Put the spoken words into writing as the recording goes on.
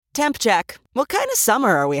Temp check. What kind of summer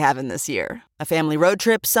are we having this year? A family road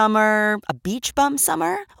trip summer? A beach bum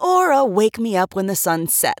summer? Or a wake me up when the sun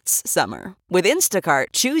sets summer? With Instacart,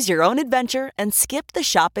 choose your own adventure and skip the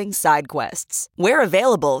shopping side quests. Where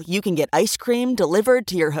available, you can get ice cream delivered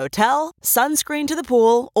to your hotel, sunscreen to the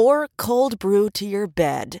pool, or cold brew to your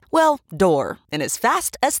bed. Well, door, in as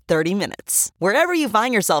fast as 30 minutes. Wherever you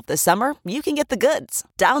find yourself this summer, you can get the goods.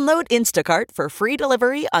 Download Instacart for free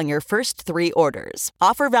delivery on your first 3 orders.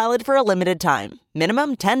 Offer valid for a limited time.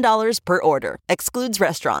 Minimum $10 per order. Excludes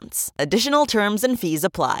restaurants. Additional terms and fees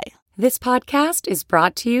apply. This podcast is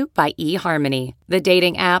brought to you by eHarmony, the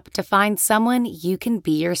dating app to find someone you can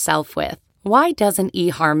be yourself with. Why doesn't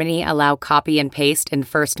eHarmony allow copy and paste in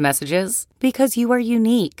first messages? Because you are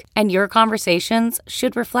unique, and your conversations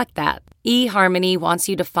should reflect that. eHarmony wants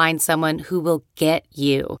you to find someone who will get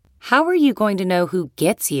you. How are you going to know who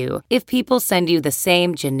gets you if people send you the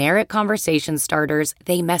same generic conversation starters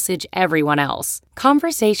they message everyone else?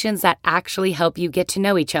 Conversations that actually help you get to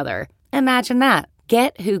know each other. Imagine that.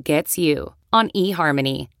 Get who gets you on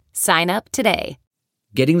eHarmony. Sign up today.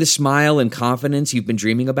 Getting the smile and confidence you've been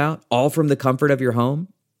dreaming about, all from the comfort of your home,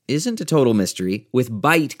 isn't a total mystery with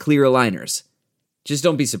Byte clear aligners. Just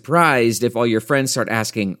don't be surprised if all your friends start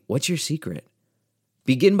asking, "What's your secret?"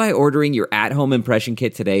 Begin by ordering your at-home impression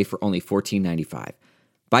kit today for only $14.95.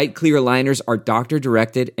 Byte clear aligners are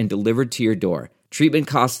doctor-directed and delivered to your door. Treatment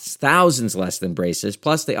costs thousands less than braces,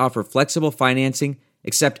 plus they offer flexible financing,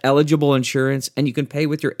 accept eligible insurance, and you can pay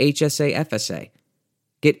with your HSA FSA.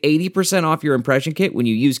 Get 80% off your impression kit when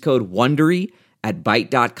you use code WONDERY at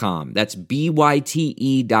Byte.com. That's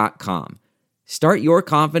BYTE.com. Start your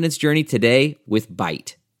confidence journey today with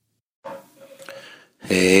Byte.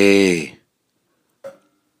 Hey.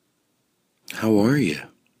 How are you?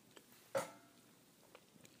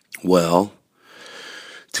 Well,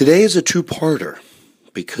 today is a two-parter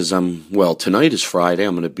because tonight is Friday.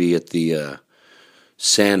 I'm going to be at the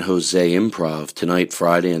San Jose Improv tonight,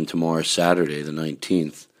 Friday, and tomorrow, Saturday, the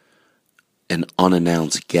 19th. An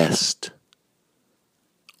unannounced guest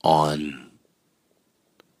on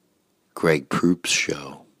Greg Proop's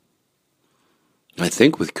show. I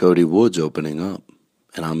think with Cody Woods opening up,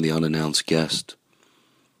 and I'm the unannounced guest.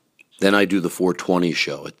 Then I do the 420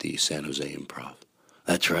 show at the San Jose Improv.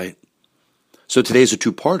 That's right. So today's a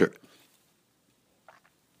two-parter.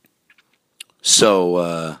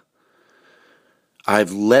 So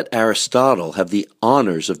I've let Aristotle have the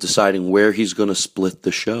honors of deciding where he's going to split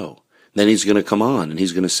the show. Then he's going to come on and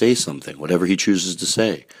he's going to say something, whatever he chooses to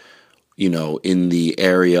say, in the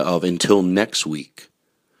area of until next week.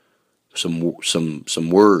 Some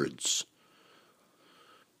words.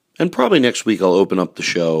 And probably next week I'll open up the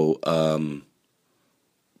show,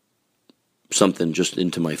 something just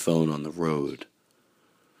into my phone on the road.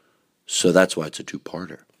 So that's why it's a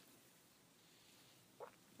two-parter.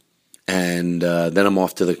 And then I'm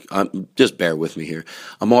off to just bear with me here.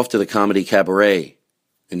 I'm off to the Comedy Cabaret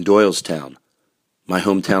in Doylestown, my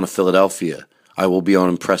hometown of Philadelphia. I will be on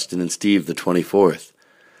in Preston and Steve the 24th.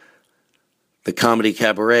 The Comedy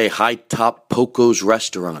Cabaret, High Top Poco's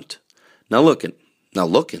Restaurant. Now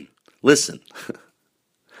listen.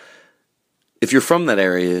 If you're from that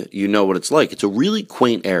area, you know what it's like. It's a really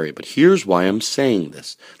quaint area, but here's why I'm saying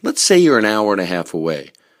this. Let's say you're an hour and a half away.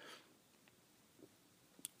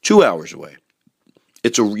 2 hours away.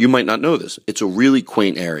 You might not know this. It's a really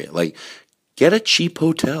quaint area. Like, get a cheap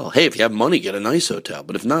hotel. Hey, if you have money, get a nice hotel.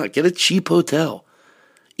 But if not, get a cheap hotel.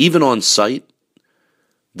 Even on site,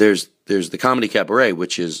 there's the Comedy Cabaret,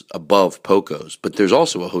 which is above Poco's, but there's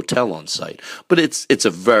also a hotel on site. But it's a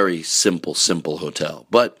very simple hotel.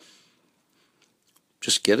 But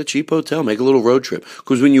just get a cheap hotel, make a little road trip.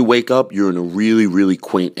 Because when you wake up, you're in a really, really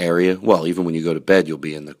quaint area. Well, even when you go to bed, you'll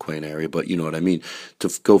be in the quaint area, but you know what I mean. To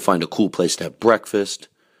go find a cool place to have breakfast.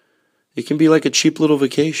 It can be like a cheap little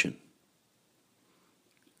vacation.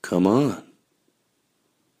 Come on.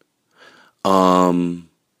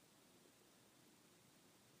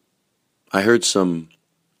 I heard some...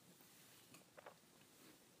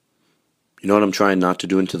 You know what I'm trying not to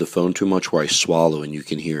do into the phone too much, where I swallow and you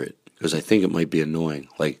can hear it. Because I think it might be annoying.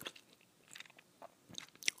 Like,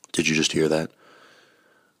 did you just hear that?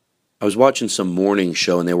 I was watching some morning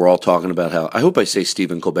show and they were all talking about how, I hope I say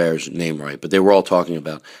Stephen Colbert's name right, but they were all talking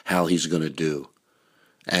about how he's going to do.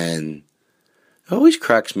 And it always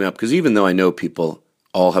cracks me up because even though I know people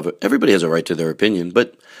everybody has a right to their opinion,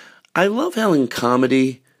 but I love how in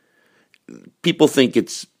comedy, people think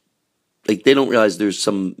it's, like they don't realize there's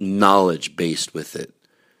some knowledge based with it.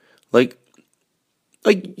 Like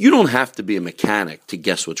you don't have to be a mechanic to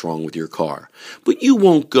guess what's wrong with your car, but you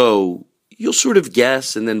won't go you'll sort of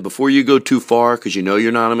guess, and then before you go too far, because you know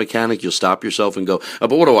you're not a mechanic, you'll stop yourself and go, oh,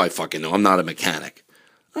 but what do I fucking know? I'm not a mechanic.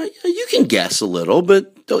 You can guess a little,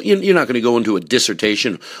 but you're not going to go into a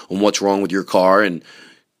dissertation on what's wrong with your car and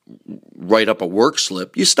write up a work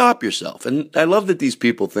slip. You stop yourself. And I love that these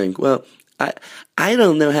people think, well, I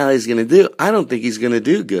don't know how he's going to do. I don't think he's going to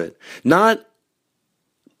do good. Not,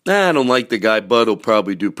 I don't like the guy, but he'll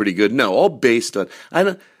probably do pretty good. No, all based on, I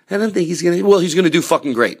don't think he's going to, well, he's going to do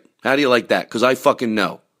fucking great. How do you like that? Because I fucking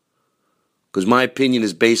know. Because my opinion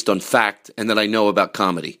is based on fact and that I know about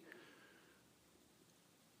comedy.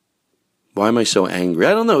 Why am I so angry?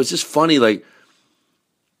 I don't know. It's just funny, like,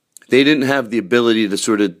 they didn't have the ability to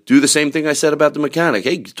sort of do the same thing I said about the mechanic.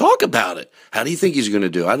 Hey, talk about it. How do you think he's going to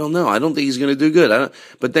do? I don't know. I don't think he's going to do good.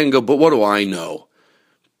 But then go, but what do I know?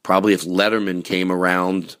 Probably if Letterman came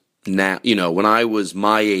around now, when I was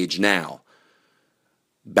my age now,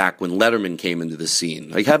 back when Letterman came into the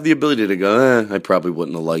scene, I have the ability to go, I probably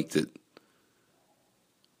wouldn't have liked it.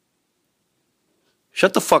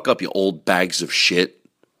 Shut the fuck up, you old bags of shit.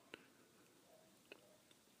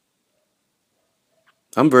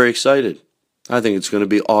 I'm very excited. I think it's going to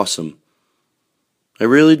be awesome. I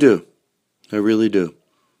really do. I really do.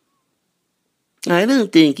 I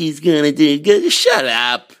don't think he's going to do good. Shut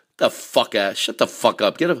up. The fuck out. Shut the fuck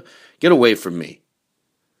up. Get away from me.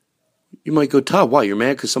 You might go, Todd, why? You're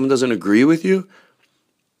mad because someone doesn't agree with you?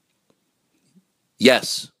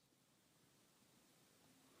 Yes.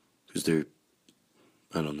 Because I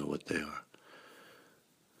don't know what they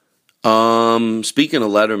are. Speaking of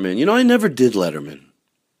Letterman, I never did Letterman.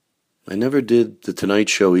 I never did The Tonight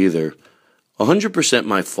Show either. 100%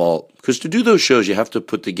 my fault. Because to do those shows, you have to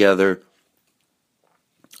put together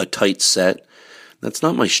a tight set. That's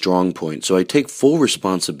not my strong point. So I take full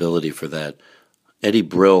responsibility for that. Eddie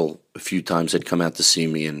Brill a few times had come out to see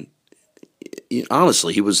me. And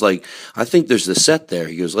honestly, he was like, I think there's the set there.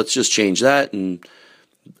 He goes, let's just change that. And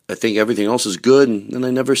I think everything else is good. And then I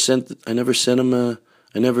never sent him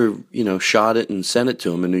I never, shot it and sent it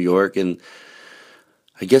to him in New York. And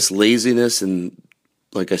I guess laziness and,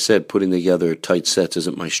 like I said, putting together tight sets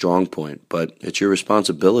isn't my strong point, but it's your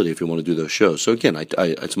responsibility if you want to do those shows. So again,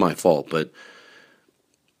 it's my fault. But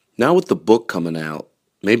now with the book coming out,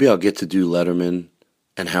 maybe I'll get to do Letterman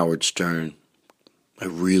and Howard Stern. I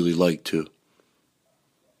really like to.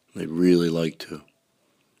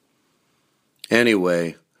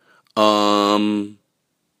 Anyway, I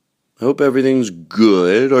hope everything's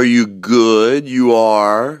good. Are you good? You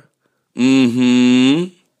are?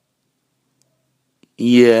 Mm-hmm.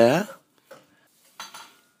 Yeah.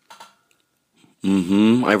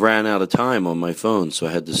 Mm-hmm. I ran out of time on my phone, so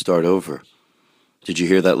I had to start over. Did you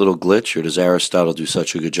hear that little glitch, or does Aristotle do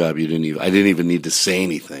such a good job I didn't even need to say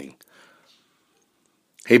anything?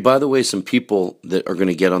 Hey, by the way, some people that are going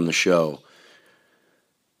to get on the show,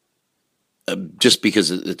 just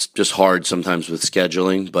because it's just hard sometimes with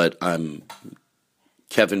scheduling, but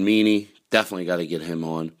Kevin Meaney, definitely got to get him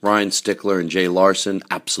on. Ryan Stickler and Jay Larson,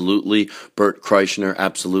 absolutely. Bert Kreischer,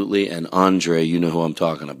 absolutely. And Andre, you know who I'm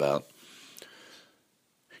talking about.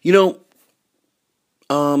 A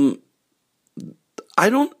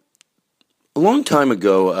long time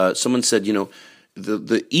ago, someone said,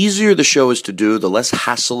 the easier the show is to do, the less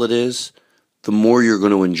hassle it is, the more you're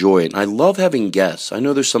going to enjoy it. And I love having guests. I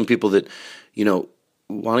know there's some people that,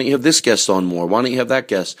 why don't you have this guest on more? Why don't you have that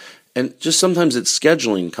guest? And just sometimes it's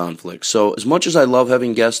scheduling conflicts. So as much as I love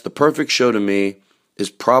having guests, the perfect show to me is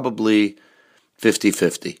probably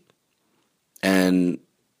 50-50. And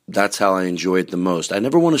that's how I enjoy it the most. I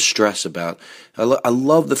never want to stress about. I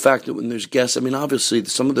love the fact that when there's guests, obviously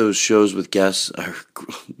some of those shows with guests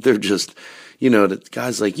they're just, the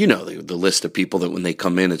guys like, the list of people that when they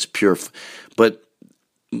come in, it's pure. But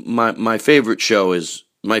my favorite show is,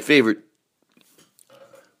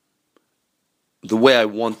 the way I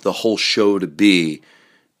want the whole show to be,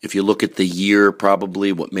 if you look at the year,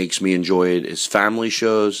 probably what makes me enjoy it is family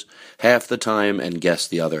shows half the time and guests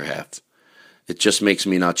the other half. It just makes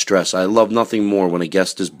me not stress. I love nothing more when a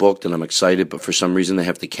guest is booked and I'm excited, but for some reason they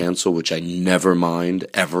have to cancel, which I never mind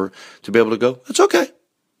ever, to be able to go, that's okay.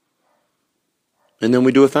 And then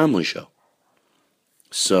we do a family show.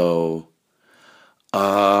 So,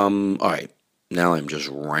 all right. Now I'm just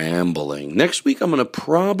rambling. Next week I'm going to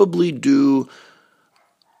probably do...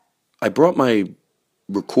 I brought my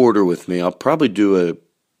recorder with me. I'll probably do a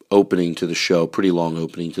opening to the show, pretty long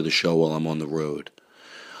opening to the show while I'm on the road.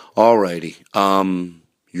 Alrighty.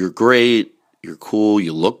 You're great. You're cool.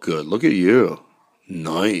 You look good. Look at you.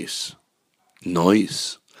 Nice.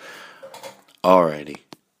 Alrighty.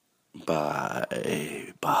 Bye.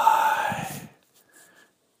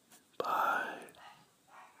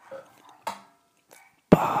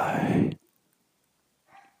 Bye.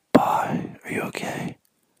 Bye. Are you okay?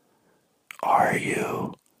 Are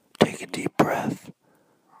you? Take a deep breath.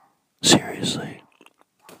 Seriously.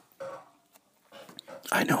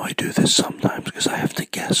 I know I do this sometimes because I have to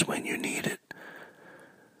guess when you need it.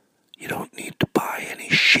 You don't need to buy any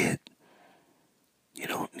shit. You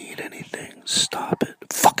don't need anything. Stop it.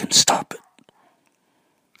 Fucking stop it.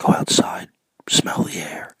 Go outside. Smell the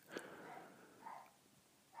air.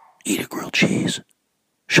 Eat a grilled cheese.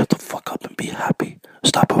 Shut the fuck up and be happy.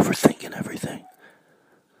 Stop overthinking everything.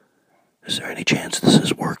 Is there any chance this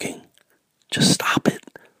is working? Just stop it.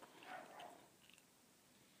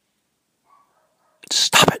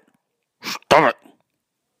 Stop it. Stop it.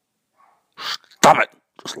 Stop it.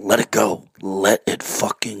 Just let it go. Let it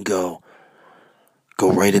fucking go.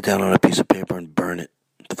 Go write it down on a piece of paper and burn it.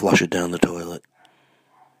 To flush it down the toilet.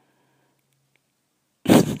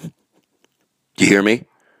 You hear me?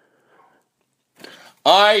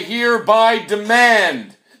 I hereby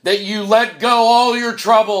demand that you let go all your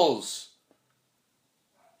troubles.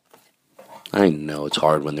 I know it's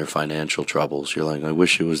hard when they're financial troubles. You're like, I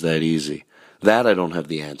wish it was that easy. That I don't have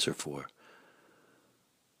the answer for.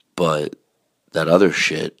 But that other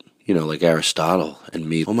shit, like Aristotle and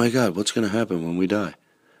me. Oh my God, what's going to happen when we die?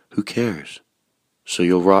 Who cares? So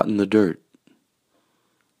you'll rot in the dirt.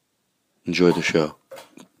 Enjoy the show.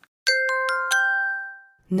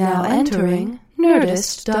 Now entering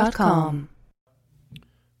Nerdist.com.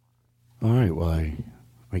 All right, well,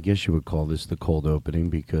 I guess you would call this the cold opening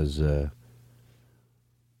because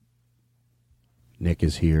Nick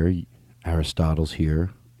is here, Aristotle's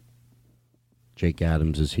here, Jake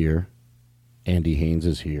Adams is here, Andy Haynes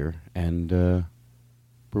is here, and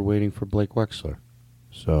we're waiting for Blake Wexler.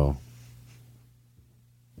 So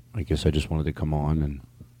I guess I just wanted to come on and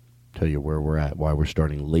tell you where we're at, why we're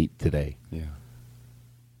starting late today. Yeah.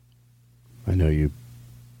 I know you,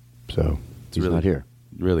 so he's really, not here.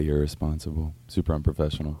 Really irresponsible, super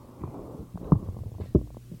unprofessional.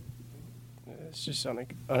 It's just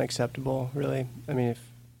unacceptable, really. I mean,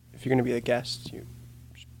 if you're going to be a guest, you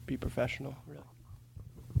should be professional, really.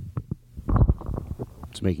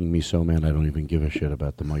 It's making me so mad I don't even give a shit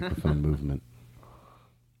about the microphone movement.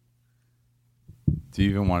 Do you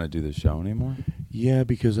even want to do the show anymore? Yeah,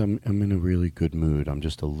 because I'm in a really good mood. I'm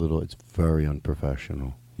just it's very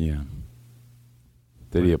unprofessional. Yeah.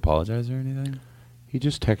 Did he apologize or anything? He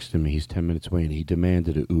just texted me. He's 10 minutes away, and he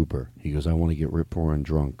demanded an Uber. He goes, I want to get rip roaring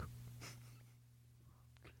drunk.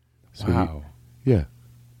 So wow. Yeah.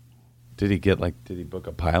 Did he book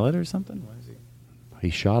a pilot or something? What is he? He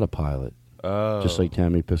shot a pilot. Oh. Just like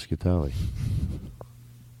Tammy Piscatelli.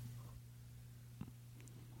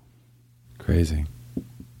 Crazy.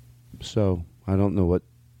 So, I don't know what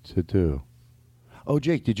to do. Oh,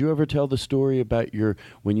 Jake, did you ever tell the story about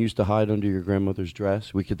when you used to hide under your grandmother's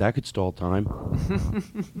dress? That could stall time.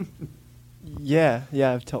 Yeah,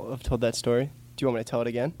 I've told that story. Do you want me to tell it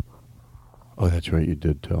again? Oh, that's right, you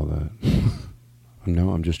did tell that.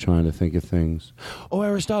 No, I'm just trying to think of things. Oh,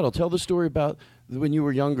 Aristotle, tell the story about when you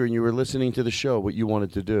were younger and you were listening to the show, what you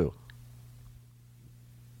wanted to do.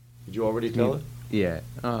 Did you already tell it? Yeah.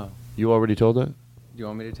 Oh. You already told that? Do you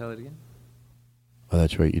want me to tell it again? Oh,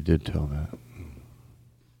 that's right, you did tell that.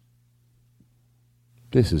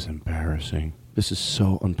 This is embarrassing. This is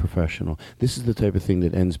so unprofessional. This is the type of thing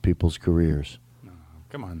that ends people's careers. No,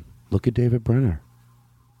 come on. Look at David Brenner.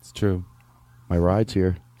 It's true. My ride's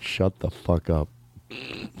here. Shut the fuck up.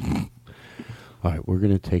 All right, we're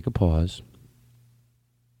going to take a pause.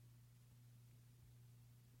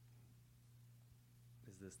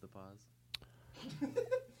 Is this the pause? It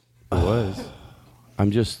was.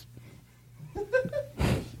 I'm just...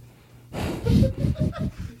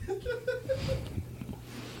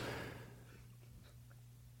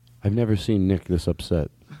 I've never seen Nick this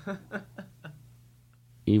upset.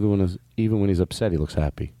 Even when he's upset, he looks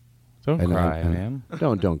happy. Don't cry, man.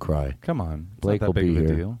 Don't cry. Come on. It's Blake not that will big be of a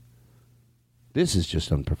here. deal. This is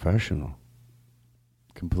just unprofessional.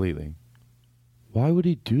 Completely. Why would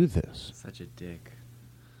he do this? Such a dick.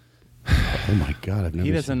 Oh my God, I've never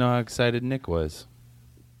He doesn't seen... know how excited Nick was.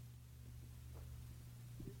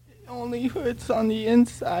 It only hurts on the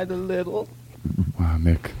inside a little. Wow,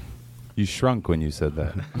 Nick. You shrunk when you said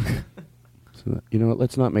that. So, you know what?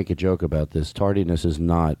 Let's not make a joke about this. Tardiness is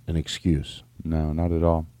not an excuse. No, not at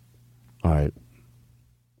all. All right.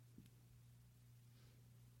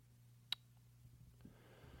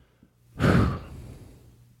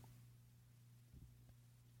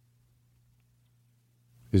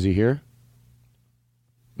 Is he here?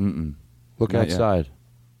 Mm-mm. Look Not yet. outside.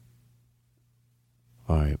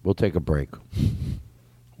 All right, we'll take a break.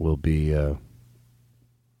 We'll be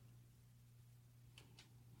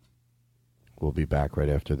We'll be back right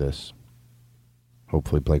after this.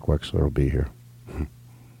 Hopefully Blake Wexler will be here.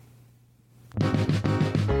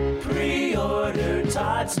 Pre-order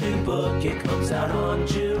Todd's new book. It comes out on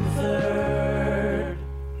June 3rd.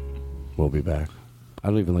 We'll be back. I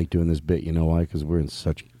don't even like doing this bit. You know why? Because we're in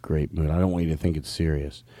such great mood. I don't want you to think it's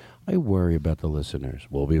serious. I worry about the listeners.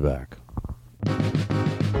 We'll be back.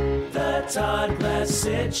 The Todd Glass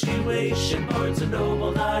Situation,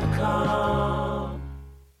 BarnesandNoble.com.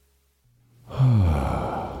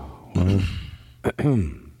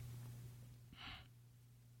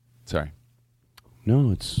 Sorry.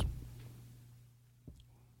 No, it's...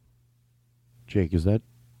 Jake, is that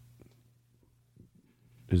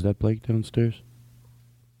Blake downstairs?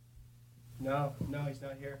 No, he's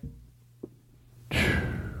not here.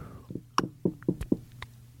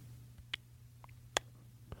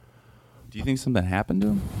 Do you think something happened to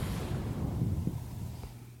him?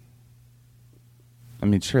 I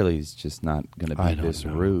mean, surely he's just not going to be this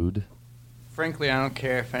rude. Frankly, I don't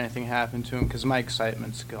care if anything happened to him because my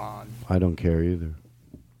excitement's gone. I don't care either.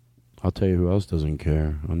 I'll tell you who else doesn't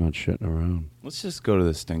care. I'm not shitting around. Let's just go to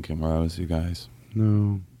the stinking rose, you guys.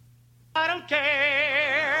 No. I don't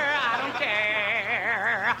care. I don't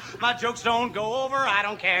care. My jokes don't go over. I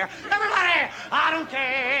don't care. Everybody, I don't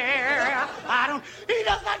care. He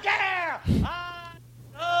does not care. I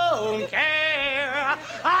don't care.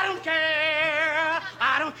 I don't care.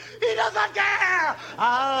 He does not care.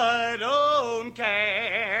 I don't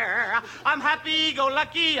care. I'm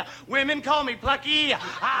happy-go-lucky. Women call me plucky.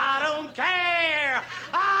 I don't care.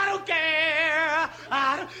 I don't care.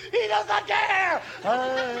 He does not care.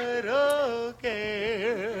 I don't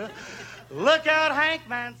care. Look out, Hank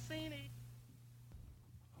Mancini.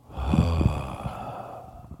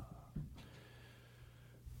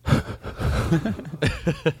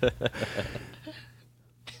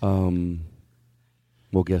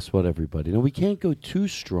 Well, guess what, everybody? No, we can't go too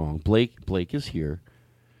strong. Blake is here.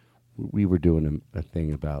 We were doing a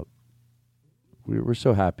thing about... We're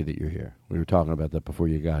so happy that you're here. We were talking about that before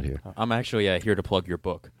you got here. I'm actually here to plug your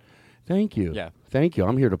book. Thank you. Yeah. Thank you.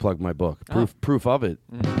 I'm here to plug my book. Proof of it.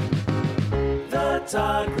 The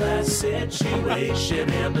Todd Glass Situation,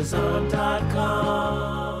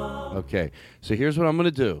 Amazon.com. Okay, so here's what I'm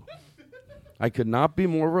going to do. I could not be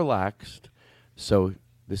more relaxed. So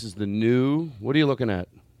this is the new... What are you looking at?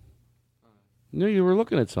 No, you were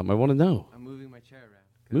looking at something. I want to know. I'm moving my chair around.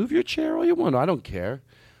 Move your chair all you want. I don't care.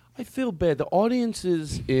 I feel bad. The audience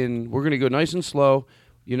is in... We're going to go nice and slow.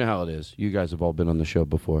 You know how it is. You guys have all been on the show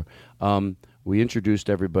before. We introduced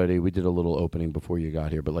everybody. We did a little opening before you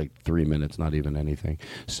got here, but like 3 minutes, not even anything.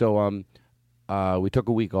 So we took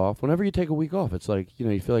a week off. Whenever you take a week off, it's like,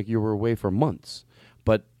 you feel like you were away for months.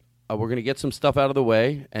 But we're going to get some stuff out of the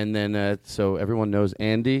way, and then so everyone knows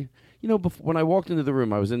Andy. When I walked into the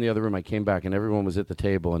room, I was in the other room, I came back, and everyone was at the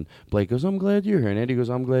table, and Blake goes, I'm glad you're here, and Andy goes,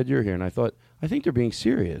 I'm glad you're here. And I thought, I think they're being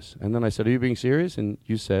serious. And then I said, are you being serious? And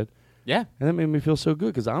you said... Yeah. And that made me feel so good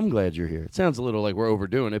because I'm glad you're here. It sounds a little like we're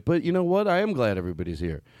overdoing it, but you know what? I am glad everybody's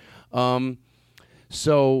here.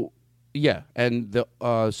 So, yeah. And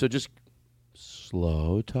so just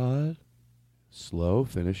slow, Todd. Slow.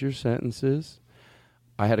 Finish your sentences.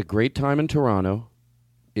 I had a great time in Toronto.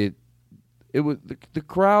 It was the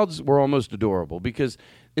crowds were almost adorable because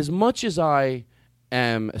as much as I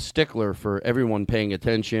am a stickler for everyone paying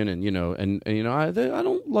attention and I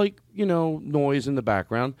don't like noise in the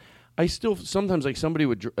background. I still sometimes like somebody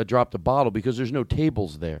would drop the bottle because there's no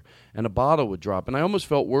tables there, and a bottle would drop, and I almost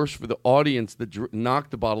felt worse for the audience that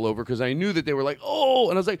knocked the bottle over because I knew that they were like, oh,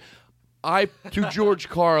 and I was like, to George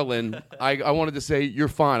Carlin, I wanted to say you're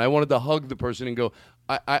fine. I wanted to hug the person and go.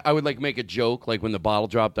 I would like make a joke like when the bottle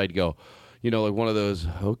dropped, I'd go, like one of those,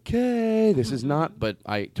 okay, this is not, but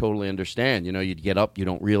I totally understand. You'd get up, you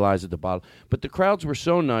don't realize at the bottle, but the crowds were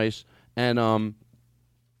so nice, and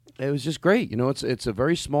it was just great. It's a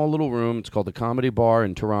very small little room. It's called the Comedy Bar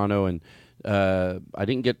in Toronto, and there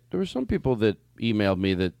were some people that emailed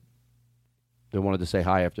me that they wanted to say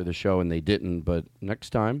hi after the show, and they didn't, but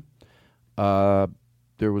next time. There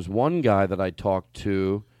was one guy that I talked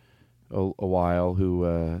to a while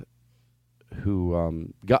who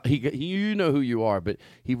got he you know who you are, but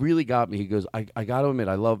he really got me. He goes, I got to admit,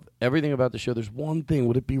 I love everything about the show. There's one thing.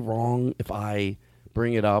 Would it be wrong if I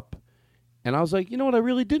bring it up? And I was like, you know what? I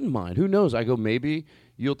really didn't mind. Who knows? I go, maybe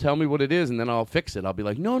you'll tell me what it is, and then I'll fix it. I'll be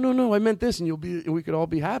like, no, I meant this, and we could all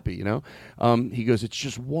be happy, He goes, it's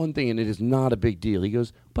just one thing, and it is not a big deal. He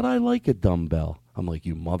goes, but I like a dumbbell. I'm like,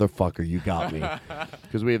 you motherfucker, you got me.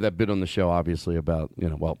 Because we have that bit on the show, obviously, about,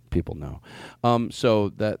 people know. So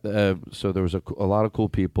there was a lot of cool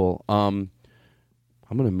people. How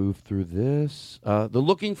I'm going to move through this. The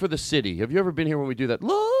Looking for the City. Have you ever been here when we do that?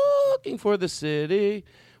 Looking for the City.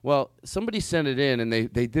 Well, somebody sent it in, and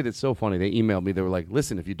they did it so funny. They emailed me. They were like,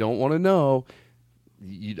 listen, if you don't want to know,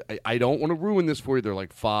 I don't want to ruin this for you. They're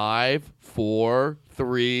like, 5, 4,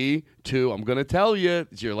 3, 2. I'm going to tell you.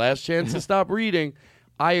 It's your last chance to stop reading.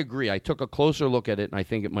 I agree. I took a closer look at it, and I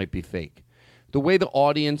think it might be fake. The way the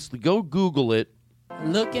audience, go Google it.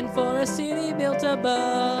 Looking for a city built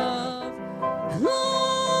above.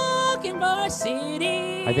 Looking for a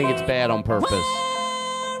city. I think it's bad on purpose.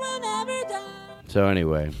 So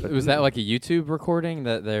anyway. Was that like a YouTube recording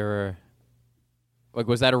that they were... Like,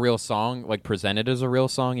 was that a real song, like, presented as a real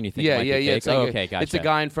song, and you think it might be fake? It's like okay, gotcha. It's a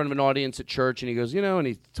guy in front of an audience at church, and he goes, and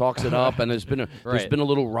he talks it up, and there's been a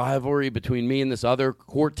little rivalry between me and this other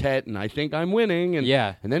quartet, and I think I'm winning, and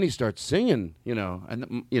and then he starts singing,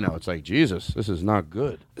 and it's like, Jesus, this is not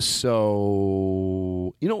good.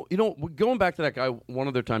 So, going back to that guy one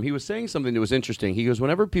other time, he was saying something that was interesting. He goes,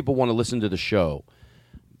 whenever people want to listen to the show,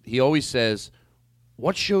 he always says,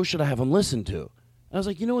 what show should I have them listen to? I was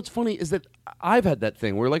like, what's funny is that I've had that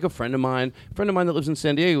thing where, like, a friend of mine that lives in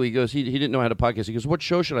San Diego, he goes, he didn't know how to podcast. He goes, what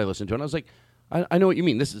show should I listen to? And I was like, I know what you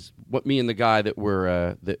mean. This is what me and the guy that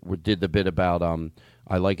did the bit about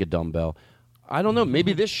I Like a Dumbbell. I don't know.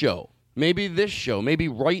 Maybe this show. Maybe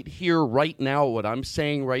right here, right now, what I'm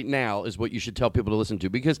saying right now is what you should tell people to listen to,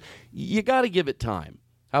 because you got to give it time.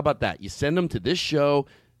 How about that? You send them to this show,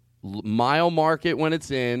 mile mark it when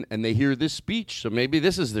it's in, and they hear this speech, so maybe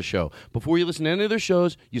this is the show. Before you listen to any of their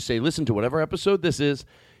shows, you say, listen to whatever episode this is.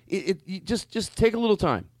 You just take a little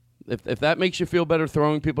time. If that makes you feel better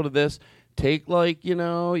throwing people to this, take you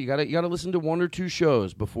gotta listen to 1 or 2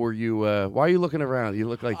 shows before you why are you looking around? You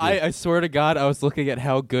look like I swear to God, I was looking at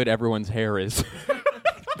how good everyone's hair is.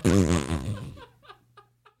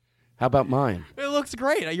 How about mine? It looks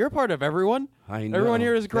great. You're part of everyone. I know. Everyone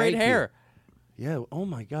here has great hair. Yeah. Oh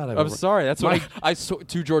my God. I'm sorry. That's what I saw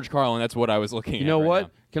to George Carlin. That's what I was looking at. You know what? Now.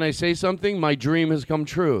 Can I say something? My dream has come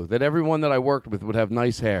true. That everyone that I worked with would have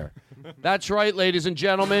nice hair. That's right, ladies and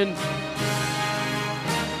gentlemen.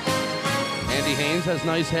 Andy Haynes has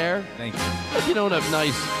nice hair. Thank you. If you don't have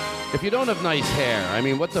nice hair, I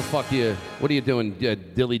mean, what the fuck what are you doing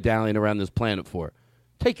dilly-dallying around this planet for?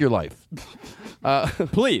 Take your life.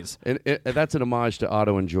 Please. And that's an homage to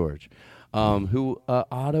Otto and George. Who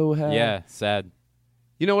Otto had? Yeah, sad.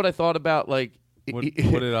 You know what I thought about? Like, what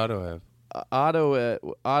did Otto have? Otto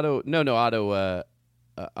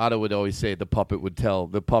would always say the puppet would tell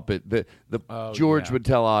George would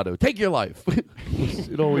tell Otto, take your life.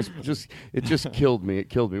 It just killed me. It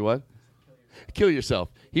killed me. What? Kill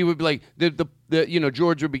yourself. He would be like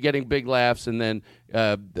George would be getting big laughs, and then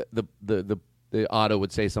the Otto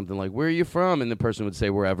would say something like, where are you from? And the person would say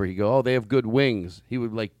wherever. He'd go, oh, they have good wings. He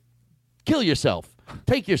would like, kill yourself.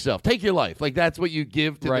 Take your life. Like, that's what you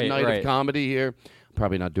give to the night of comedy here.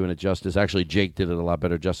 Probably not doing it justice. Actually, Jake did it a lot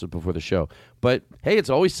better justice before the show. But hey, it's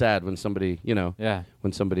always sad when somebody,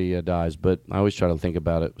 when somebody dies. But I always try to think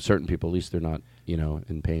about it. Certain people, at least they're not,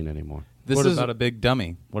 in pain anymore. What about a big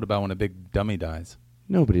dummy? What about when a big dummy dies?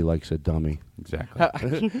 Nobody likes a dummy.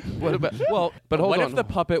 Exactly. What about? Well, but what if the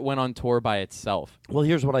puppet went on tour by itself? Well,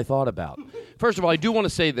 here's what I thought about. First of all, I do want to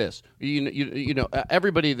say this.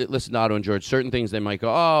 Everybody that listened to Otto and George, certain things they might go,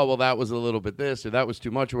 oh, well, that was a little bit this or that was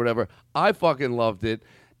too much or whatever. I fucking loved it.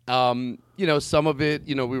 Some of it,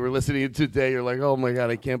 we were listening to today. You're like, oh my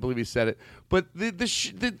God, I can't believe he said it. But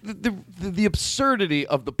the absurdity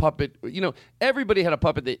of the puppet. Everybody had a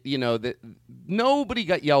puppet that nobody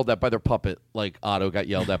got yelled at by their puppet like Otto got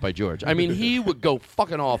yelled at by George. I mean, he would go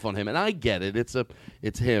fucking off on him, and I get it. It's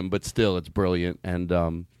him, but still, it's brilliant. And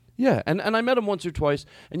and I met him once or twice,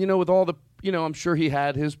 and with all the. I'm sure he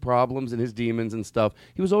had his problems and his demons and stuff.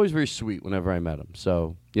 He was always very sweet whenever I met him.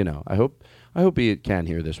 So, I hope he can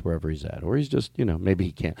hear this wherever he's at. Or he's just, maybe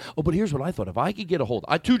he can't. Oh, but here's what I thought. If I could get a hold...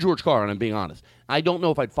 to George Carlin, I'm being honest. I don't know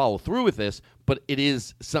if I'd follow through with this, but it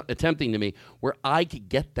is tempting to me where I could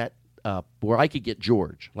get that... where I could get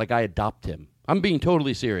George. Like, I adopt him. I'm being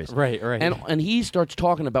totally serious. Right. And he starts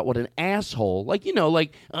talking about what an asshole...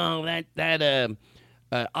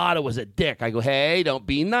 Otto was a dick. I go, hey, don't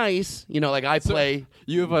be nice. I play.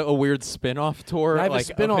 You have a weird spin-off tour? I have a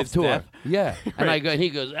spin-off tour. Death? Yeah. And I go, and he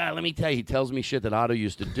goes, let me tell you. He tells me shit that Otto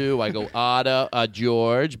used to do. I go, Otto,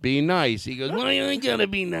 George, be nice. He goes, why are you going to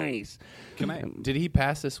be nice? Did he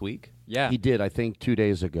pass this week? Yeah. He did, I think, 2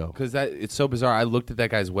 days ago. Because it's so bizarre. I looked at that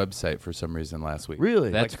guy's website for some reason last week. Really?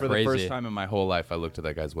 That's for crazy. the first time in my whole life, I looked at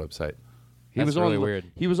that guy's website. He was really on, weird.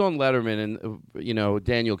 He was on Letterman, and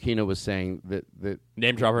Daniel Kino was saying that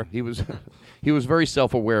name dropper. He was he was very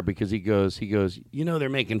self-aware because he goes, they're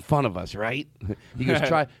making fun of us, right? He goes,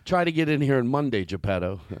 try to get in here on Monday,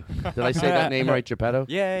 Geppetto. Did I say that name right, Geppetto?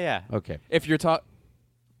 Yeah. Okay. If you're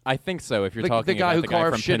I think so. If you're talking the guy about who the guy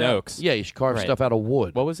carved from shit out. Pinocchio. Yeah, he carved stuff out of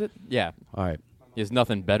wood. What was it? Yeah. All right. He has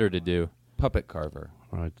nothing better to do. Puppet carver.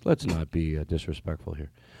 All right. Let's not be disrespectful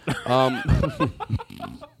here.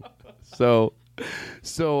 So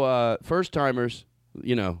first timers,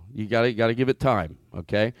 you gotta give it time.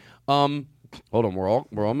 Okay. Hold on.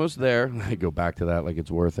 We're almost there. I go back to that like it's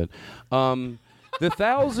worth it. The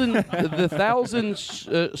thousand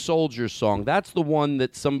soldiers song. That's the one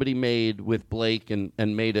that somebody made with Blake and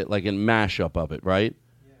made it like a mashup of it, right?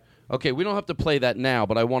 Yeah. Okay. We don't have to play that now,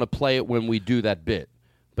 but I want to play it when we do that bit.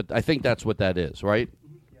 But I think that's what that is, right?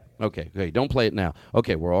 Okay, don't play it now.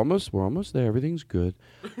 Okay, we're almost there. Everything's good.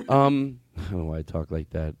 I don't know why I talk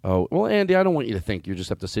like that. Oh, well, Andy, I don't want you to think you just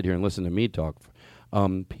have to sit here and listen to me talk.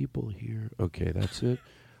 People here. Okay, that's it.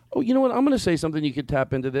 Oh, you know what? I'm going to say something you could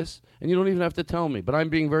tap into this, and you don't even have to tell me, but I'm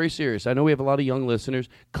being very serious. I know we have a lot of young listeners.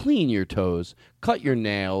 Clean your toes. Cut your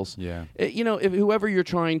nails. Yeah. If whoever you're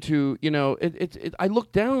trying to, I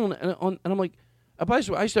look down and I'm like, I used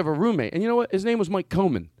to have a roommate, and you know what? His name was Mike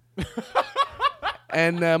Coman.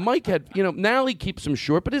 And Mike had, now he keeps them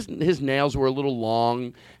short, but his nails were a little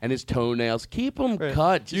long, and his toenails. Keep them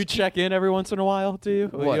cut. Do you check in every once in a while, do you?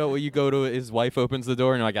 What? When you go to his wife opens the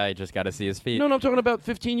door, and you're like, I just got to see his feet. No, I'm talking about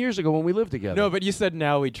 15 years ago when we lived together. No, but you said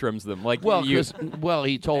now he trims them. Like, he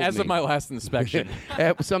told me. As of my last inspection.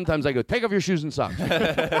 Sometimes I go, take off your shoes and socks.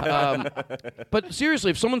 But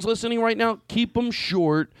seriously, if someone's listening right now, keep them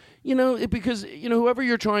short. Because whoever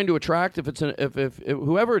you're trying to attract, if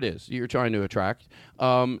whoever it is you're trying to attract,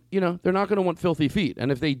 they're not going to want filthy feet.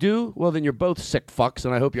 And if they do, well, then you're both sick fucks,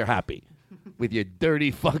 and I hope you're happy with your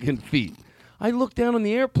dirty fucking feet. I looked down on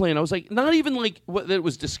the airplane. I was like, not even like that it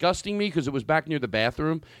was disgusting me because it was back near the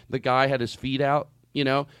bathroom. The guy had his feet out,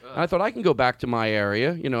 and I thought I can go back to my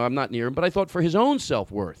area. I'm not near him, but I thought for his own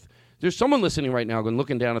self-worth. There's someone listening right now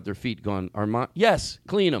looking down at their feet going, yes,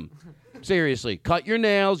 clean them. Seriously, cut your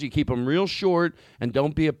nails, you keep them real short, and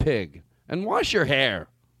don't be a pig. And wash your hair.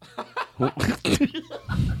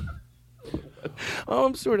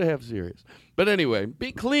 I'm sort of half serious. But anyway,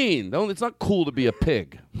 be clean. It's not cool to be a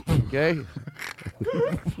pig, okay?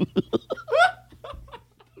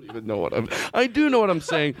 I do know what I'm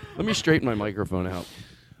saying. Let me straighten my microphone out.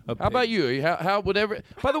 How about you? How whatever.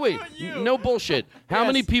 By the way, no bullshit. How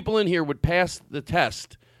many people in here would pass the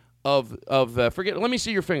test of forget? Let me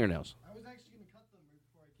see your fingernails.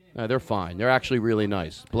 They're fine. They're actually really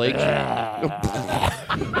nice. Blake? How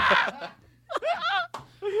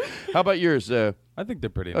about yours? I think they're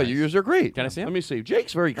pretty nice. Oh, yours are great. Can I see them? Let me see.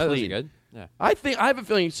 Jake's very clean. Those are good. Yeah. I have a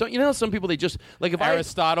feeling. So some people they just like if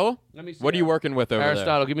Aristotle. Let me see. What are you working with over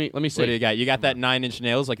Aristotle, there? let me see. What do you got? You got that 9 Inch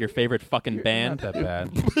Nails, like your favorite fucking band. Not that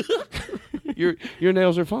bad. Your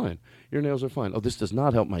nails are fine. Your nails are fine. Oh, this does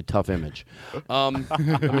not help my tough image.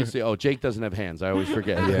 Let me see. Oh, Jake doesn't have hands. I always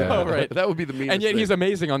forget. Yeah. Oh, right. That would be the meanest And yet he's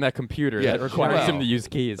amazing on that computer. Yeah. That requires him Wow. to use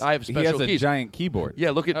keys. I have special He has keys. a giant keyboard.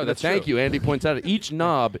 Yeah, look at Oh, that's thank true. you. Andy points out each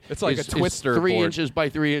knob It's like is, a twister is 3 board. inches by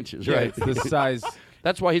 3 inches, Yeah, right? it's the size.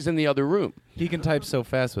 That's why he's in the other room. He can type so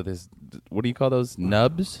fast with his, what do you call those,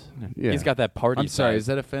 nubs? Yeah. He's got that party I'm sorry, size. is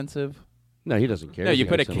that offensive? No, he doesn't care. No, you He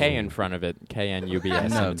put a got K some- in front of it.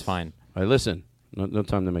 K-N-U-B-S, so it's fine. All right, listen. No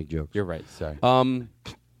time to make jokes. You're right. Sorry.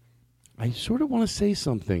 I sort of want to say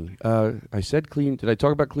something. I said clean. Did I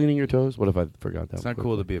talk about cleaning your toes? What if I forgot that? It's not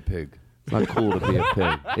cool to be a pig. It's not cool to be a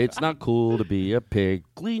pig. It's not cool to be a pig.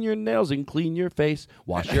 Clean your nails and clean your face.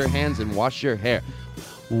 Wash your hands and wash your hair.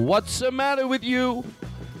 What's the matter with you?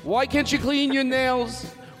 Why can't you clean your nails?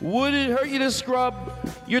 Would it hurt you to scrub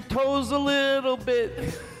your toes a little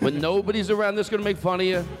bit? When nobody's around that's going to make fun of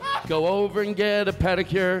you, go over and get a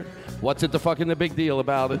pedicure. What's it the fucking the big deal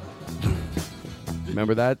about it?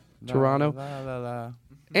 Remember that, Toronto?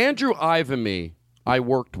 Andrew Ivamy, I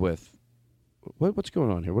worked with. What's going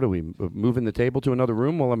on here? What are we moving the table to another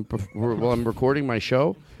room while I'm recording my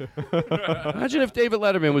show? Imagine if David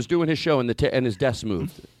Letterman was doing his show and his desk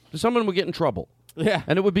moved. Someone would get in trouble. Yeah,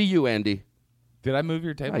 and it would be you, Andy. Did I move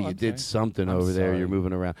your table? Oh, you I'm did sorry. something I'm over there. sorry. You're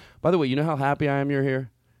moving around. By the way, you know how happy I am you're here?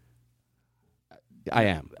 I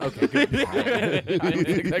am. Okay, good. I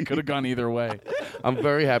think that could have gone either way. I'm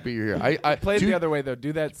very happy you're here. I Play it the other way, though.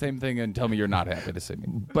 Do that same thing and tell me you're not happy to see me.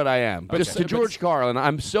 But I am. Okay. Just to George Carlin,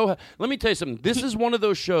 I'm so... Let me tell you something. This is one of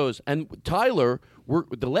those shows, and Tyler,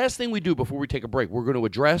 the last thing we do before we take a break, we're going to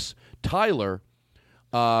address Tyler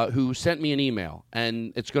who sent me an email,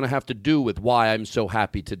 and it's going to have to do with why I'm so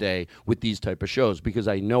happy today with these type of shows, because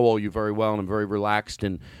I know all you very well, and I'm very relaxed,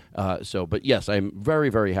 and But yes, I'm very,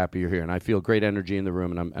 very happy you're here, and I feel great energy in the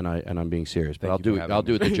room, and I'm being serious. But I'll do it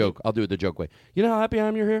the joke. I'll do it the joke way. You know how happy I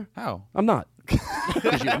am you're here? How? I'm not,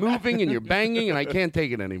 because you're moving and you're banging, and I can't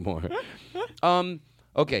take it anymore.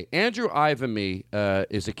 Okay, Andrew Ivamy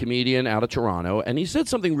is a comedian out of Toronto, and he said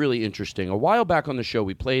something really interesting. A while back on the show,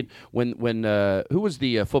 we played when who was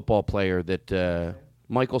the football player that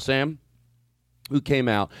Michael Sam, who came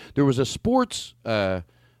out. There was a sportscaster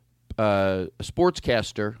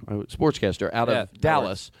out of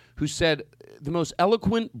Dallas who said the most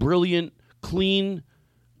eloquent, brilliant, clean,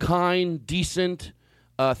 kind, decent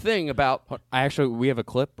thing about. We have a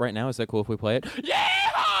clip right now. Is that cool if we play it? Yeah.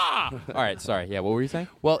 All right, sorry. Yeah, what were you saying?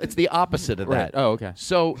 Well, it's the opposite of that. Right. Oh, okay.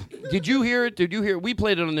 So, did you hear it? We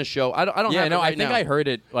played it on this show. I don't have it right now. I think I heard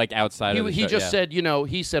it like outside of the show. He just said,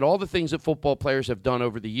 he said all the things that football players have done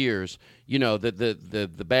over the years,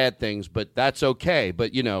 the bad things, but that's okay.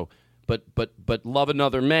 But, but love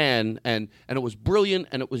another man, and it was brilliant,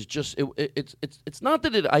 and it was just it's not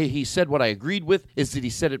that he said what I agreed with, is that he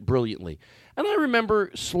said it brilliantly. And I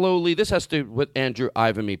remember slowly, this has to what Andrew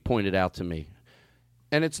Ivamy pointed out to me.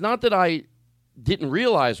 And it's not that I didn't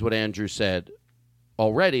realize what Andrew said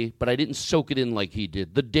already, but I didn't soak it in like he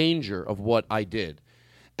did, the danger of what I did.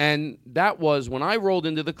 And that was when I rolled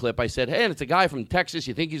into the clip, I said, hey, and it's a guy from Texas.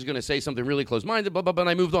 You think he's going to say something really close-minded, blah, blah, blah, and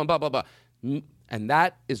I moved on, blah, blah, blah. And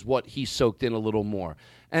that is what he soaked in a little more.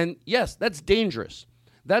 And, yes, that's dangerous.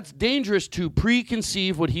 That's dangerous to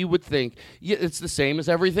preconceive what he would think. Yeah, it's the same as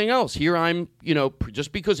everything else. Here I'm,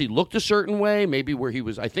 just because he looked a certain way, maybe where he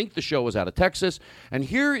was, I think the show was out of Texas, and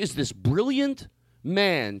here is this brilliant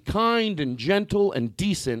man, kind and gentle and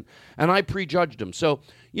decent, and I prejudged him. So,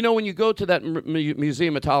 when you go to that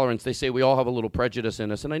Museum of Tolerance, they say we all have a little prejudice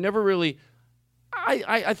in us, and I never really,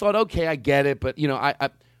 I thought, okay, I get it, but,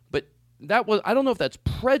 but that was, I don't know if that's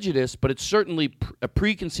prejudice, but it's certainly a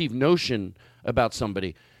preconceived notion about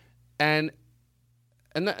somebody, and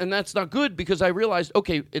that's not good, because I realized,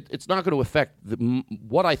 okay, it's not going to affect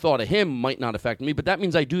what I thought of him might not affect me, but that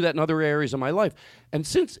means I do that in other areas of my life. And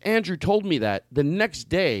since Andrew told me that, the next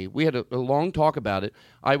day we had a long talk about it.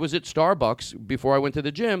 I was at Starbucks before I went to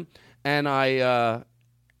the gym, and I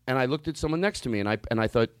looked at someone next to me, and I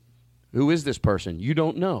thought, who is this person? You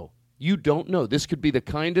don't know. You don't know. This could be the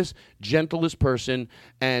kindest, gentlest person.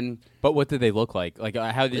 But what did they look like? Like,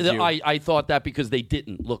 how did you? I thought that because they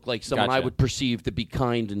didn't look like someone I would perceive to be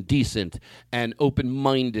kind and decent and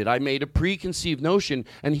open-minded. I made a preconceived notion,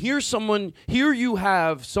 and here you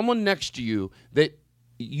have someone next to you that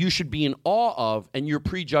you should be in awe of, and you're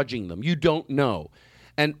prejudging them. You don't know.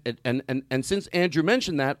 And since Andrew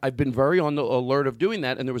mentioned that, I've been very on the alert of doing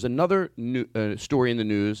that. And there was another story in the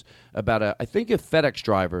news about I think a FedEx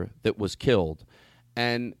driver that was killed,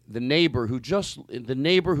 and the neighbor who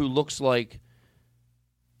looks like,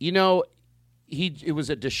 it was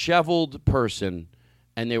a disheveled person,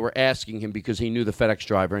 and they were asking him because he knew the FedEx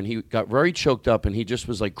driver, and he got very choked up, and he just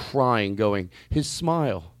was like crying, going, his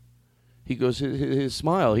smile. He goes, his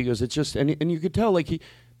smile. He goes, it's just, and you could tell like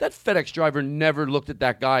that FedEx driver never looked at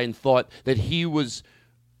that guy and thought that he was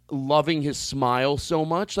loving his smile so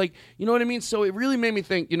much. Like, you know what I mean? So it really made me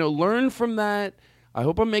think, learn from that. I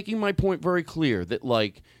hope I'm making my point very clear that,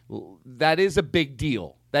 like, that is a big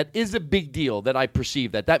deal. That is a big deal that I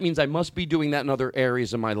perceive that. That means I must be doing that in other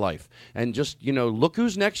areas of my life. And just, look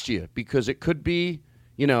who's next to you, because it could be,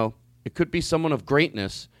 it could be someone of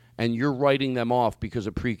greatness, and you're writing them off because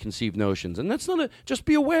of preconceived notions. And that's just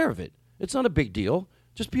be aware of it. It's not a big deal.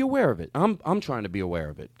 Just be aware of it. I'm trying to be aware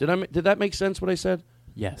of it. Did that make sense, what I said?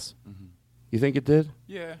 Yes. Mm-hmm. You think it did?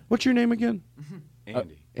 Yeah. What's your name again?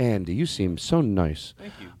 Andy. Andy, you seem so nice.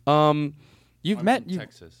 Thank you. You've met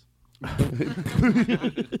Texas.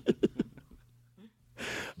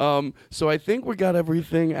 So I think we got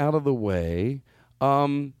everything out of the way.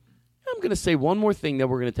 I'm going to say one more thing, then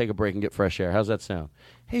we're going to take a break and get fresh air. How's that sound?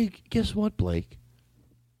 Hey, guess what, Blake?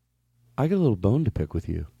 I got a little bone to pick with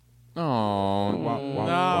you. Oh, no,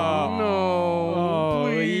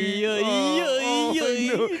 please. No.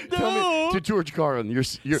 Tell me, to George Carlin, you're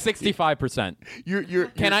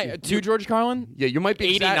 65%. Can I to George Carlin? Yeah, you might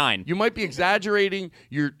be 89. You might be exaggerating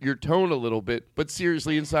your tone a little bit, but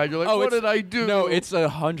seriously, inside you're like, what did I do? No, it's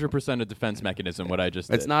 100% a defense mechanism. What I just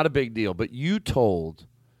did. It's not a big deal, but you told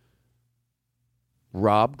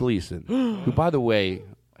Rob Gleason, who, by the way,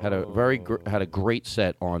 had a great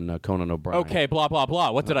set on Conan O'Brien. Okay, blah blah blah.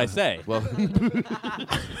 What did I say? Well,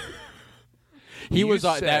 He was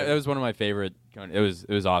that was one of my favorite. It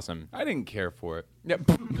was awesome. I didn't care for it. Yeah,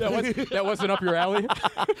 that wasn't up your alley.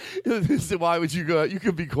 Why would you go? You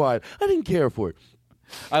could be quiet. I didn't care for it.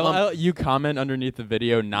 You comment underneath the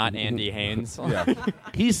video, not Andy Haynes. Yeah.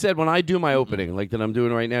 He said when I do my opening, like that I'm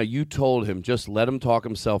doing right now, you told him just let him talk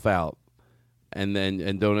himself out, and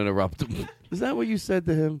don't interrupt him. Is that what you said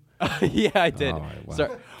to him? Yeah, I did. Wow.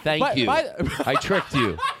 Sorry. Thank you. I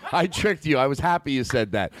tricked you. I was happy you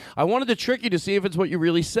said that. I wanted to trick you to see if it's what you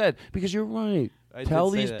really said, because you're right. Tell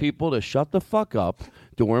these people to shut the fuck up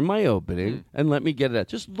during my opening and let me get it out.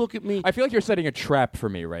 Just look at me. I feel like you're setting a trap for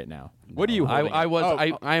me right now. What are you holding?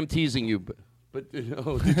 I am teasing you, but did you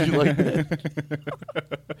like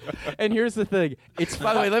that? And here's the thing. It's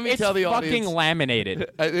by the way, let me tell the audience. It's fucking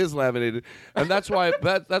laminated. It is laminated, and that's why.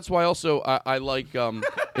 That's why also I like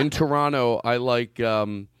in Toronto. I like.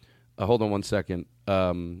 Hold on one second.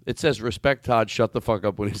 It says respect Todd. Shut the fuck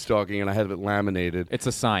up when he's talking, and I have it laminated. It's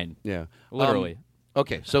a sign. Yeah, literally.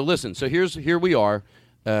 Okay, so listen. So here we are.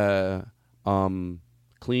 Clean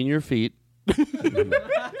your feet.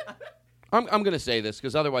 I'm going to say this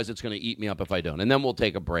because otherwise it's going to eat me up if I don't, and then we'll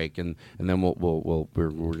take a break, and then we're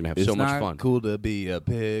going to have so much fun. It's not cool to be a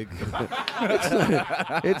pig.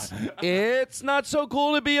 It's not so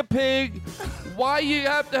cool to be a pig. Why you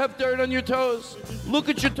have to have dirt on your toes? Look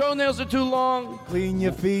at your toenails are too long. Clean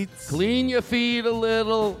your feet. Clean your feet a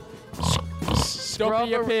little. Don't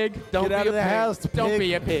be a pig. Don't get out of the house. Don't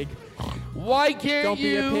be a pig. Why can't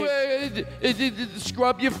you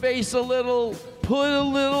scrub your face a little? Put a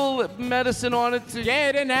little medicine on it.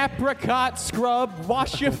 Get an apricot scrub.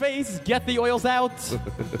 Wash your face. Get the oils out.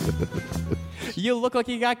 You look like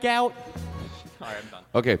you got gout. All right, I'm done.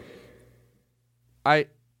 Okay.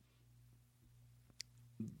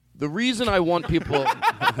 The reason I want people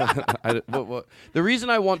the reason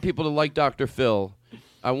I want people to like Dr. Phil,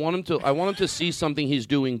 I want him to see something he's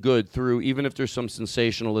doing good through, even if there's some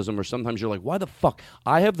sensationalism, or sometimes you're like, why the fuck?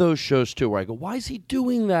 I have those shows too where I go, why is he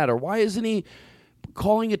doing that? Or why isn't he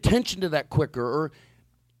calling attention to that quicker? Or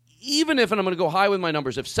even if, and I'm going to go high with my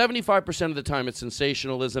numbers, if 75% of the time it's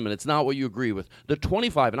sensationalism and it's not what you agree with, the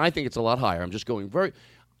 25, and I think it's a lot higher, I'm just going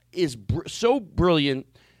so brilliant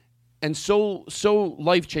and so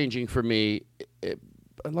life-changing for me.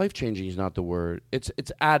 Life-changing is not the word. It's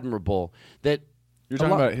admirable that you're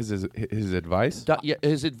talking about his advice? Yeah,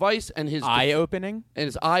 his advice and his eye-opening? And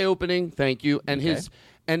his eye-opening, thank you. And his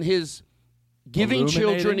giving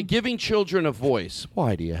children a voice.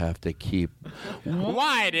 Why do you have to keep?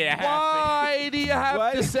 Why do you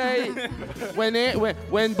have to say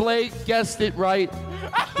when Blake guessed it right,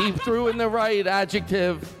 he threw in the right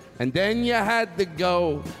adjective, and then you had to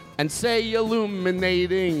go and say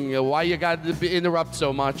illuminating. Why you got to interrupt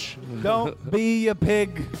so much? Don't be a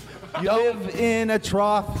pig. You live in a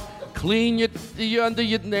trough. Clean your under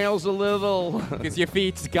your nails a little. Because your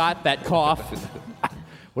feet's got that cough.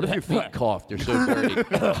 What if your feet cough? They're so dirty.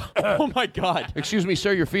 Oh, my God. Excuse me,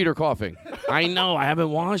 sir, your feet are coughing. I know, I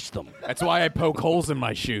haven't washed them. That's why I poke holes in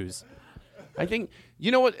my shoes. I think,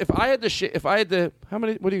 you know what, if I had to, what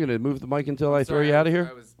are you going to move the mic until I throw you out of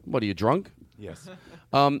here? What, are you drunk? Yes.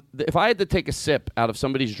 If I had to take a sip out of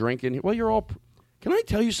somebody's drink, well, you're all... Can I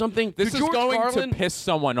tell you something? This is going to piss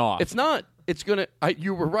someone off. It's not. It's going to...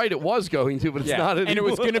 You were right, it was going to, but it's not anymore. And it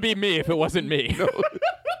was going to be me if it wasn't me. No.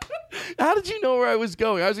 How did you know where I was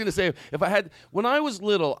going? I was going to say, when I was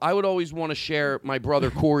little, I would always want to share my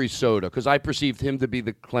brother Corey's soda because I perceived him to be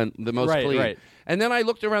the most clean. Right. And then I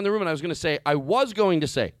looked around the room and I was going to say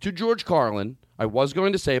to George Carlin, I was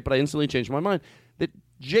going to say it, but I instantly changed my mind, that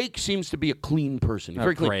Jake seems to be a clean person.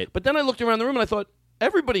 Very clean. Great. But then I looked around the room and I thought,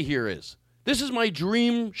 everybody here is. This is my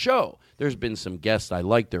dream show. There's been some guests I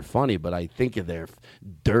like. They're funny, but I think of their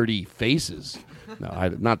dirty faces.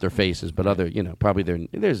 No, not their faces, but other, probably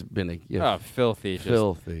there's been a... filthy.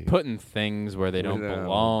 Filthy. Just putting things where they don't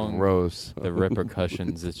belong. Gross. The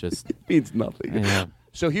repercussions, it's just... It means nothing. Yeah.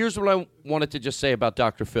 So here's what I wanted to just say about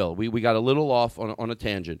Dr. Phil. We got a little off on a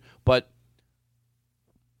tangent, but...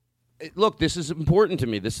 Look, this is important to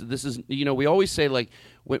me. This is, we always say, like,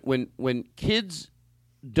 when kids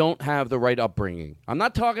don't have the right upbringing. I'm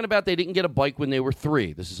not talking about they didn't get a bike when they were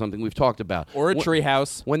 3. This is something we've talked about. Or a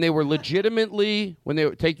treehouse. When they were legitimately,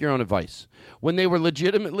 take your own advice. When they were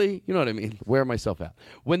legitimately, you know what I mean? Wear myself out.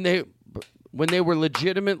 When they were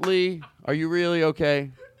legitimately, are you really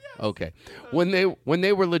okay? Okay. When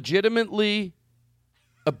they were legitimately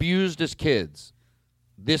abused as kids,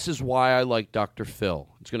 this is why I like Dr. Phil.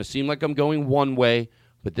 It's going to seem like I'm going one way,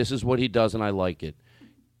 but this is what he does, and I like it.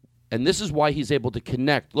 And this is why he's able to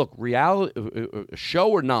connect. Look, reality, a show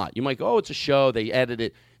or not, you might go, oh, it's a show, they edit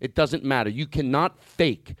it. It doesn't matter. You cannot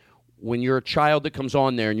fake when you're a child that comes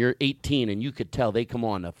on there and you're 18 and you could tell they come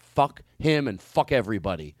on to fuck him and fuck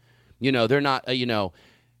everybody. They're not,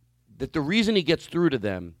 that the reason he gets through to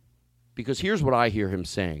them, because here's what I hear him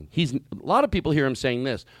saying. A lot of people hear him saying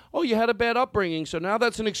this. Oh, you had a bad upbringing, so now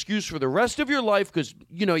that's an excuse for the rest of your life because,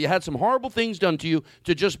 you had some horrible things done to you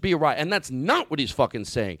to just be a riot. And that's not what he's fucking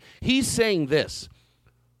saying. He's saying this,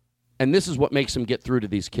 and this is what makes him get through to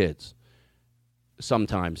these kids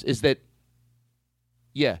sometimes, is that,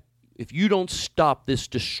 if you don't stop this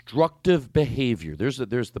destructive behavior, there's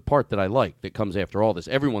the part that I like that comes after all this.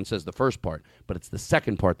 Everyone says the first part, but it's the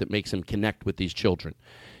second part that makes him connect with these children.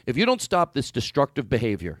 If you don't stop this destructive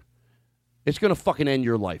behavior, it's going to fucking end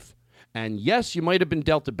your life. And yes, you might have been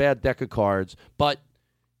dealt a bad deck of cards, but,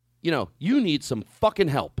 you need some fucking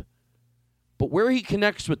help. But where he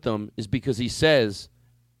connects with them is because he says,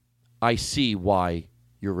 I see why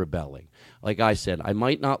you're rebelling. Like I said, I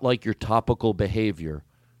might not like your topical behavior,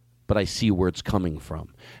 but I see where it's coming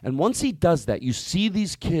from. And once he does that, you see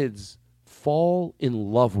these kids fall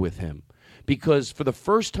in love with him because for the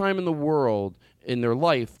first time in the world, in their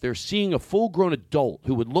life, they're seeing a full-grown adult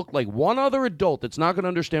who would look like one other adult that's not going to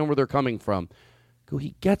understand where they're coming from. Go,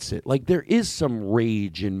 he gets it. Like, there is some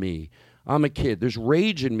rage in me. I'm a kid. There's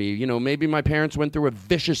rage in me. Maybe my parents went through a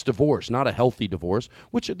vicious divorce, not a healthy divorce,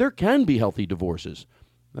 which there can be healthy divorces.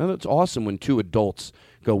 And it's awesome when two adults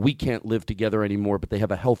go, we can't live together anymore, but they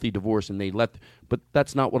have a healthy divorce and but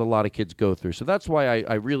that's not what a lot of kids go through. So that's why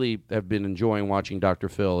I really have been enjoying watching Dr.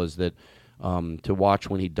 Phil, is that to watch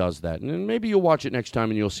when he does that. And maybe you'll watch it next time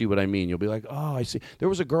and you'll see what I mean. You'll be like, oh, I see. There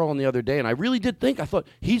was a girl on the other day and I really did I thought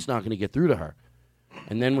he's not going to get through to her.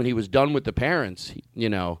 And then when he was done with the parents,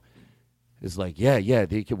 it's like,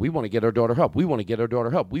 we want to get our daughter help. We want to get our daughter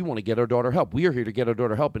help. We want to get our daughter help. We are here to get our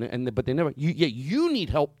daughter help. But they never, you need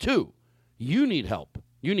help too. You need help.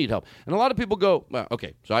 You need help. And a lot of people go, well,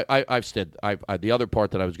 okay, so I've said, the other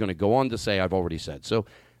part that I was going to go on to say, I've already said. So,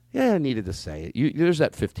 I needed to say it. There's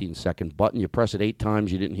that 15-second button. You press it 8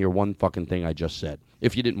 times. You didn't hear one fucking thing I just said,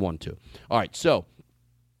 if you didn't want to. All right, so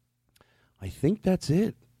I think that's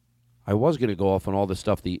it. I was going to go off on all the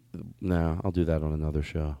stuff. No, I'll do that on another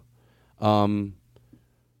show. I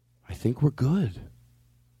think we're good.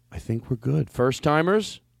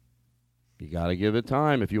 First-timers, you got to give it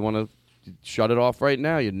time. If you want to shut it off right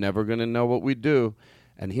now, you're never going to know what we do.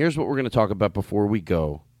 And here's what we're going to talk about before we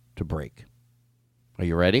go to break. Are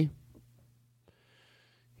you ready?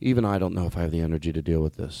 Even I don't know if I have the energy to deal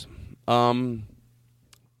with this. I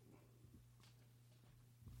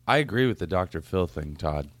agree with the Dr. Phil thing,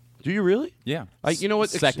 Todd. Do you really? Yeah. You know what?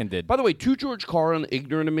 Seconded. By the way, to George Carlin,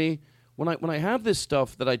 ignorant of me, when I have this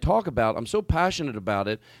stuff that I talk about, I'm so passionate about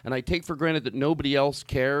it, and I take for granted that nobody else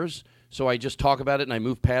cares, so I just talk about it and I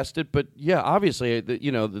move past it. But yeah, obviously,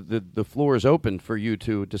 the floor is open for you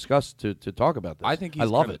to discuss, to talk about this. I think I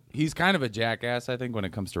love it. He's kind of a jackass, I think, when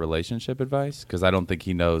it comes to relationship advice, because I don't think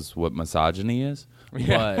he knows what misogyny is.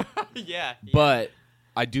 Yeah. But, but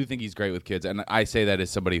I do think he's great with kids, and I say that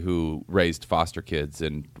as somebody who raised foster kids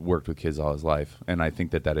and worked with kids all his life, and I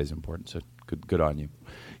think that is important. So good on you.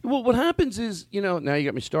 Well, what happens is, now you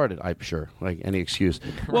got me started. I'm sure, like any excuse.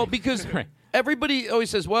 Well, because everybody always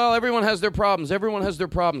says, well, everyone has their problems. Everyone has their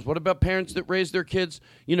problems. What about parents that raise their kids?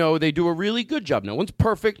 They do a really good job. No one's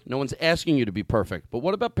perfect. No one's asking you to be perfect. But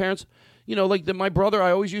what about parents? Like my brother,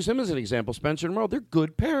 I always use him as an example, Spencer and Merle. They're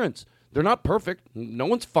good parents. They're not perfect. No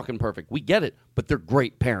one's fucking perfect. We get it. But they're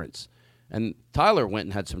great parents. And Tyler went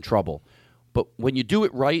and had some trouble. But when you do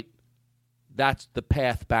it right, that's the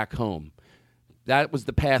path back home. That was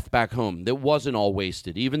the path back home. That wasn't all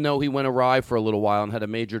wasted. Even though he went awry for a little while and had a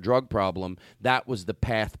major drug problem, that was the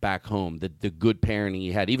path back home, the good parenting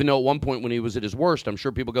he had. Even though at one point when he was at his worst, I'm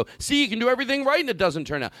sure people go, see, you can do everything right and it doesn't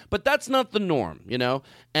turn out. But that's not the norm,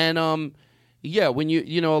 And, when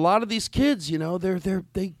a lot of these kids,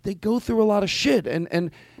 they go through a lot of shit.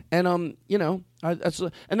 And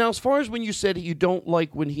now as far as when you said you don't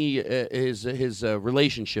like when he his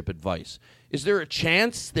relationship advice, is there a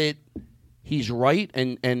chance that he's right,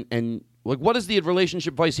 and like, what is the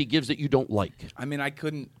relationship advice he gives that you don't like? I mean, I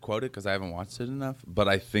couldn't quote it because I haven't watched it enough, but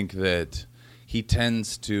I think that he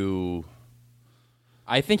tends to...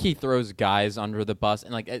 I think he throws guys under the bus,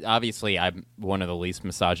 and obviously I'm one of the least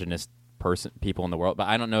misogynist people in the world, but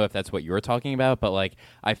I don't know if that's what you're talking about, but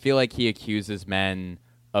I feel like he accuses men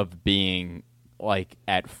of being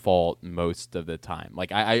at fault most of the time.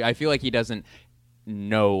 I feel like he doesn't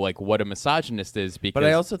know like what a misogynist is because But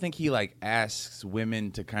I also think he like asks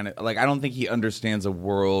women to kind of like I don't think he understands a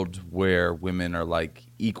world where women are like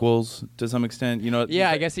equals to some extent. You know?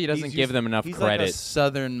 Yeah, I guess he doesn't give them enough he's credit. Like a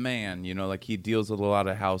Southern man, you know, like he deals with a lot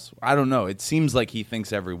of house. I don't know. It seems like he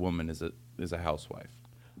thinks every woman is a housewife.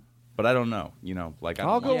 But I don't know, you know, like I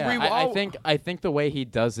don't know. I think the way he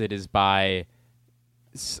does it is by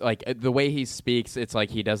like the way he speaks. It's like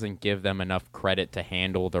he doesn't give them enough credit to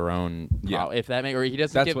handle their own. If that makes or he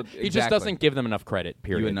doesn't. He just doesn't give them enough credit.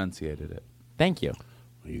 Period. You enunciated it. Thank you.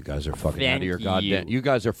 You guys are fucking out of Thank your you. goddamn. You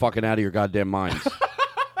guys are fucking out of your goddamn minds.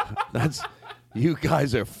 That's. You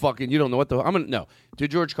guys are fucking. You don't know what the. I'm gonna no to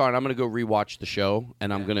George Carlin. I'm gonna go rewatch the show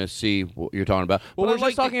and I'm gonna see what you're talking about. Well, But we're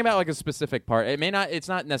just talking about like a specific part. It may not. It's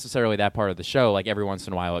not necessarily that part of the show. Like every once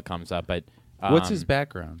in a while, it comes up. But What's his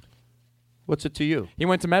background? What's it to you? He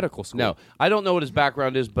went to medical school. No, I don't know what his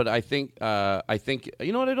background is, but I think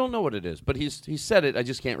you know what? I don't know what it is, but he said it. I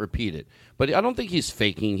just can't repeat it. But I don't think he's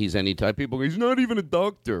faking. He's any type. People go, he's not even a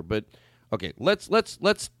doctor. But okay, let's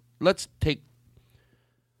take.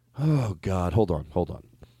 Oh God, hold on.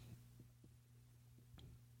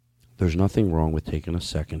 There's nothing wrong with taking a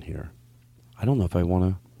second here. I don't know if I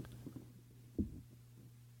want to.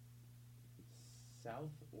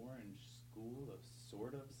 South Orange School of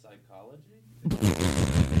Sort of Psychology?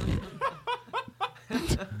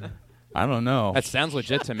 I don't know. That sounds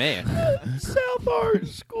legit to me. South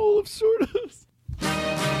Orange School of Sort of.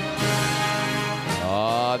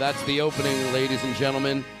 That's the opening, ladies and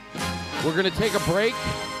gentlemen. We're going to take a break.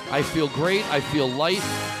 I feel great. I feel light.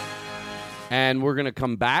 And we're going to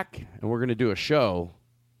come back, and we're going to do a show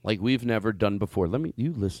like we've never done before.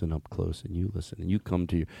 You listen up close, and you listen, and you come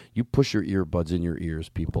to you push your earbuds in your ears,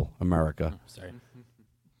 people, America. Sorry.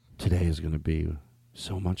 Today is going to be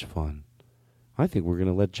so much fun. I think we're going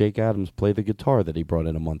to let Jake Adams play the guitar that he brought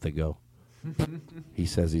in a month ago. He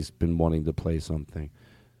says he's been wanting to play something.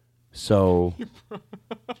 So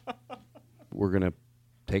we're going to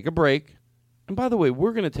take a break. And by the way,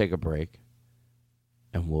 we're going to take a break,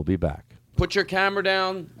 and we'll be back. Put your camera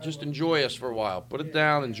down. Just enjoy us for a while. Put it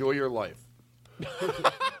down. Enjoy your life.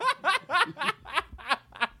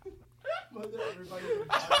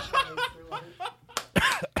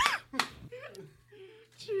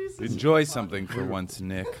 Enjoy something for once,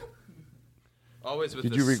 Nick. Always with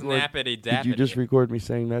Did the you record? snappity dappity. Did you just record me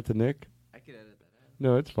saying that to Nick? I could edit that out.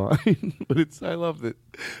 No, it's fine. But I love that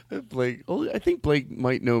Blake. I think Blake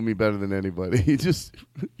might know me better than anybody.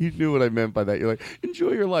 You knew what I meant by that. You're like,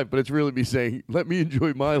 enjoy your life, but it's really me saying, let me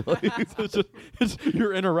enjoy my life.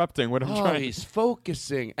 You're interrupting what I'm trying. He's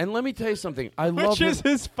focusing, and let me tell you something. I love Which is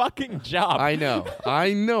his fucking job. I know,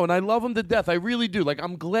 and I love him to death. I really do. Like,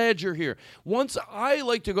 I'm glad you're here. Once I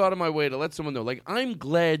like to go out of my way to let someone know, like, I'm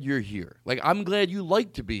glad you're here. Like, I'm glad you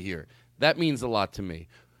like to be here. That means a lot to me.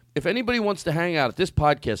 If anybody wants to hang out at this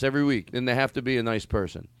podcast every week, then they have to be a nice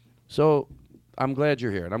person. So I'm glad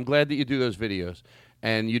you're here, and I'm glad that you do those videos,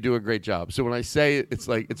 and you do a great job. So when I say it, it's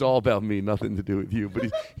like it's all about me, nothing to do with you.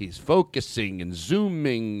 But he's focusing and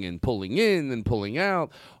zooming and pulling in and pulling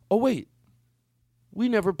out. Oh, wait. We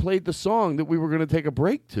never played the song that we were going to take a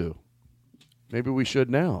break to. Maybe we should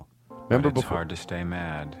now. Remember But it's before? hard to stay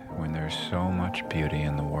mad when there's so much beauty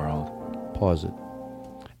in the world. Pause it.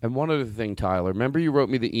 And one other thing, Tyler. Remember you wrote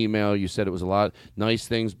me the email. You said it was a lot nice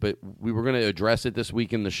things, but we were going to address it this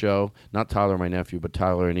week in the show. Not Tyler, my nephew, but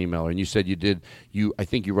Tyler, an emailer. And you said I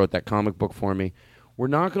think you wrote that comic book for me. We're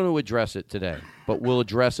not going to address it today, but we'll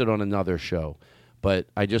address it on another show. But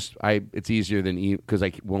it's easier than because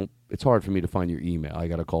it's hard for me to find your email. I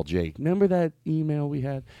got to call Jake. Remember that email we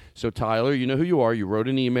had? So Tyler, you know who you are. You wrote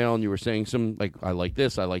an email and you were saying some like, I like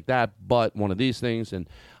this, I like that, but one of these things. And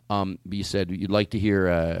you said you'd like to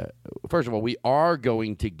hear. First of all, we are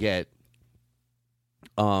going to get.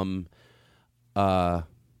 Oh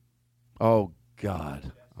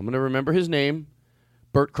God, I'm going to remember his name.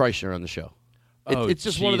 Bert Kreischer on the show. It's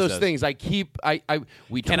just one of those things.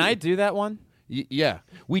 Can I do that one? Yeah,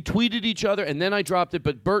 we tweeted each other, and then I dropped it.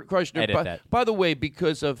 But Bert Kreischer, Edit that. by the way,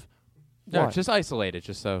 because of No, what? just isolate it,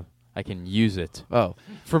 just so I can use it. Oh,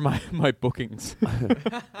 for my bookings.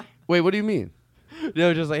 Wait, what do you mean?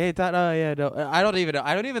 No, just like, hey, Todd, yeah, no. I don't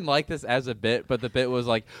even like this as a bit, but the bit was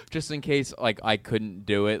like, just in case, like, I couldn't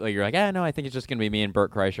do it. Like, you're like, no, I think it's just gonna be me and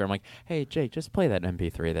Bert Kreischer. I'm like, hey, Jake, just play that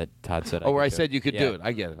MP3 that Todd said. Where I said you could do it.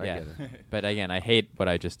 I get it. I get it. But again, I hate what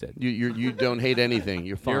I just did. You don't hate anything.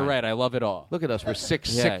 You're fine. You're right. I love it all. Look at us. We're sick.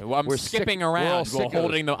 Well, I'm we're skipping sick. around We're all while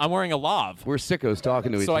holding I'm wearing a lav. We're sickos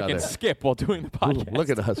talking to each so other. I can skip while doing the podcast.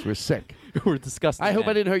 Look at us. We're sick. We're disgusting. I hope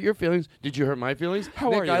I didn't hurt your feelings. Did you hurt my feelings?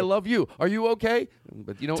 How Nick, are you? I love you. Are you okay?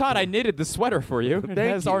 But you know, Todd, I knitted the sweater for you. It Thank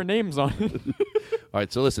has you. our names on it. All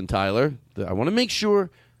right, so listen, Tyler, I want to make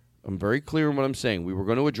sure I'm very clear in what I'm saying. We were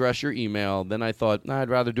going to address your email. Then I thought, I'd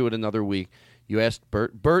rather do it another week. You asked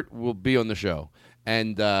Bert. Bert will be on the show.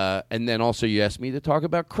 And then also you asked me to talk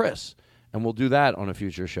about Chris. And we'll do that on a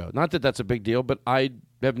future show. Not that that's a big deal, but I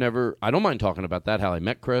don't mind talking about that, how I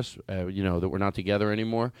met Chris, that we're not together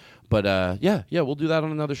anymore. But yeah, we'll do that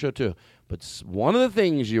on another show too. But one of the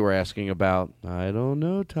things you were asking about, I don't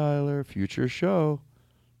know, Tyler, future show.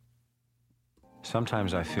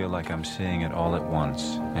 Sometimes I feel like I'm seeing it all at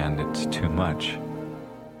once, and it's too much.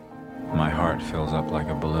 My heart fills up like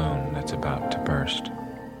a balloon that's about to burst.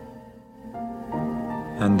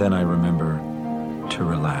 And then I remember to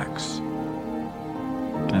relax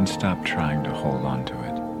and stop trying to hold on to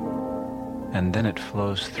it. And then it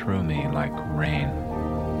flows through me like rain.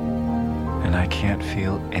 And I can't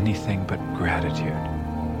feel anything but gratitude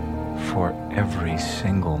for every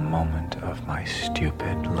single moment of my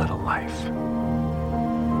stupid little life.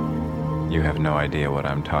 You have no idea what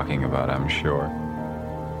I'm talking about, I'm sure.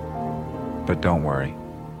 But don't worry.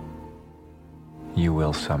 You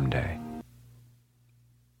will someday.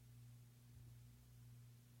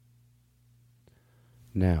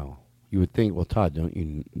 Now, you would think, well, Todd, don't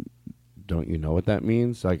you know what that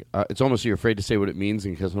means? Like, it's almost you're afraid to say what it means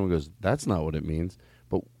in case someone goes, that's not what it means.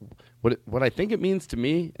 But what I think it means to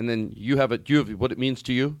me, and then you have what it means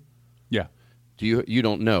to you? Yeah. You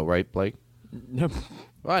don't know, right, Blake? No.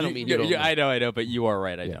 Well, I don't mean you don't know. I know, but you are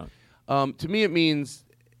right. I don't. To me, it means,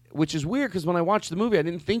 which is weird because when I watched the movie, I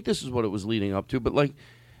didn't think this is what it was leading up to. But like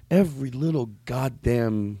every little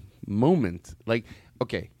goddamn moment, like,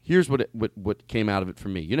 okay, here's what came out of it for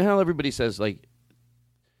me. You know how everybody says like,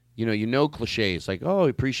 you know cliches like, oh,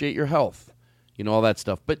 appreciate your health, all that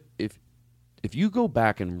stuff. But if you go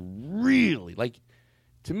back and really like,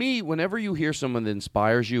 to me, whenever you hear someone that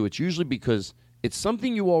inspires you, it's usually because it's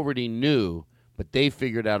something you already knew, but they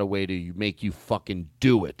figured out a way to make you fucking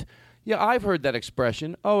do it. Yeah, I've heard that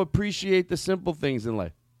expression. Oh, appreciate the simple things in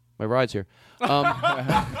life. My ride's here. If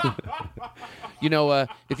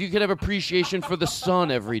you could have appreciation for the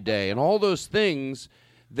sun every day and all those things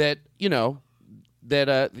that,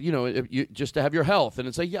 just to have your health. And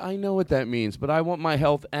it's like, yeah, I know what that means, but I want my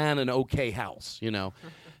health and an okay house,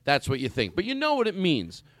 That's what you think. But you know what it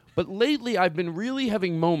means. But lately, I've been really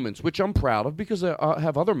having moments, which I'm proud of, because I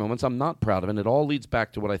have other moments I'm not proud of, and it all leads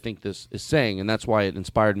back to what I think this is saying, and that's why it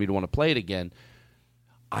inspired me to want to play it again.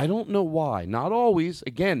 I don't know why. Not always.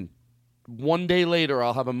 Again, one day later,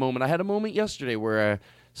 I'll have a moment. I had a moment yesterday where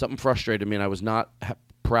something frustrated me, and I was not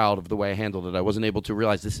proud of the way I handled it. I wasn't able to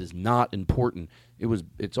realize this is not important.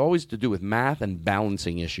 It's always to do with math and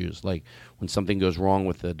balancing issues, like when something goes wrong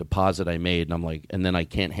with the deposit I made, and I'm like, and then I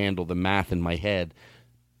can't handle the math in my head.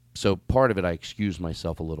 So part of it I excuse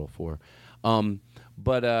myself a little for.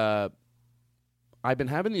 But I've been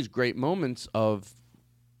having these great moments of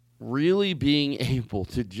really being able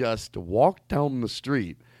to just walk down the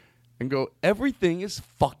street and go, everything is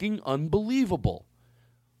fucking unbelievable.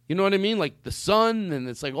 You know what I mean? Like the sun, and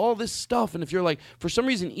it's like all this stuff. And if you're like, for some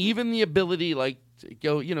reason, even the ability, like, to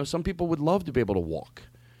go, some people would love to be able to walk.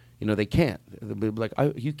 They can't. They'll be like,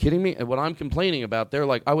 are you kidding me? And what I'm complaining about, they're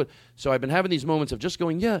like, I would. So I've been having these moments of just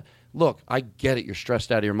going, yeah, look, I get it. You're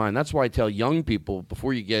stressed out of your mind. That's why I tell young people,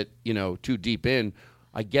 before you get, too deep in,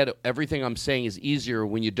 I get it. Everything I'm saying is easier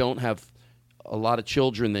when you don't have a lot of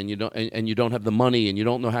children, then you don't, and you don't have the money, and you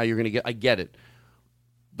don't know how you're going to get. I get it.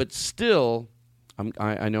 But still,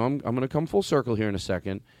 I know I'm going to come full circle here in a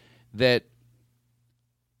second, that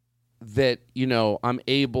I'm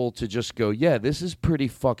able to just go, yeah, this is pretty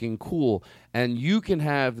fucking cool. And you can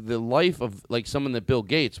have the life of like someone that Bill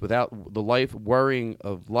Gates without the life worrying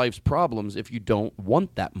of life's problems if you don't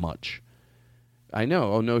want that much. I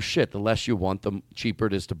know. Oh, no shit. The less you want, the cheaper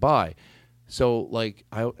it is to buy. So like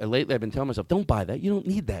lately I've been telling myself, don't buy that. You don't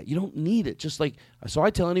need that. You don't need it. Just like, so I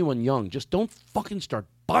tell anyone young, just don't fucking start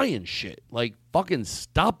buying shit. Like fucking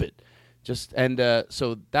stop it.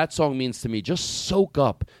 So that song means to me, just soak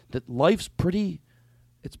up that life's pretty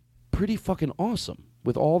fucking awesome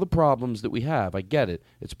with all the problems that we have. I get it.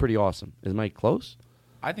 It's pretty awesome. Am I close?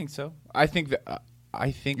 I think so. I think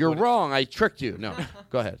you're wrong. I tricked you. No,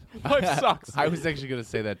 go ahead. Life sucks. I was actually going to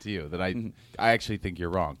say that to you, that I actually think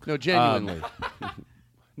you're wrong. No, genuinely.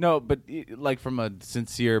 No, but like from a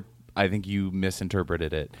sincere, I think you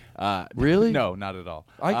misinterpreted it. Really? No, not at all.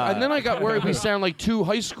 And then I got worried we sound like two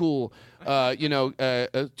high school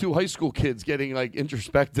kids getting like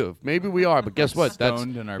introspective. Maybe we are, but guess what?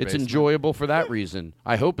 Stoned in our it's basement. Enjoyable for that reason.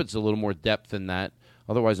 I hope it's a little more depth than that.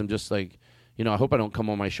 Otherwise, I'm just like, You know, I hope I don't come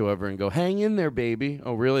on my show ever and go, hang in there, baby.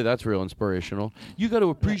 Oh, really? That's real inspirational. You got to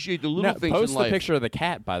appreciate the little things post in life. the picture of the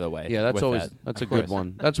cat, by the way. Yeah, that's with always that. that's a Of good course.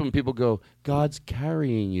 one. That's when people go, God's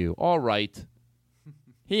carrying you. All right.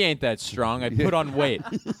 He ain't that strong. I'd put on weight.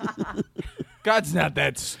 God's not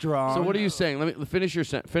that strong. So what are you saying? Let me finish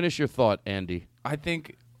your thought, Andy. I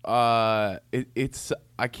think it's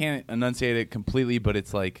I can't enunciate it completely, but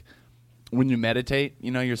it's like when you meditate, you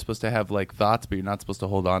know, you're supposed to have like thoughts, but you're not supposed to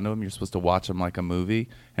hold on to them. You're supposed to watch them like a movie,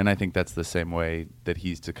 and I think that's the same way that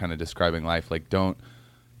he's to kind of describing life. Like don't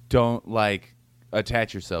like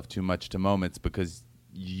attach yourself too much to moments because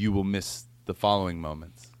you will miss the following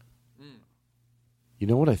moments. You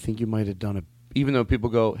know what? I think you might have done it. Even though people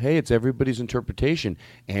go, hey, it's everybody's interpretation.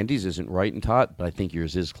 Andy's isn't right and taut, but I think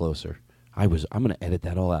yours is closer. I'm going to edit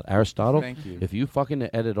that all out. Aristotle, Thank you. if you fucking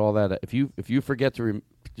edit all that, if you forget to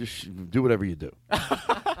just do whatever you do.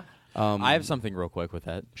 I have something real quick with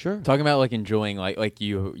that. Sure. Talking about like enjoying, like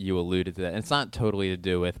you alluded to that. And it's not totally to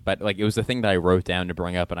do with, but like it was the thing that I wrote down to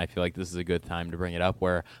bring up, and I feel like this is a good time to bring it up.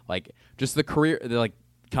 Where like just the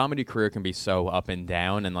comedy career can be so up and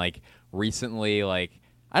down, and like recently, like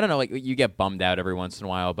I don't know, like you get bummed out every once in a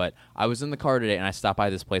while. But I was in the car today, and I stopped by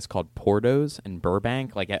this place called Porto's in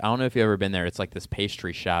Burbank. Like I don't know if you've ever been there. It's like this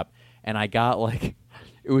pastry shop, and I got like.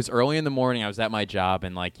 It was early in the morning. I was at my job,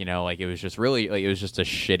 and like, you know, like it was just really, like, it was just a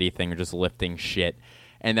shitty thing, just lifting shit.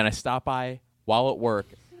 And then I stopped by while at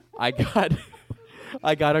work. I got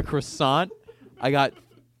a croissant. I got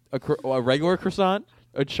a regular croissant,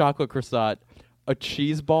 a chocolate croissant, a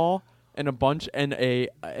cheese ball, and a bunch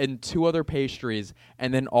and two other pastries,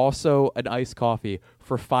 and then also an iced coffee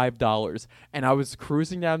for $5. And I was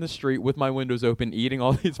cruising down the street with my windows open, eating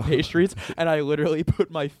all these pastries, and I literally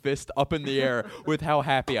put my fist up in the air with how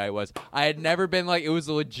happy I was. I had never been like, it was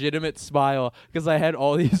a legitimate smile because I had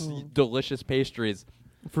all these delicious pastries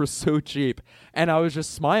for so cheap, and I was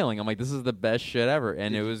just smiling. I'm like, this is the best shit ever,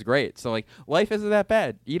 and it was great. So like, life isn't that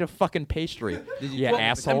bad. Eat a fucking pastry,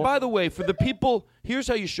 asshole. And by the way, for the people, here's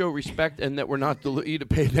how you show respect and that we're not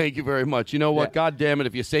thank you very much. You know what? God damn it,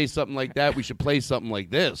 if you say something like that, we should play something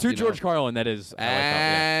like this. To George Carlin, that is.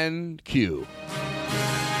 And cue.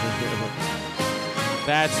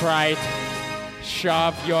 That's right.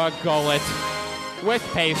 Shove your gullet with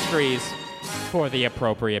pastries for the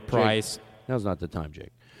appropriate price. Now's not the time,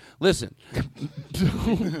 Jake. Listen,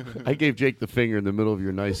 I gave Jake the finger in the middle of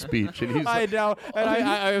your nice speech, and he's I like, know, and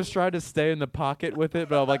I was trying to stay in the pocket with it,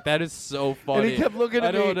 but I'm like, that is so funny. and he kept looking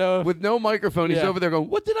at me with no microphone. He's over there going,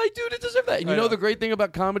 what did I do to deserve that? And you know the great thing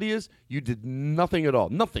about comedy is you did nothing at all.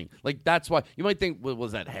 Nothing. Like, that's why you might think, well,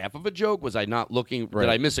 was that half of a joke? Was I not looking? Did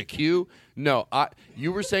I miss a cue? No.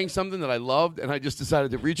 You were saying something that I loved, and I just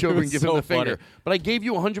decided to reach over and give him the finger. But I gave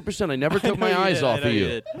you 100%. I never took my eyes off of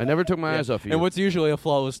you. I never took my eyes off of you. And what's usually a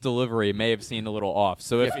flawless delivery may have seemed a little off.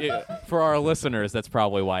 So for our listeners, that's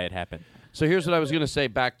probably why it happened. So here's what I was going to say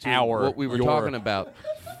back to what we were talking about.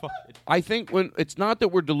 I think when it's not that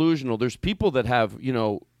we're delusional. There's people that have,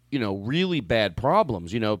 really bad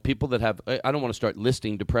problems. People that have. I don't want to start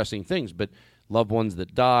listing depressing things, but loved ones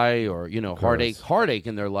that die, or heartache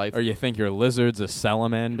in their life. Or you think your lizard's a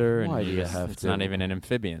salamander, Why and do you have it's to? not even an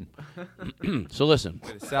amphibian. So listen,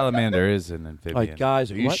 A salamander is an amphibian. like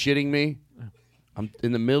guys, are you shitting me? I'm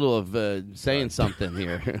in the middle of saying something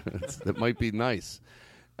here that might be nice.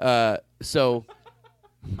 So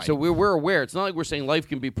we're aware. It's not like we're saying life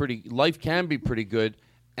can be pretty good.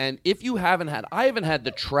 And if you I haven't had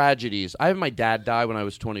the tragedies. I had my dad die when I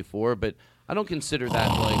was 24, but I don't consider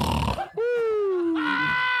that like.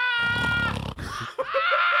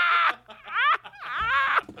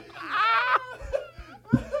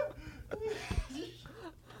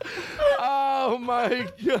 Oh my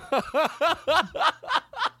God.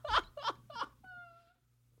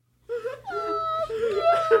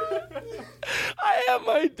 I had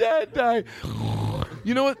my dad die.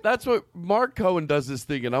 You know what? That's what Mark Cohen does this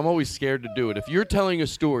thing, and I'm always scared to do it. If you're telling a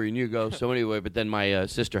story and you go, so anyway, but then my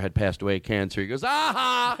sister had passed away of cancer, he goes,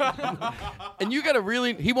 aha! And you got to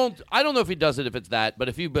really, he won't, I don't know if he does it if it's that, but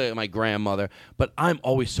if you, my grandmother, but I'm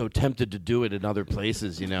always so tempted to do it in other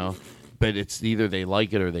places, But it's either they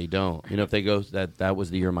like it or they don't. If they go, that was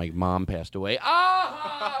the year my mom passed away.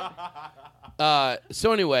 Ah!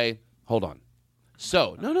 So anyway, hold on.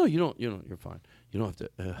 So, no, you don't, you're fine. You don't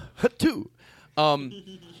have to,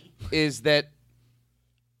 is that,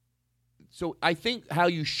 so I think how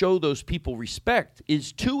you show those people respect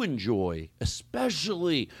is to enjoy,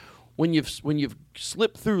 especially when you've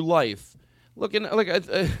slipped through life. Looking like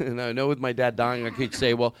and I know with my dad dying, I could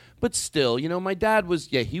say, well, but still, my dad was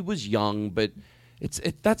he was young, but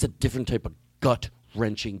that's a different type of gut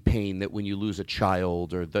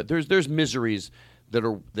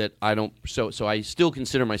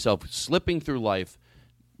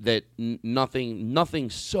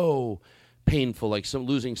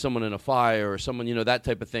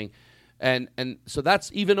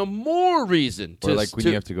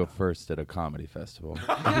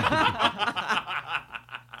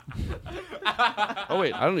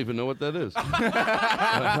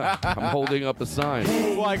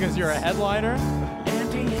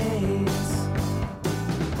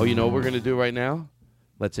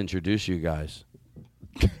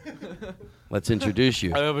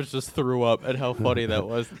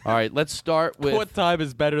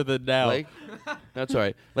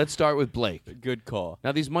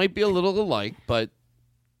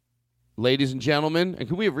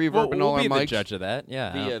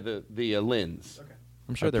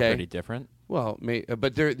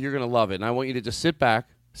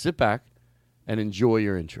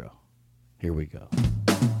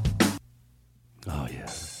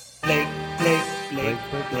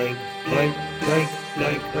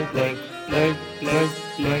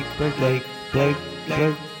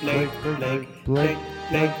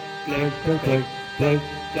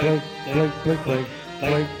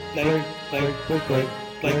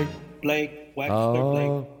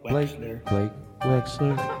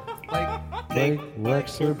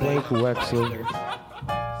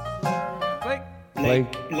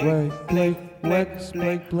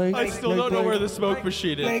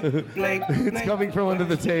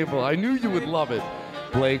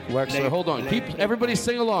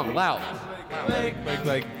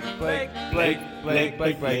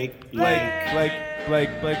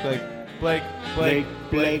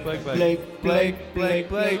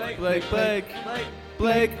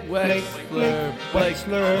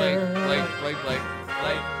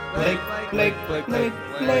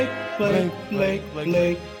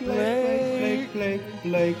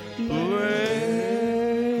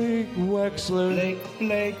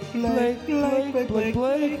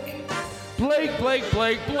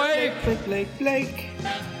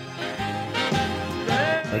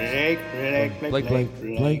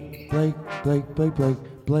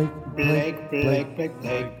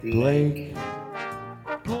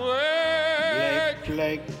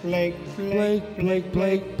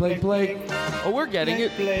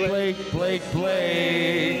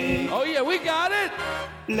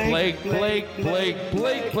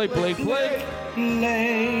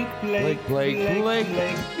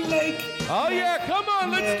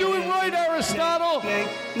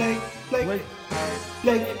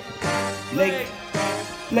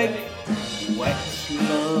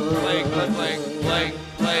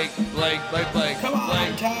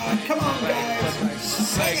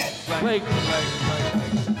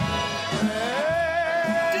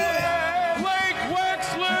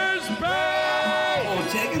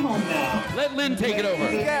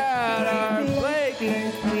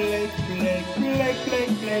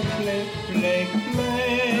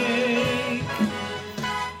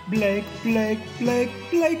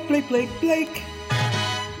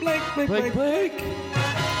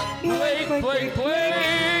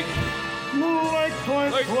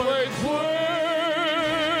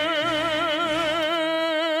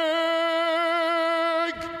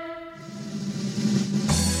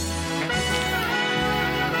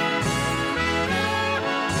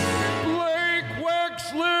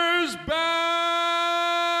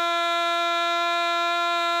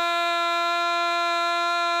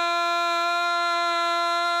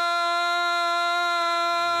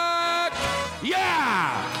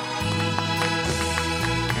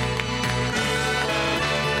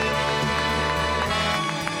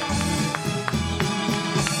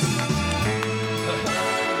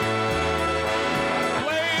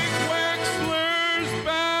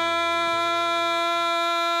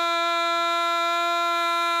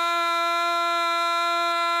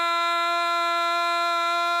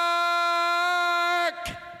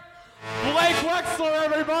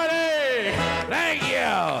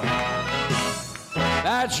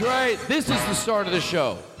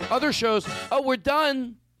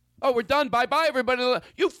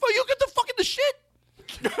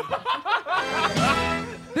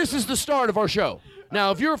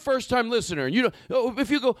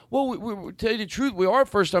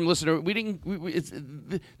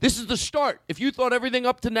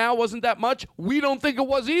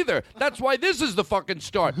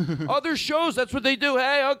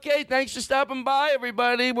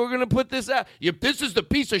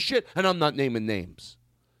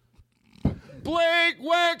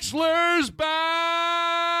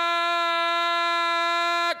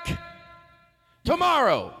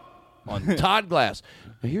on Todd Glass.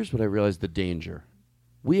 Now, here's what I realized the danger.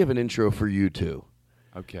 We have an intro for you two.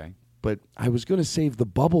 Okay. But I was going to save the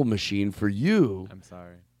bubble machine for you. I'm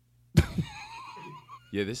sorry.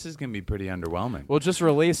 Yeah, this is going to be pretty underwhelming. We'll just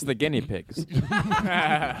release the guinea pigs.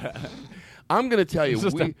 I'm going to tell you, It's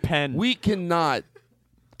just a pen. we cannot.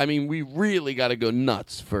 I mean, we really got to go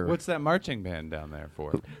nuts for. What's that marching band down there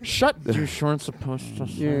for? Shut. You weren't supposed to.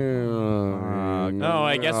 No,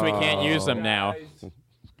 I guess we can't use them now.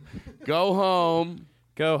 Go home.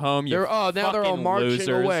 Go home. You Now they're all fucking marching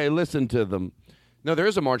losers. away. Listen to them. No, there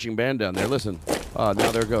is a marching band down there. Listen. Now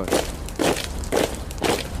they're going.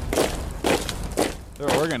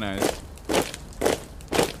 They're organized.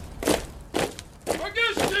 Our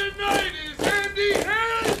guest tonight is Andy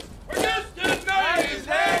Haynes. Our guest tonight is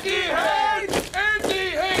Andy Haynes. Andy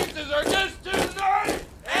Haynes is our guest tonight.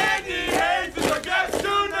 Andy Haynes is our guest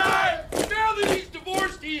tonight. Now that he's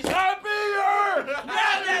divorced, he's happier. Now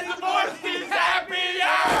that he's divorced, he's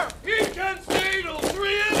happier. He can stay till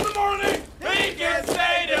 3 in the morning. He can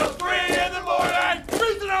stay till 3 in the morning.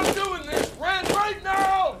 Reason I'm doing this rant right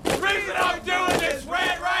now. Reason I'm doing this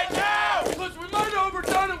rant right now. Because we might have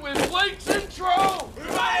overdone it with Blake's intro. We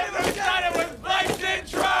might have overdone it with Blake's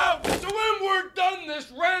intro. So when we're done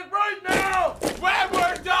this rant right now. When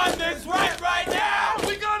we're done this rant right now.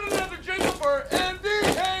 We got another jingle for Andy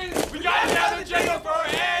Haynes. We got another jingle for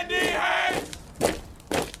Andy Haynes.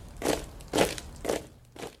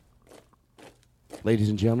 Ladies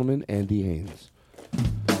and gentlemen, Andy Haynes.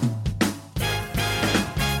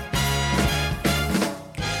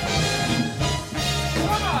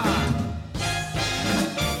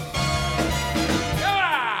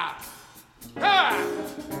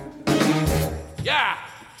 Yeah.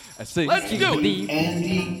 Let's do it.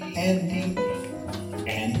 Andy Haynes.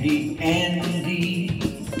 Andy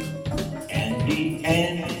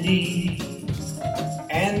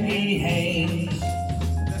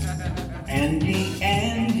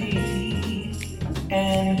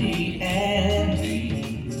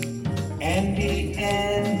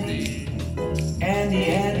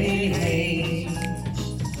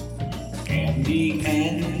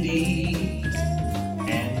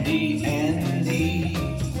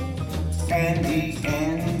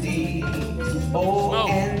oh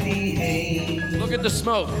Andy Haynes. Look at the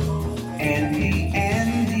smoke. Andy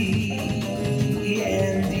Haynes.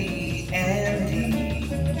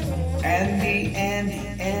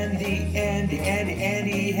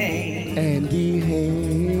 Andy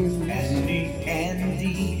Haynes.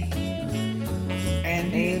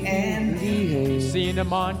 Andy Haynes. Seen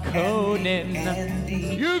him on Conan.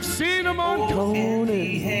 You've seen him on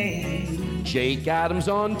Conan. Jake Adams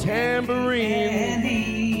on tambourine.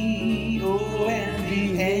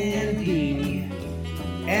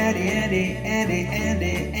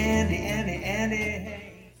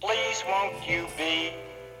 Please won't you be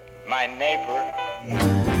my neighbor?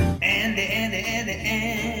 Andy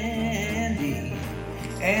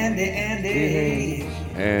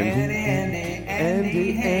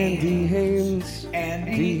Haynes.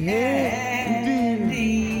 Andy Haynes.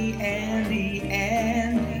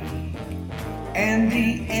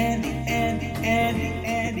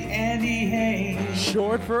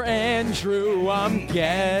 Short for Andrew, I'm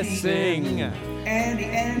guessing. Andy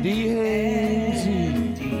Haynes.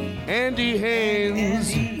 Andy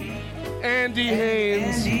Haynes. Andy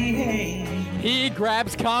Haynes. He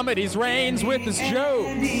grabs comedy's reins with his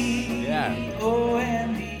jokes. Yeah.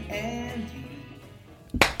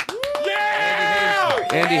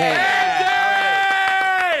 Andy Haynes.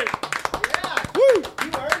 Woo! You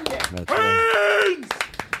earned it. That's right.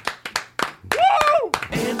 Woo!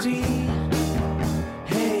 Andy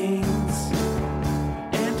Haynes.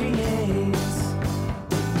 Andy Haynes.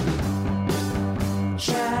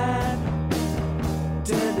 Chad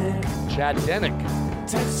Denick. Chad Denick.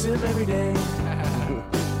 Text him every day.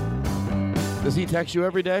 Does he text you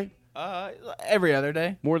every day? Every other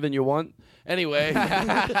day. More than you want? Anyway.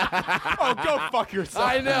 Oh, go fuck yourself.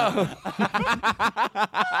 I know.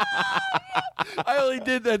 I only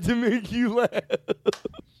did that to make you laugh.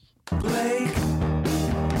 Blake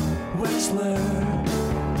Wexler.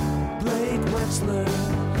 Blake Wexler.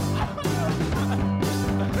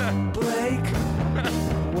 Blake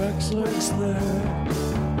Wexler.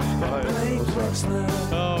 Blake Wexler.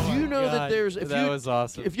 Do you know that there's that was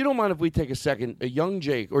awesome. If you don't mind if we take a second, a young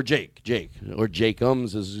Jake or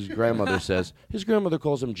Jakeums as his grandmother says. His grandmother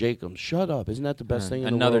calls him Jakeums. Shut up. Isn't that the best thing in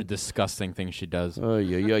the Another world? disgusting thing she does. Oh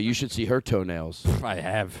yeah, you should see her toenails. I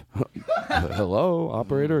have. Hello,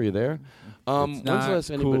 operator, are you there? It's not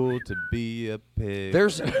cool to be a pig.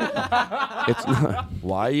 There's, it's not.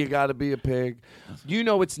 Why you got to be a pig? You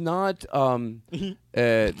know, it's not.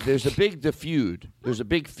 There's a big feud. There's a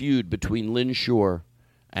big feud between Lynn Shore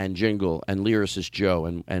and Jingle and lyricist Joe,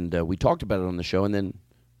 and we talked about it on the show, and then,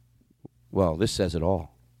 well, this says it all.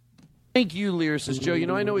 Thank you, lyricist Joe. You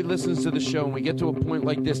know, I know he listens to the show, and we get to a point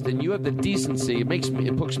like this, then you have the decency.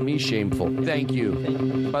 It puts me shameful. Thank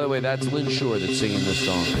you. By the way, that's Lynn Shore that's singing this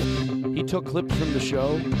song. He took clips from the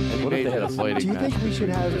show and he made it a fighting Do you match. think we should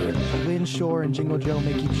have Lynn Shore and Jingle Joe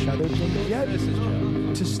make each other jingle yet?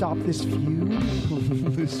 To stop this feud?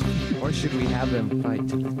 Or should we have them fight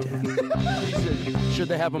to the death? He said, should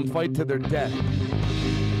they have them fight to their death?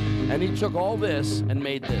 And he took all this and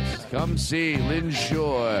made this. Come see Lynn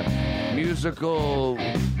Shore, musical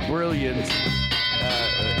brilliance,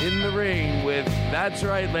 in the ring with, that's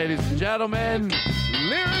right, ladies and gentlemen,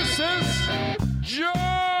 lyricist Joe!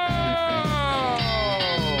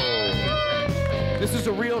 This is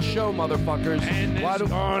a real show, motherfuckers. And why do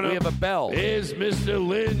we have a bell? Is Mr.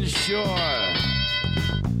 Lynn Shore.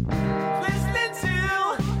 Listening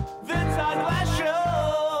to the Todd Glass Show.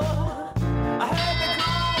 I heard the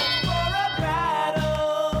call for a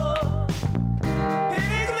battle.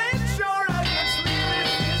 Big Lynn Shore against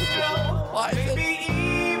Lyricist Joe. Maybe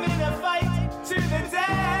even a fight to the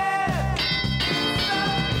death. The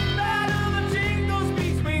battle of jingles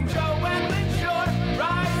between Joe and Lynn Shore.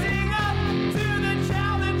 Rising up to the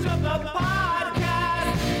challenge of the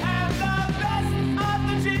podcast. And the best of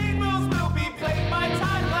the jingles will be played by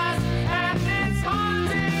Todd Glass. And it's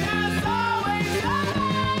haunting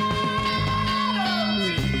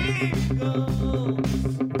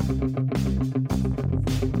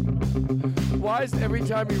Why is every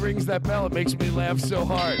time he rings that bell, it makes me laugh so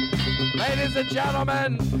hard? Ladies and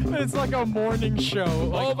gentlemen, it's like a morning show.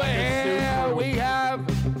 Over here we have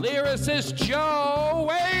lyricist Joe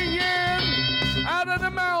weighing in out of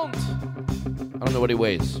the mount. I don't know what he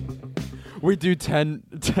weighs. We do 10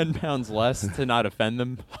 pounds less to not offend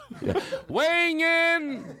them. Weighing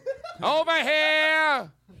in over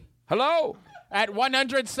here. Hello? At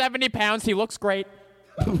 170 pounds, he looks great.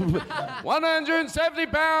 170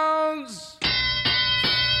 pounds.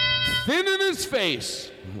 Thin in his face.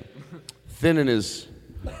 Thin in his...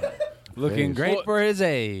 Looking great for his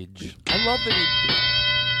age. I love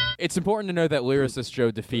that It's important to know that lyricist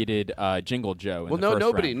Joe defeated Jingle Joe. In the first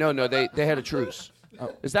nobody. round. No, they had a truce.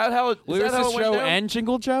 Is that how it? Is Lyricist that how it went Joe down? and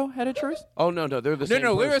Jingle Joe had a truce? Oh no, they're the same.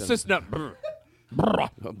 No, person. lyricist no.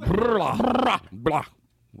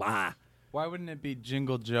 Blah. Why wouldn't it be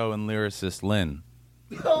Jingle Joe and lyricist Lynn?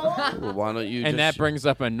 Well, why don't you? And that brings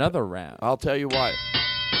up another round. I'll tell you why.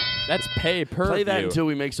 That's pay per Play that view. until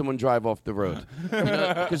we make someone drive off the road.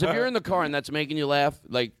 Because if you're in the car and that's making you laugh,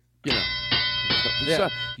 like, you know, so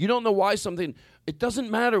you don't know why something. It doesn't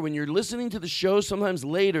matter when you're listening to the show. Sometimes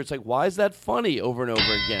later, it's like, why is that funny over and over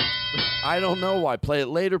again? I don't know why. Play it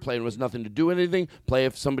later. Play it was nothing to do with anything. Play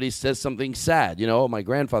if somebody says something sad. You know, my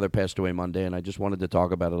grandfather passed away Monday, and I just wanted to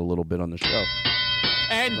talk about it a little bit on the show.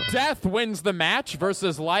 And death wins the match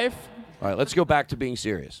versus life. All right, let's go back to being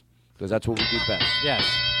serious because that's what we do best. Yes.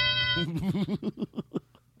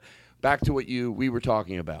 Back to what we were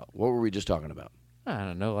talking about. What were we just talking about? I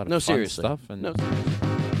don't know. A lot of No, fun seriously. stuff. And No.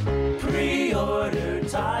 Pre-order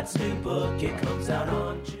Todd's new book. It comes out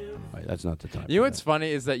on June. All right, that's not the time. You know what's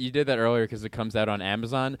funny is that you did that earlier because it comes out on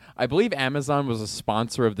Amazon. I believe Amazon was a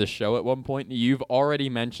sponsor of the show at one point. You've already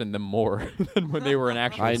mentioned them more than when they were an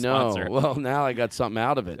actual I know. sponsor. Well, now I got something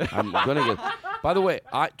out of it. I'm gonna get. By the way,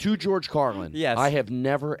 to George Carlin. Yes. I have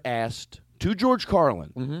never asked to George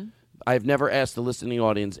Carlin. Mm-hmm. I've never asked the listening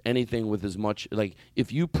audience anything with as much like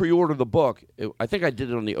if you pre-order the book. I think I did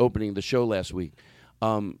it on the opening of the show last week.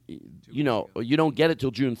 You know, you don't get it till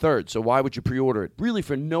June 3rd. So why would you pre-order it? Really,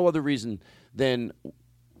 for no other reason than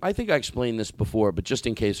I think I explained this before, but just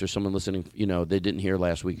in case there's someone listening, you know, they didn't hear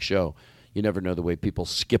last week's show. You never know the way people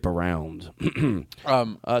skip around.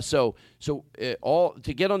 So all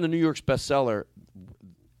to get on the New York's bestseller,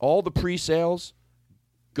 all the pre-sales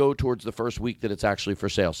go towards the first week that it's actually for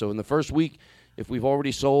sale. So in the first week, if we've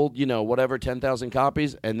already sold, you know, whatever 10,000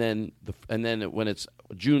 copies, and then when it's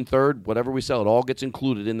June 3rd, whatever we sell, it all gets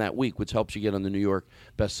included in that week, which helps you get on the New York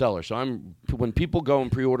bestseller. So when people go and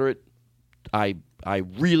pre-order it, I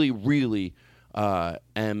really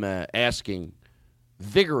am asking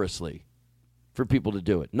vigorously for people to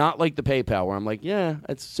do it. Not like the PayPal where I'm like, yeah,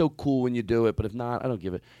 it's so cool when you do it, but if not, I don't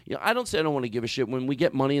give it. I don't say I don't want to give a shit. When we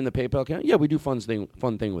get money in the PayPal account, yeah, we do fun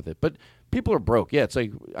thing with it. But people are broke. Yeah, it's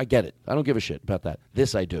like, I get it. I don't give a shit about that.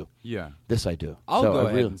 This I do. Yeah. This I do. I'll So go I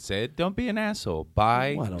ahead really- and say it. Don't be an asshole.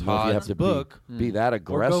 Buy Well, I don't know if you have Todd's to book. be that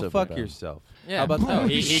aggressive Or go fuck about it. yourself. Yeah. How about that?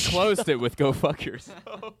 He closed it with "Go fuck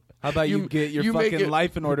yourself." How about you get your you make fucking it-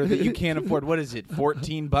 life in order that you can't afford? What is it?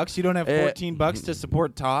 $14? You don't have $14 to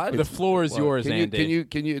support Todd? The floor is yours, Can you, Andy.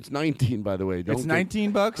 can you? It's 19, by the way. Don't It's get-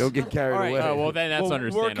 $19. Don't get carried All right. away. Oh, well, then that's Well,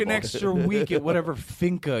 understandable. work an extra week at whatever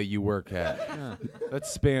finca you work at.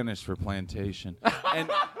 That's Spanish for plantation. And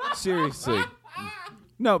seriously,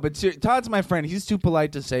 no, but Todd's my friend. He's too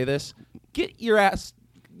polite to say this. Get your ass,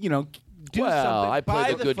 do Well, something. I played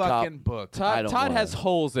Buy the the good cop. fucking book. I Todd, don't Todd wanna- has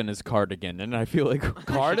holes in his cardigan, and I feel like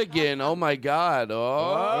Cardigan. Oh my God.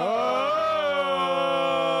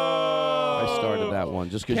 I started that one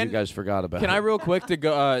just because you Can- guys forgot about Can it. I real quick to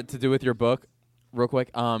go to do with your book, real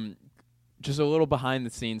quick? Just a little behind the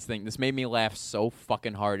scenes thing. This made me laugh so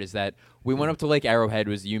fucking hard. Is that we went up to Lake Arrowhead. It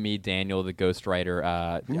was you, me, Daniel, the ghostwriter.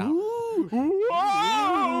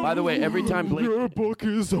 By the way, every time Blake, Your book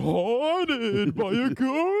is haunted by a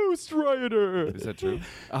ghostwriter. Is that true?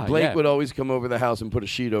 Blake yeah. would always come over the house and put a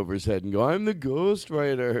sheet over his head and go, "I'm the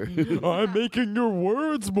ghostwriter." I'm making your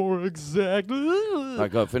words more exact.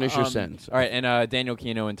 Go finish your sentence. All right, and Daniel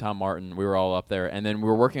Kino and Tom Martin, we were all up there, and then we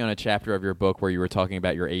were working on a chapter of your book where you were talking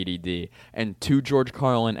about your ADD. And to George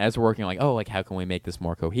Carlin, as we're working, like, how can we make this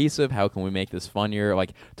more cohesive? How can we make this funnier?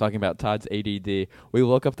 Like talking about Todd's ADD. We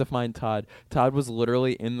look up to find Todd. Todd was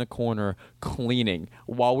literally in the corner cleaning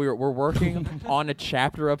while we're working on a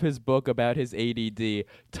chapter of his book about his ADD.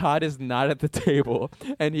 Todd is not at the table,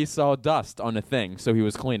 and he saw dust on a thing, so he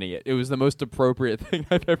was cleaning it. It was the most appropriate thing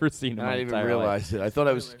I've ever seen in my I didn't even entire realize life. it. I thought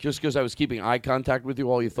I was just because I was keeping eye contact with you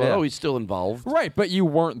all. You thought, Yeah. oh, he's still involved. Right, but you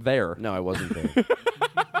weren't there. No, I wasn't there.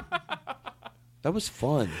 That was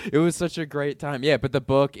fun. It was such a great time. Yeah, but the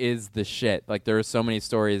book is the shit. Like, there are so many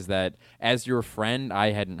stories that, as your friend,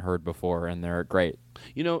 I hadn't heard before, and they're great.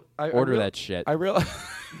 Order that shit. I realized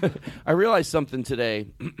I realized something today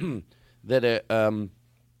that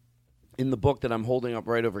in the book that I'm holding up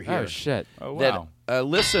right over here. Oh, shit. Oh, That wow. a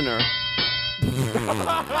listener.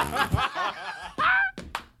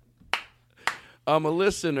 A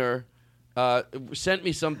listener sent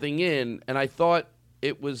me something in, and I thought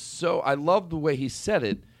it was so. I loved the way he said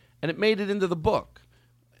it, and it made it into the book.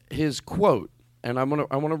 His quote, and I want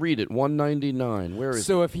to read it. 199. Where is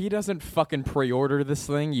So if he doesn't fucking pre-order this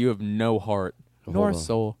thing, you have no heart nor Hold on.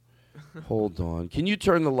 soul. Hold on. Can you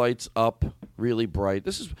turn the lights up really bright?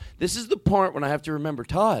 This is the part when I have to remember,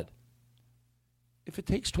 Todd. If it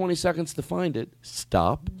takes 20 seconds to find it,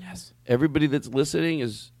 stop. Yes. Everybody that's listening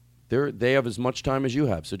they have as much time as you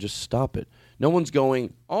have, so just stop it. No one's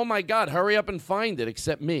going, "Oh my God, hurry up and find it,"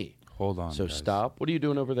 except me. Hold on. So guys. stop. What are you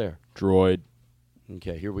doing over there? Droid.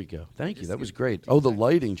 Okay, here we go. Thank you. That was great. Oh, the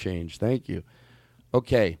lighting changed. Thank you.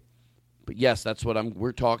 Okay. But yes, that's what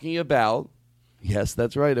we're talking about. Yes,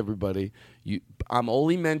 that's right, everybody. I'm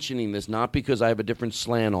only mentioning this not because I have a different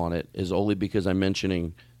slant on it, is only because I'm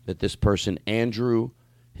mentioning that this person, Andrew,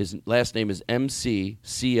 his last name is McClain,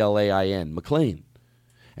 McClain.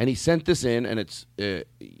 And he sent this in, and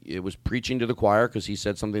it was preaching to the choir because he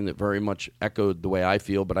said something that very much echoed the way I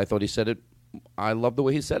feel, but I thought he said it. I love the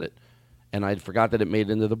way he said it. And I forgot that it made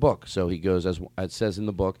it into the book. So he goes, as it says in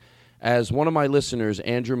the book, as one of my listeners,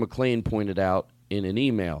 Andrew McClain, pointed out in an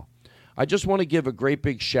email, I just want to give a great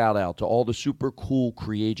big shout out to all the super cool,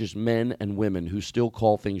 courageous men and women who still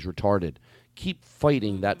call things retarded. Keep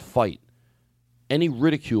fighting that fight. Any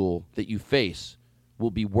ridicule that you face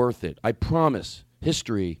will be worth it. I promise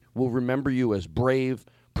history will remember you as brave,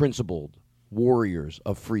 principled warriors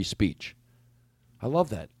of free speech. I love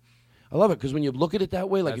that. I love it because when you look at it that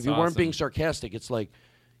way, like That's if you weren't awesome. being sarcastic, it's like,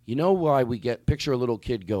 you know why we picture a little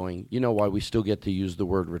kid going, you know why we still get to use the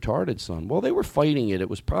word retarded, son? Well, they were fighting it. It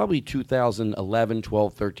was probably 2011,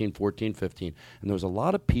 12, 13, 14, 15. And there was a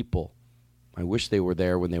lot of people, I wish they were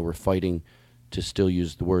there when they were fighting to still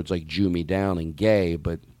use the words like Jew me down and gay,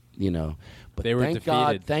 but, but They were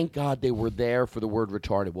defeated. Thank God they were there for the word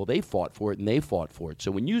retarded. Well, they fought for it, and they fought for it.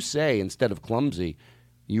 So when you say, instead of clumsy,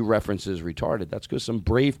 you reference as retarded, that's because some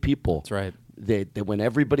brave people. That's right. They when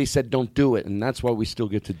everybody said don't do it, and that's why we still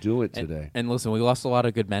get to do it today. And listen, we lost a lot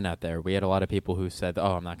of good men out there. We had a lot of people who said,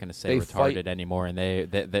 "Oh, I'm not going to say They retarded fight. anymore," and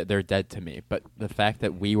they're dead to me. But the fact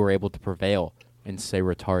that we were able to prevail and say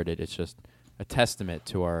retarded, it's just a testament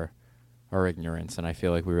to our ignorance, and I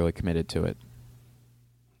feel like we really committed to it.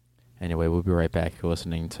 Anyway, we'll be right back. You're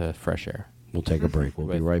listening to Fresh Air. We'll take a break. We'll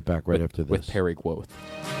be right back after this. With Perry Quoth.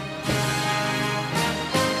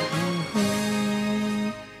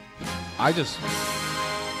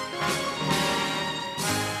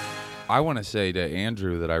 I want to say to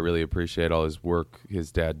Andrew that I really appreciate all his work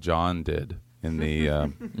his dad John did in the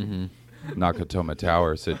Nakatomi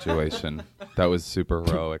Tower situation. That was super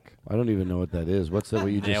heroic. I don't even know what that is. What's that?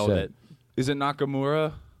 What you just Nailed said? it. Is it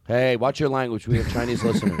Nakamura? Hey, watch your language. We have Chinese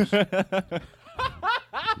listeners.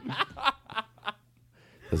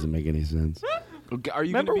 Doesn't make any sense. Are you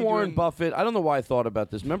Remember gonna be Warren doing- Buffett? I don't know why I thought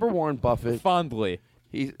about this. Remember Warren Buffett? Fondly.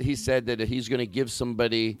 He said that he's going to give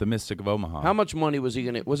somebody the Mystic of Omaha. How much money was he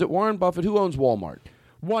going to? Was it Warren Buffett? Who owns Walmart?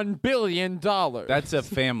 $1 billion. That's a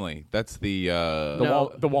family. That's the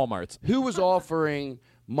the Walmarts. Who was offering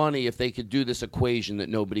money if they could do this equation that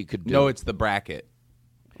nobody could do? No, it's the bracket.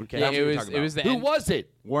 Okay, Yeah, that's it what we're was. talking It was about. the Who end- was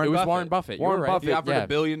it? Warren It was Buffett. Warren Buffett. Warren You're right. Buffett. He offered Yeah. $1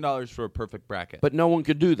 billion for a perfect bracket. But no one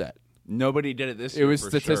could do that. Nobody did it this It year. was for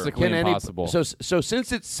sure. statistically impossible. So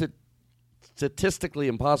since it's statistically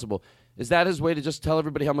impossible, is that his way to just tell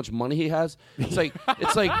everybody how much money he has? It's like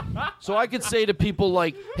so I could say to people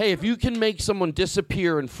like, hey, if you can make someone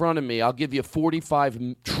disappear in front of me, I'll give you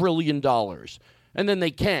 $45 trillion. And then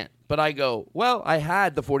they can't. But I go, well, I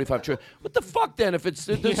had the 45 trillion. What the fuck then? If it's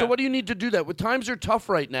so, what do you need to do that? Well, times are tough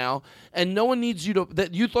right now, and no one needs you to.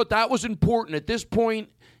 That you thought that was important at this point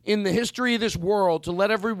in the history of this world to let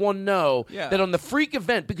everyone know that on the freak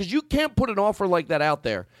event, because you can't put an offer like that out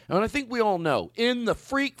there. And I think we all know in the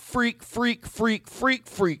freak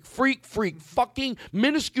fucking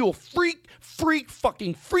minuscule freak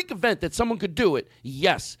event that someone could do it.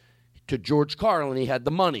 Yes, to George Carlin, he had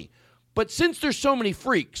the money. But since there's so many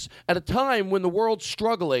freaks, at a time when the world's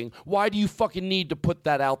struggling, why do you fucking need to put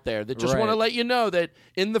that out there? That just want to let you know that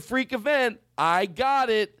in the freak event, I got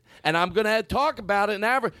it, and I'm going to talk about it and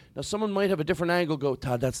average. Now, someone might have a different angle, go,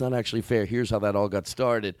 Todd, that's not actually fair. Here's how that all got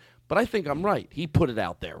started. But I think I'm right. He put it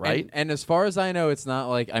out there, right? And as far as I know, it's not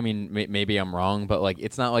like, I mean, maybe I'm wrong, but like,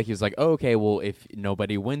 it's not like he's like, oh, okay, well, if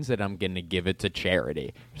nobody wins it, I'm going to give it to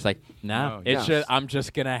charity. It's like, no, it's just, I'm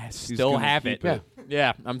just going to still gonna have keep it. it.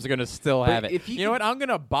 Yeah, I'm just going to still have it. You know what? I'm going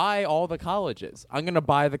to buy all the colleges. I'm going to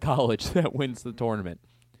buy the college that wins the tournament,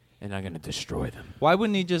 and I'm going to destroy them. Why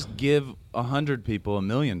wouldn't he just give 100 people $1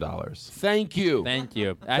 million? Thank you. Thank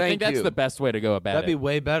you. I think that's the best way to go about That'd be it.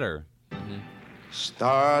 way better.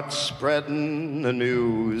 Start spreading the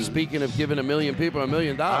news. Speaking of giving 1 million people $1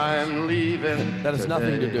 million, I'm leaving. that has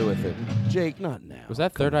nothing to do with it. Jake, not now. Was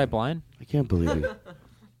that Third Eye Blind? I can't believe it.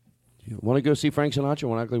 You want to go see Frank Sinatra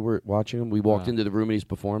when actually we're watching him? We walked into the room and he's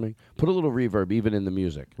performing. Put a little reverb even in the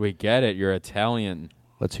music. We get it. You're Italian.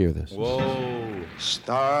 Let's hear this. Whoa.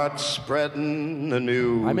 Start spreading the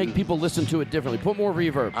news. I make people listen to it differently. Put more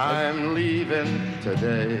reverb. I'm leaving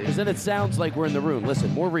today. Because then it sounds like we're in the room.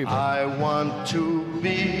 Listen, more reverb. I want to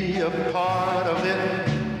be a part of it.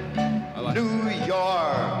 New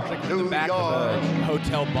York, New York.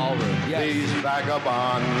 Hotel ballroom. These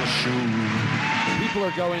vagabond shoes People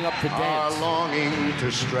are going up to are dance. longing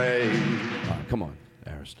to stray. Come on,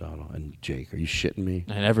 Aristotle and Jake. Are you shitting me?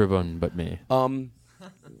 And everyone but me.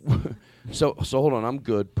 So hold on. I'm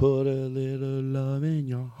good. Put a little love in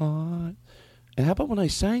your heart. And how about when I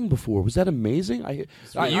sang before? Was that amazing?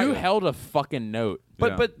 You held a fucking note.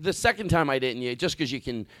 But the second time I didn't. Just because you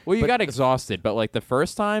can. Well, you got exhausted, but like the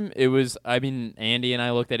first time, it was. I mean, Andy and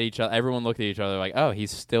I looked at each other. Everyone looked at each other like, "Oh,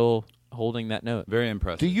 he's still holding that note." Very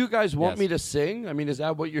impressive. Do you guys want Yes. me to sing? I mean, is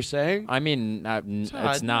that what you're saying? I mean, it's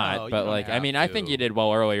Todd, not. no, you but don't like, I have mean, I think to. you did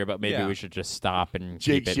well earlier, but maybe Yeah. we should just stop and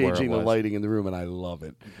Jake's keep it where it changing the was. lighting in the room, and I love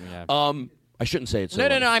it. Yeah. I shouldn't say it. So No.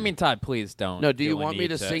 loud. I mean, Todd, please don't. No, do you feel a want me need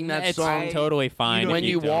to sing that it's song? Totally fine. When if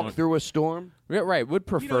you walk don't. through a storm? Right. Would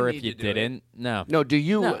prefer need if you to do it. didn't. No. No. Do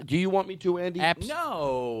you? No. Do you want me to, Andy?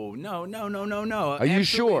 No. Are you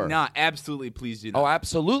sure? Not absolutely. Please do not. Oh,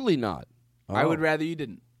 absolutely not. I Oh. would rather you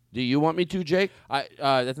didn't. Do you want me to, Jake?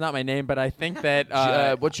 That's not my name, but I think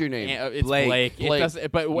that what's your name? It's Blake. Blake. It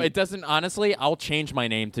doesn't, but it doesn't. Honestly, I'll change my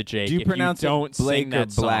name to Jake. Do you if pronounce you don't it Blake sing or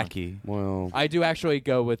that song. Blackie? Well, I do actually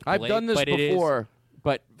go with Blake. I've done this but it is- before.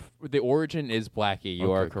 but the origin is Blackie.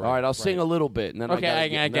 You are Okay. correct. All right, I'll sing a little bit, and then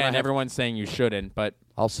Okay, again, everyone's saying you shouldn't, but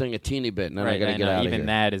I'll sing a teeny bit, and then I right, gotta I get know, out of even here.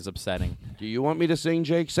 that is upsetting. Do you want me to sing,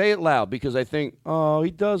 Jake? Say it loud, because I think, oh,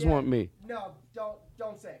 he does want me. No,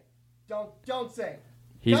 don't sing. Don't sing.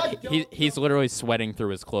 He's literally sweating through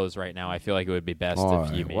his clothes right now. I feel like it would be best All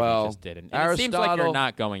if you right, maybe well, just didn't. And it seems like you're Aristotle-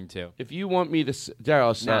 not going to. If you want me to,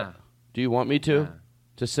 Daryl, stop. Do you want me to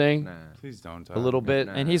sing Please don't. a little bit?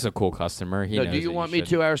 And he's a cool customer. He No, knows do you that want me shouldn't.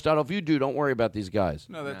 to, Aristotle? If you do, don't worry about these guys.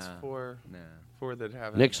 No, that's for that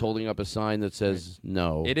haven't. Nick's holding up a sign that says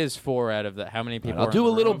no. It is 4 out of the. How many people? I'll are do in a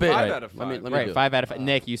the little room? bit. 5 out of 5. Let me Right, do it. 5 out of 5.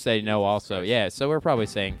 Nick, you say no also. Yeah, so we're probably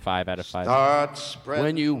saying 5 out of 5. Start spreading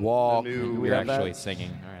When you walk, the news. do we You're have that? actually singing.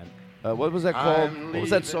 All right. What was that called? What was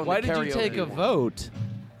that song? Why the did you karaoke take a one? vote?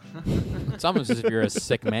 It's almost as if you're a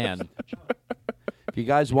sick man. If you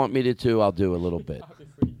guys want me to, I'll do a little bit.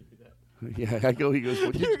 Yeah, I go. He goes.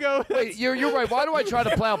 Well, You go. Wait, you're right. Why do I try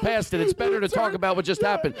to plow past it? It's better to talk about what just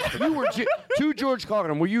happened. You were to George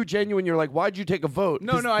Carlin. Were you genuine? You're like, why'd you take a vote?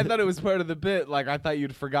 No, I thought it was part of the bit. Like, I thought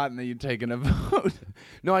you'd forgotten that you'd taken a vote.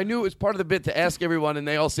 No, I knew it was part of the bit to ask everyone, and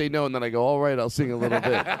they all say no, and then I go, all right, I'll sing a little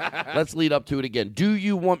bit. Let's lead up to it again. Do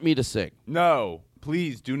you want me to sing? No,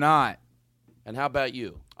 please do not. And how about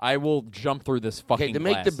you? I will jump through this fucking Okay, to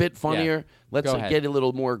make class. the bit funnier, Yeah. let's Go ahead. get a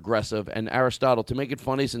little more aggressive. And Aristotle, to make it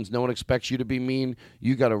funny, since no one expects you to be mean,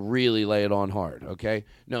 you got to really lay it on hard, okay?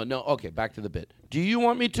 No, okay, back to the bit. Do you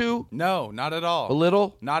want me to? No, not at all. A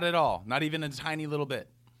little? Not at all. Not even a tiny little bit.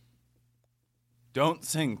 Don't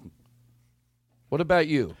sing. What about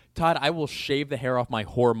you? Todd, I will shave the hair off my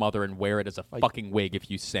whore mother and wear it as a fucking wig if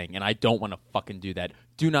you sing, and I don't want to fucking do that.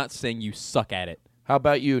 Do not sing, you suck at it. How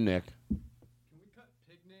about you, Nick?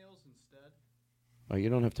 Oh, you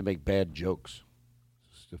don't have to make bad jokes.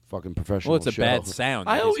 It's a fucking professional Well, it's a show. bad sound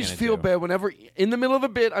I that he's always gonna feel do. bad whenever, in the middle of a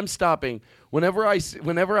bit, I'm stopping. Whenever I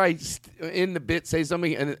in the bit say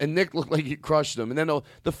something, and Nick looked like he crushed him, and then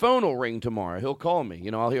the phone will ring tomorrow. He'll call me.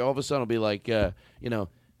 I'll hear all of a sudden, I'll be like, hold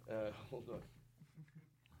on.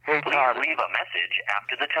 Hey, Todd. Please leave a message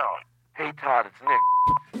after the tone. Hey, Todd, it's Nick.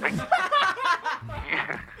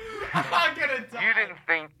 I'm gonna die. You didn't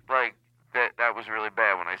think, that was really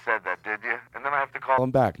bad when I said that, did you? And then I have to call Call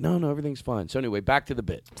him back. No, everything's fine. So anyway, back to the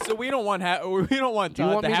bit. So we don't want Do you Todd want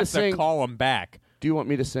to me to have sing? to call him back. Do you want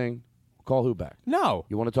me to sing? Call who back? No.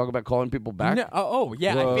 You want to talk about calling people back? No,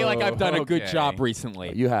 yeah, I feel like I've done a good Okay. job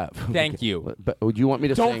recently. You have. Thank you. But do you want me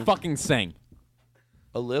to Don't sing? fucking sing.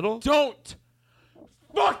 A little? Don't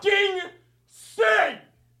fucking sing.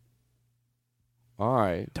 All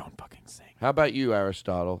right. Don't fucking sing. How about you,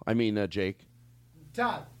 Aristotle? I mean, Jake.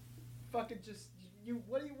 Todd, fucking just you.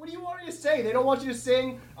 What do you want me to say? They don't want you to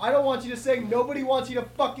sing. I don't want you to sing. Nobody wants you to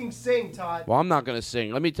fucking sing, Todd. Well, I'm not going to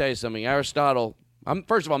sing. Let me tell you something. Aristotle,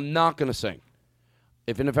 first of all, I'm not going to sing.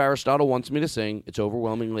 If Aristotle wants me to sing, it's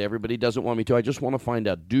overwhelmingly everybody doesn't want me to. I just want to find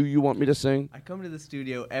out, do you want me to sing? I come to the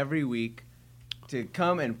studio every week to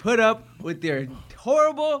come and put up with your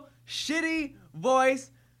horrible, shitty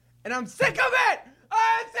voice, and I'm sick of it!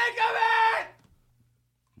 I'm sick of it!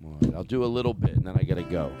 All right, I'll do a little bit, and then I got to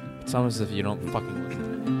go. It's almost as if you don't fucking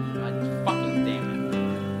listen to me. God fucking damn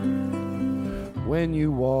When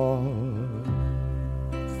you walk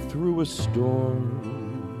through a storm,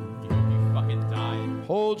 it. You fucking die.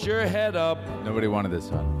 hold your head up Nobody wanted this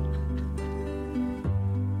one.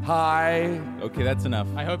 high Okay, that's enough.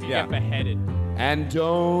 I hope you Yeah. get beheaded. and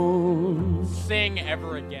don't Sing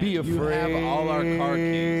ever again. be afraid You have all our car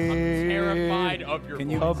keys. I'm terrified of your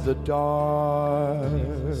voice. of the dark.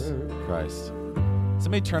 Christ.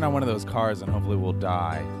 Somebody turn on one of those cars and hopefully we'll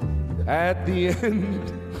die. At the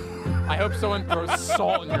end I hope someone throws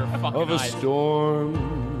salt in your fucking of a eyes. storm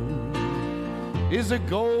is a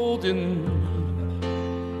golden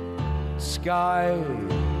sky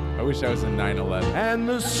I wish I was in 9/11. and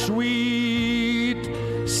the sweet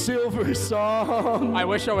silver song I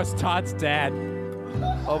wish I was Todd's dad.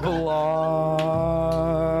 of a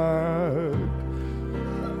lark.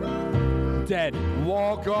 Dead.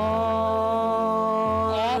 Walk on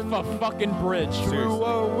Off a fucking bridge. through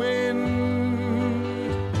a wind.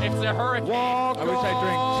 It's a hurricane. Walk I wish I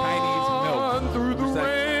drank Chinese milk. on through the Wish I-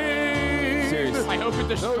 rain. Seriously. I hope it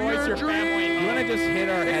destroys your family. You want to just hit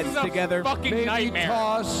our This heads is a together? fucking Maybe nightmare.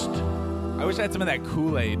 tossed I wish I had some of that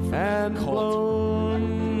Kool-Aid from and Colt. blown.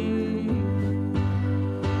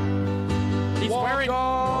 He's Walk wearing.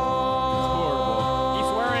 on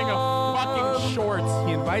He's wearing a fucking shorts.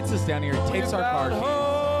 He invites us down here. He takes our car without keys.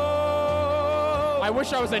 hope I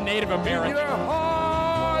wish I was a Native in American. your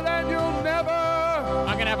heart, and you'll never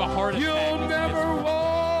I'm gonna have a heart attack. You'll never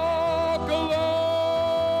walk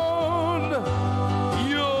alone.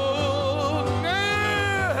 You'll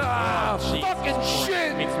never. Jesus Fucking Christ,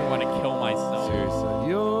 shit. Makes me want to kill myself. Seriously.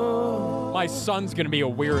 You'll My son's gonna be a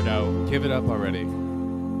weirdo. Give it up already.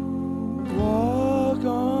 walk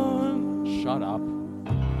on. Shut up.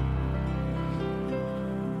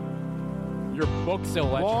 Your book's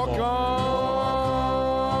illegible. Walk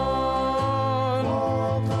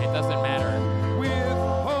on. It doesn't matter. With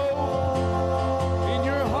hope in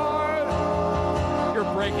your heart.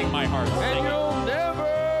 You're breaking my heart. And Sing it. you'll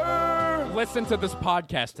never. Listen to this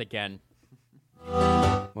podcast again.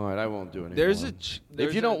 All right, I won't do it anymore. There's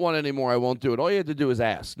If you don't want it anymore, I won't do it. All you had to do is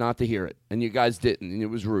ask, not to hear it. And you guys didn't, and it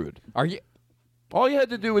was rude. Are you? All you had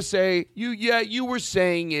to do was say, you were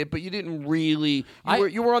saying it, but you didn't really.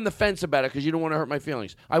 You were on the fence about it because you don't want to hurt my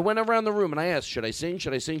feelings. I went around the room and I asked, should I sing?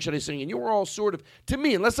 Should I sing? Should I sing? And you were all sort of, to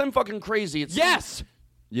me, unless I'm fucking crazy, it's yes.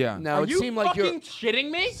 Yeah. No, Are it you seemed like you're fucking shitting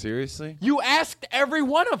me? Seriously? You asked every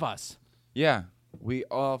one of us. Yeah. We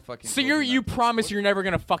all fucking. So you promise you're never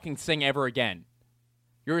gonna fucking sing ever again.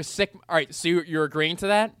 You're a sick. All right. So you're agreeing to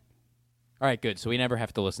that? All right. Good. So we never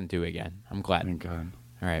have to listen to it again. I'm glad. Thank God.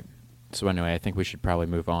 All right. So anyway, I think we should probably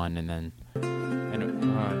move on and then.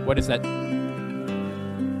 What is that?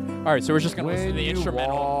 All right. So we're just gonna listen to the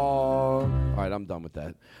instrumental. All right. I'm done with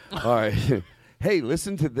that. All right. Hey,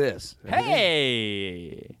 listen to this.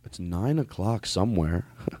 Hey. It's 9 o'clock somewhere.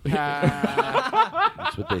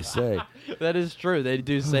 That's what they say. That is true. They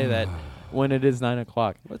do say that when it is 9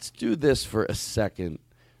 o'clock. Let's do this for a second.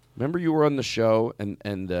 Remember you were on the show, and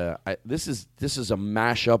this is a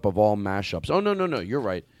mashup of all mashups. Oh, no. You're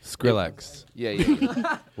right. Skrillex.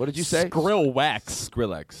 Yeah. What did you say? Skrillwex.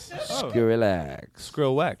 Skrillex. Skrillex.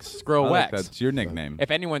 Skrillex. Skrillex. That's your nickname. If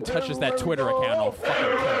anyone touches that Twitter account, I'll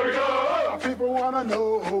fucking kill you. People wanna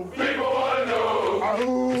know. People wanna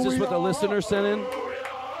know. Is this what the listener sent in?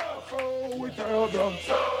 So we tell them.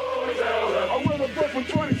 I went a book from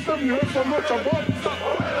 27 years so much about.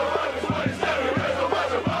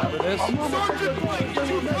 Sergeant Blake, did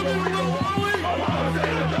you come in a little early?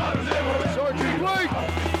 Sergeant Blake!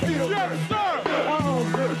 Yes, sir!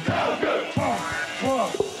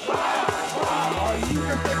 You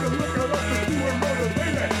can take a look at us and see we're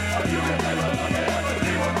motivated. You can take a look at us and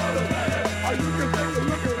see we're motivated. You can take a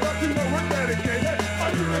look at us and know we're dedicated.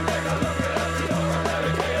 You can take a look at us and know we're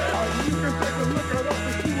dedicated. You can take a look at us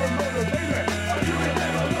and see we're motivated. You can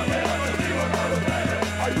take a look at us and see we're motivated.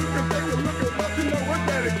 You can take a look at us and know we're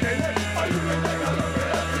dedicated. You can take a look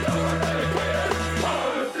at us and know we're dedicated.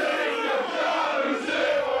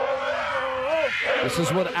 This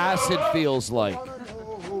is what acid feels like. We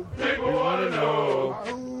want to know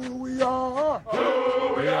who we are.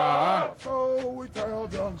 Who we are. So we tell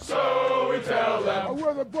them. So we tell them.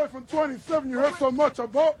 We're the boy from 27 you heard so much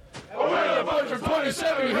about. We're the boy from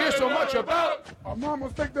 27 you hear so much about. Our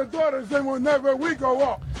mamas take their daughters and whenever we go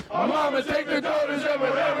out. Our mamas take their daughters and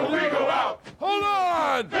whenever we go out. Hold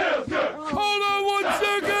on! Feels good. Hold on 1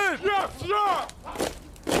 second! Yes, sir.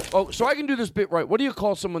 Oh, so I can do this bit right. What do you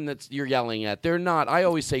call someone that's you're yelling at? They're not. I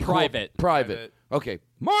always say Private. Private. Okay.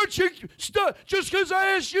 Marching. Just because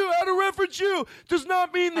I asked you how to reference you does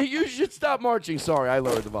not mean that you should stop marching. Sorry, I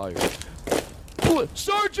lowered the volume.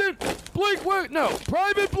 Sergeant Blake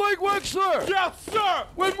Private Blake Wexler. Yes, sir.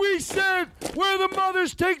 When we said where the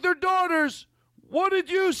mothers take their daughters, what did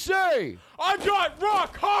you say? I got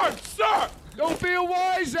rock hard, sir. Don't be a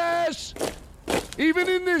wise ass. Even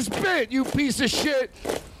in this bit, you piece of shit.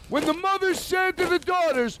 When the mother said to the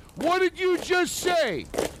daughters, what did you just say?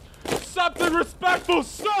 Something respectful,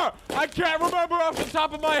 sir. I can't remember off the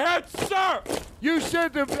top of my head, sir. You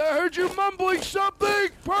said I heard you mumbling something.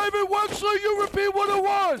 Private Wexler, you repeat what it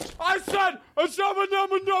was. I said, sir.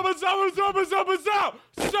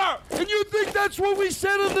 And you think that's what we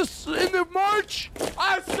said in the march?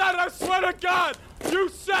 I said, I swear to God. You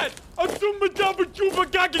said,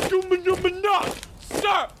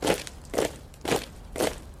 sir.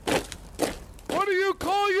 What do you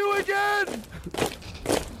call you again?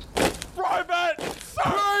 Private, sir.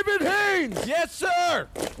 Private Haynes. Yes, sir.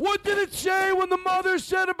 What did it say when the mother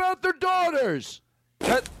said about their daughters?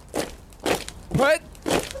 What? What?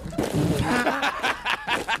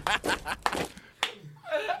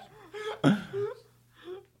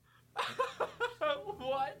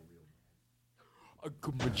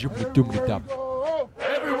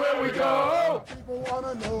 Everywhere we go, people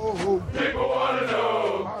wanna know. People wanna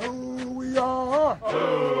know who we are.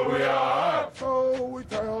 Who we are. So we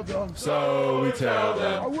tell them. So we tell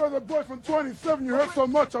them. We're the boy from 27 you heard so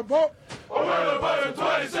much about. We're the boy from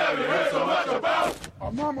 27 you heard so much about.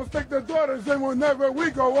 Our mamas take their daughters and whenever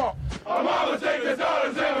we go out. Our mamas take their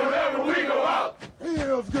daughters and whenever we go out.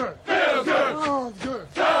 Feels good. Feels good. Sounds good.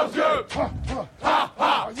 Sounds good. Ha, ha, ha,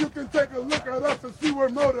 ha. You can take a look at us and see we're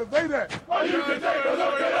motivated. You can take a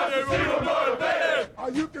look at us and see we're motivated.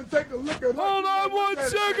 You can take a look at us. Hold on 1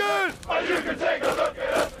 second. You can take a look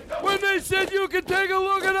at us. When they said you can take a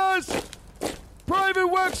look at us, Private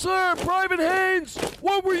Wexler, Private Haynes,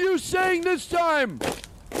 what were you saying this time?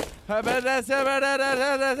 Are you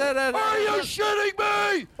shitting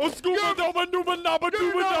me?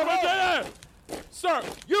 Sir,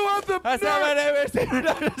 you have the That's not my name.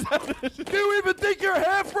 Do you even think you're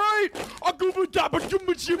half right? Let me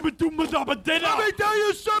tell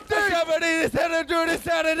you something.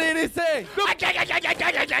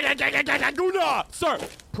 Sir,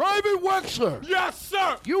 Private Wexler. Yes,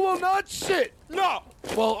 sir. You will not sit. No.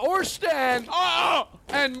 Well, or stand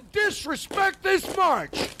and disrespect this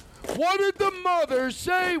march. What did the mothers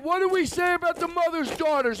say? What did we say about the mothers'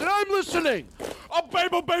 daughters? And I'm listening. Oh,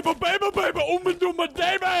 baby, baby.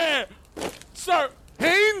 Sir.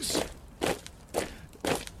 Haynes?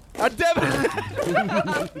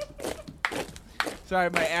 Sorry,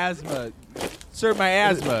 my asthma. Sir, my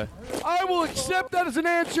asthma. I will accept that as an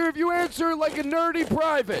answer if you answer like a nerdy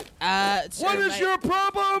private. What is your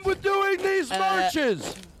problem with doing these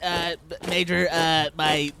marches? Major,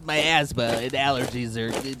 my asthma and allergies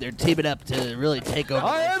they're teaming up to really take over. I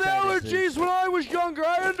my had sinuses. allergies when I was younger.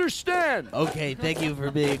 I understand. Okay, thank you for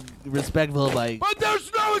being respectful of my. But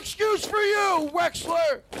there's no excuse for you,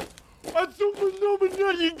 Wexler.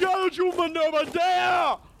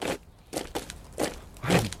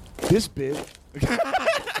 This bit,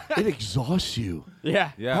 it exhausts you. Yeah.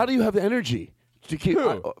 How do you have the energy to keep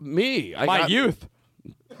me? My youth.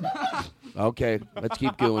 Okay, let's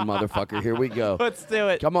keep going, motherfucker. Here we go. Let's do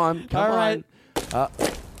it. Come on, come All on. right.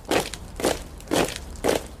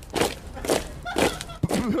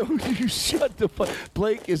 You shut the fuck.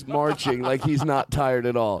 Blake is marching like he's not tired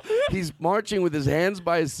at all. He's marching with his hands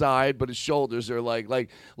by his side, but his shoulders are like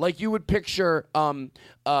you would picture. I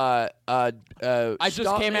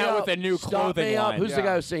just came out with a new clothing line. Who's the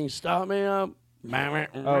guy who's saying "Stop Me Up"? Oh,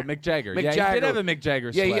 Mick Jagger. Mick Yeah, Jagger. he did have a Mick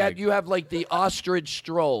Jagger swag. You have like the ostrich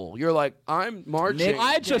stroll. You're like, I'm marching.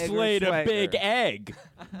 I just Jagger laid a swagger. big egg.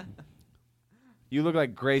 You look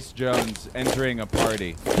like Grace Jones entering a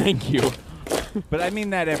party. Thank you. But I mean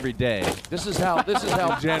that every day. This is how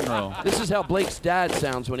in general. This is how Blake's dad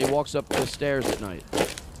sounds when he walks up the stairs at night.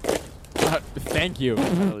 Thank you. I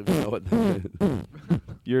don't even know what that is.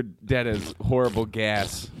 Your dad has horrible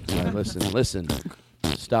gas. All right, listen.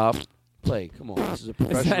 Stop. Play. Come on. This is a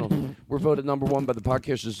professional. We're voted #1 by the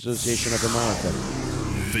Podcasters Association of America.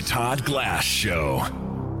 The Todd Glass Show.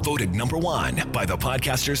 Voted #1 by the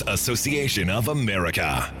Podcasters Association of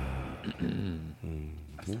America.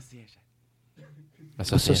 Association.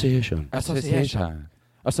 Association.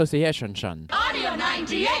 Audio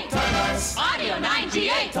 98. Audio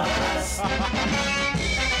 98.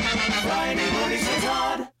 Friday mornings with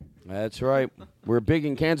Todd. That's right. We're big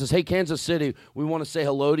in Kansas. Hey, Kansas City, we want to say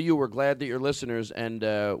hello to you. We're glad that you're listeners, and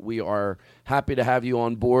we are happy to have you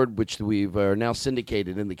on board, which we've now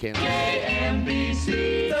syndicated in the Kansas.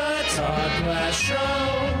 KMBC, the Todd Glass Show.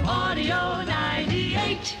 Audio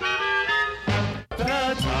 98. The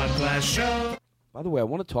Todd Glass Show. By the way, I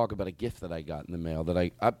want to talk about a gift that I got in the mail that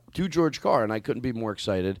I to George Carr, and I couldn't be more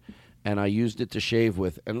excited, and I used it to shave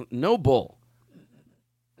with, and no bull.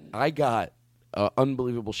 I got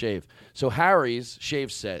unbelievable shave. So Harry's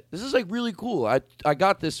shave set. This is like really cool. I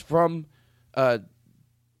got this from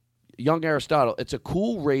Young Aristotle. It's a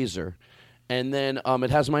cool razor, and then it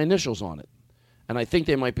has my initials on it. And I think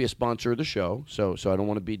they might be a sponsor of the show, so I don't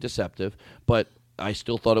want to be deceptive, but I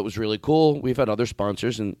still thought it was really cool. We've had other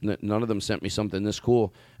sponsors, and none of them sent me something this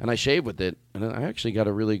cool. And I shaved with it, and I actually got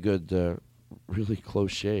a really good, really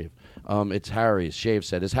close shave. It's Harry's shave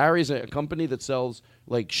set. Is Harry's a company that sells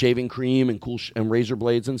like shaving cream and cool and razor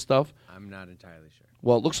blades and stuff? I'm not entirely sure.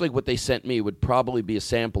 Well, it looks like what they sent me would probably be a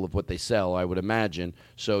sample of what they sell, I would imagine.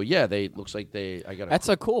 So yeah, looks like I got. That's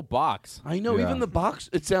a cool box. I know, even the box.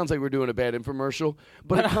 It sounds like we're doing a bad infomercial,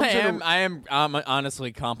 but it comes I am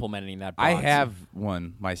honestly complimenting that box. I have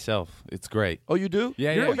one myself. It's great. Oh, you do?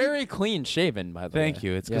 Yeah, You're yeah. very clean shaven, by the way. Thank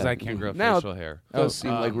you. It's because I can't grow Now, facial hair. It does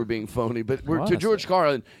seem like we're being phony, but we're to Honestly. George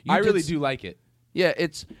Carlin. I really do like it. Yeah,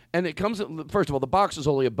 it comes. First of all, the box is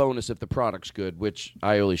only a bonus if the product's good, which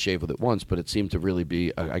I only shave with it once, but it seemed to really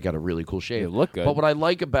be. I got a really cool shave. You look good. But what I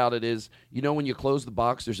like about it is, when you close the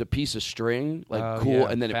box, there's a piece of string, Oh, cool, yeah,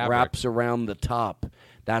 and then fabric. it wraps around the top.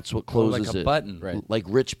 That's what closes like a it. button. Right. Like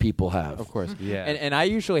rich people have. Of course. Yeah. And I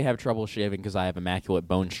usually have trouble shaving because I have immaculate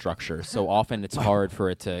bone structure. So often it's hard for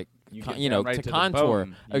it to, get down right to to the contour.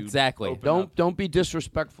 bone. You Exactly. Don't be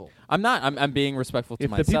disrespectful. I'm not. I'm being respectful to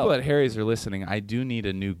If myself. the people at Harry's are listening, I do need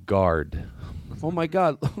a new guard Oh my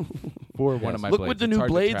God! for one of my Look blades. what the It's new hard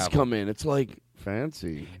to blades travel. come in. It's like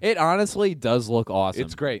fancy. It honestly does look awesome.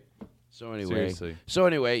 It's great. So anyway,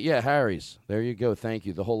 Seriously. yeah, Harry's. There you go. Thank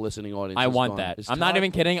you. The whole listening audience. I is want gone. that. Is I'm not Todd-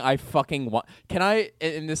 even kidding. I fucking want. Can I?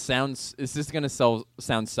 And this sounds. Is this gonna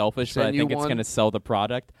sound selfish? But I Send you think it's one? gonna sell the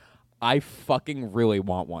product. I fucking really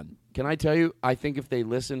want one. Can I tell you? I think if they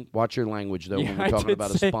listen, watch your language though Yeah, when we're I talking did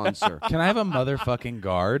about a say sponsor. Can I have a motherfucking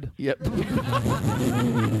guard? Yep.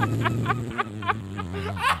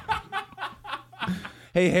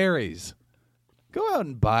 Hey, Harry's. Go out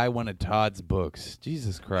and buy one of Todd's books.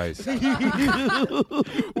 Jesus Christ. We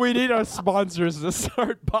need our sponsors to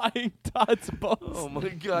start buying Todd's books. Oh my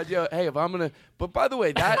God! Yeah. Hey, if I'm gonna. But by the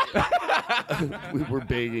way, that we were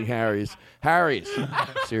begging Harry's.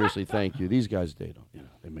 Seriously, thank you. These guys, they don't.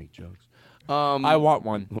 They make jokes. I want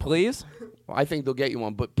one, please. I think they'll get you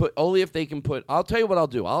one, but only if they can put. I'll tell you what I'll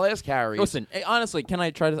do. I'll ask Harry's. Listen, hey, honestly, can I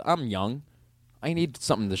try to? I'm young. I need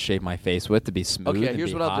something to shave my face with to be smooth. Okay, and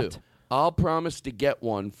here's be what hot. I'll do. I'll promise to get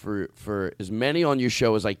one for as many on your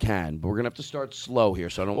show as I can, but we're gonna have to start slow here,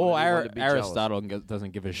 so I don't Oh, want anyone to be jealous. Aristotle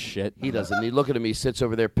doesn't give a shit. He doesn't. He looking at me, he sits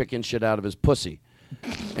over there picking shit out of his pussy.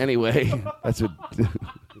 Anyway, that's what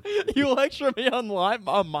You lecture me on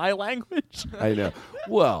my language. I know.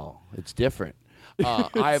 Well, it's different.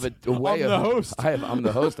 I have a way I'm the host. I'm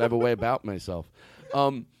the host. I have a way about myself.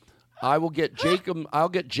 I will get Jacob. I'll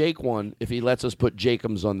get Jake one if he lets us put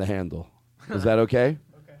Jacobs on the handle. Is that okay?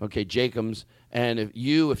 Okay, Jacobs. And if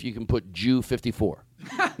you can put Jew 54.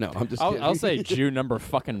 No, I'm just kidding. I'll say Jew number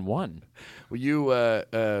fucking 1. Well, you.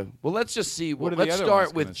 Well, let's just see. What are the Let's other start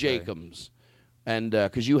ones with gonna say? Jacobs, and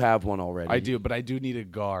because you have one already. I do, but I do need a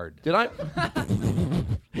guard. Did I?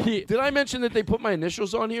 Did I mention that they put my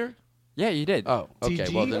initials on here? Yeah, you did. Oh, okay.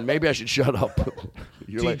 TG? Well, then maybe I should shut up.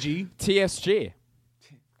 You're like- TG? TSG.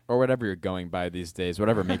 Or whatever you're going by these days.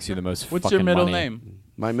 Whatever makes you the most What's fucking your middle money. name?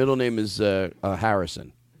 My middle name is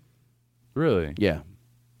Harrison. Really? Yeah.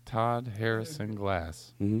 Todd Harrison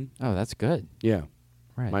Glass. Mm-hmm. Oh, that's good. Yeah.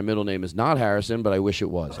 Right. My middle name is not Harrison, but I wish it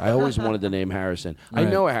was. I always wanted the name Harrison. I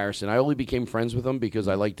Right. know a Harrison. I only became friends with him because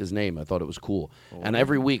I liked his name. I thought it was cool. And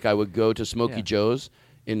every week I would go to Smokey Joe's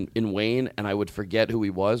in Wayne, and I would forget who he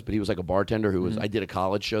was, but he was like a bartender who was. I did a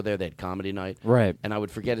college show there. They had comedy night. Right. And I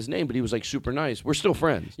would forget his name, but he was like super nice. We're still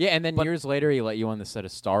friends. Yeah, and then years later, he let you on the set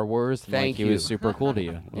of Star Wars. And, Thank he you. was super cool to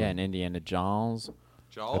you. Yeah, and Indiana Jones.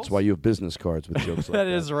 That's why you have business cards with jokes like that. That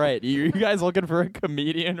is right. You guys looking for a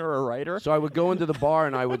comedian or a writer? So I would go into the bar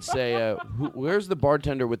and I would say, where's the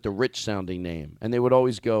bartender with the rich-sounding name? And they would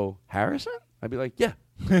always go, Harrison? I'd be like, yeah.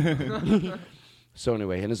 So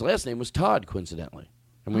anyway, and his last name was Todd, coincidentally.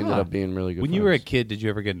 And we ended up being really good When friends. you were a kid, did you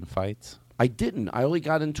ever get in fights? I didn't. I only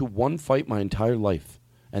got into one fight my entire life.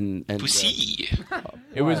 And Pussy.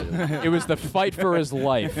 It was the fight for his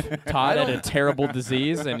life. Todd had a terrible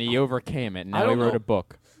disease, and he overcame it. I Now he don't wrote know. a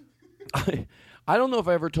book. I don't know if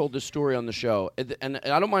I ever told this story on the show, and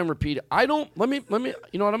I don't mind repeating. Let me.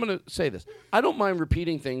 You know what? I'm going to say this. I don't mind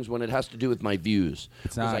repeating things when it has to do with my views.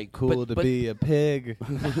 It's not cool to be a pig.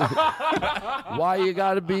 Why you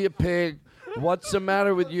got to be a pig? What's the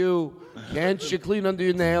matter with you? Can't you clean under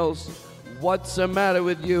your nails? What's the matter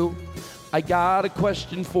with you? I got a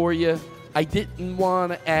question for you. I didn't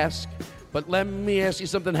want to ask, but let me ask you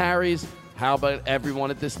something, Harry's. How about everyone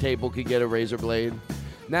at this table could get a razor blade?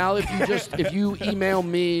 Now, if you email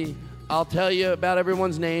me, I'll tell you about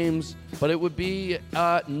everyone's names, but it would be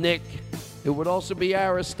Nick. It would also be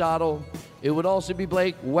Aristotle. It would also be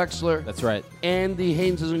Blake Wexler. That's right. Andy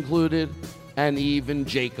Haynes is included, and even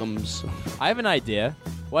Jacobs. I have an idea.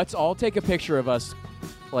 Let's all take a picture of us,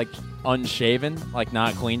 like unshaven, like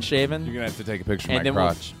not clean shaven. You're gonna have to take a picture of And my then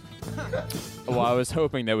crotch. Well, I was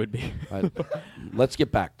hoping that would be. Let's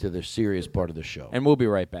get back to the serious part of the show. And we'll be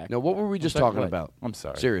right back. Now, what were we just Sorry, talking what? about? I'm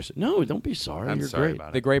sorry. Seriously. No, don't be sorry. I'm You're sorry great. about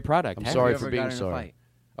it. The great product. I'm Have sorry you for ever being gotten in a sorry. fight?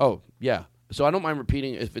 Oh, yeah. So I don't mind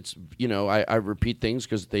repeating if it's, I repeat things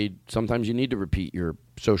because sometimes you need to repeat your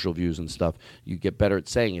social views and stuff. You get better at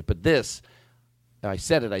saying it. But this, I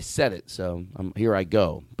said it. So here I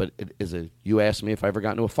go. But you asked me if I ever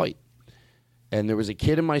got into a fight. And there was a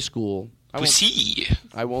kid in my school. I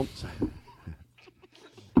won't.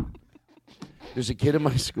 There's a kid in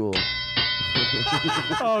my school.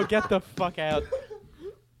 Oh, get the fuck out.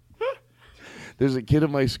 There's a kid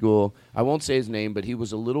in my school. I won't say his name, but he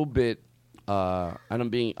was a little bit.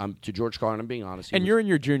 And I'm to George Carlin. I'm being honest. And you're in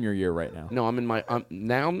your junior year right now. No, I'm in my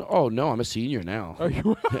now. Oh no, I'm a senior now.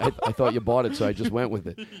 I thought you bought it, so I just went with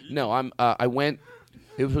it. No, I went.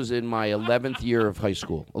 It was in my 11th year of high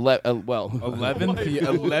school. 11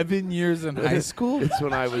 years in high school? It's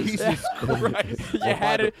when I was. Jesus Christ.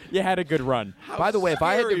 You had a good run. By the way, if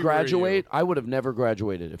I had scary to were graduate, I would have never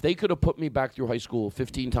graduated. If they could have put me back through high school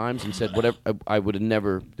 15 times and said whatever, I would have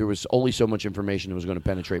never. There was only so much information that was going to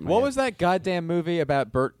penetrate my What head. was that goddamn movie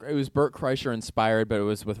about Bert? It was Bert Kreischer inspired, but it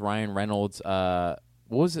was with Ryan Reynolds. What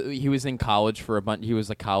was it? He was in college for a bunch. He was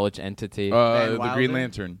a college entity. The Green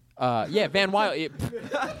Lantern. Yeah, Van Wilder.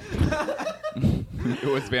 It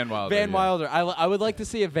was Van Wilder. Van yeah. Wilder. I would like to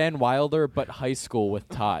see a Van Wilder, but high school with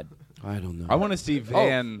Todd. I don't know. I want to see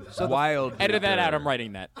Van Wilder. Edit that out. I'm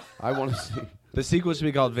writing that. I want to see. The sequel should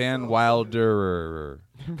be called Van Wilder.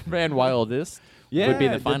 Van Wildest. Yeah, would be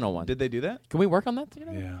the final one. Did they do that? Can we work on that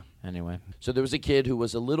together? Yeah. Anyway. So there was a kid who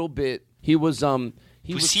was a little bit. He was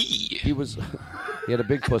he had a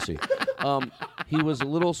big pussy. He was a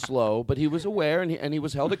little slow, but he was aware and he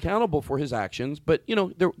was held accountable for his actions. But you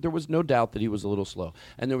know, there was no doubt that he was a little slow.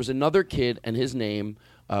 And there was another kid, and his name,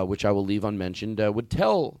 which I will leave unmentioned, would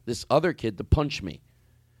tell this other kid to punch me.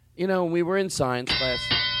 You know, we were in science class.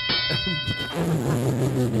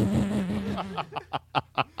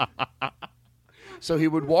 So he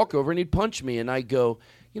would walk over and he'd punch me, and I'd go,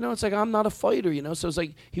 you know, it's like I'm not a fighter, you know. So it's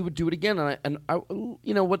like he would do it again, and I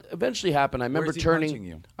you know, what eventually happened. I remember Where's he turning punching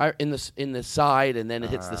you? in the side, and then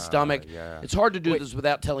it hits the stomach. Yeah. It's hard to do this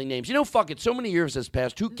without telling names. You know, fuck it. So many years has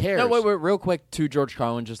passed. Who cares? No, wait, real quick to George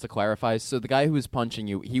Carlin, just to clarify. So the guy who was punching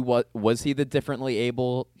you, was he the differently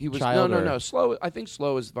able He was child? no. Slow. I think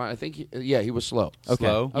slow is fine. I think he was slow. Okay.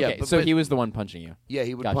 Slow? Okay. Yeah, so but he was the one punching you. Yeah,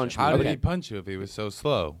 he would Gotcha. punch me. How did Okay. he punch you if he was so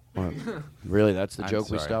slow? Really, that's the I'm joke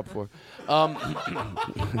we sorry. stopped for.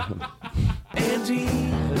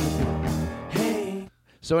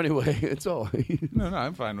 So anyway, it's all. No,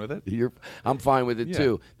 I'm fine with it. I'm fine with it Yeah.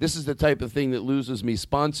 too. This is the type of thing that loses me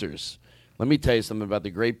sponsors. Let me tell you something about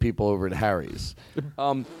the great people over at Harry's.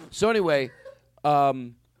 So anyway,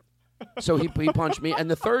 so he punched me,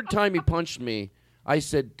 and the third time he punched me, I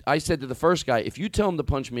said to the first guy, if you tell him to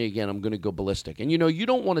punch me again, I'm going to go ballistic. And you know, you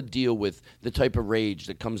don't want to deal with the type of rage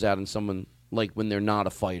that comes out in someone like when they're not a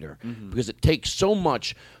fighter, because it takes so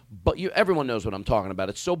much. But everyone knows what I'm talking about.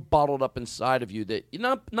 It's so bottled up inside of you that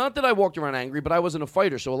not that I walked around angry, but I wasn't a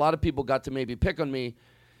fighter, so a lot of people got to maybe pick on me.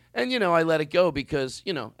 And, you know, I let it go because,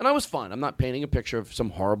 you know, and I was fine. I'm not painting a picture of some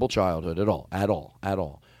horrible childhood at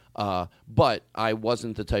all. But I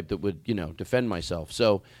wasn't the type that would, you know, defend myself.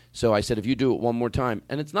 So I said, if you do it one more time.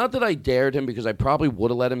 And it's not that I dared him, because I probably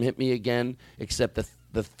would have let him hit me again, except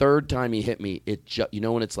the third time he hit me, you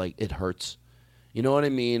know, when it's like, it hurts. You know what I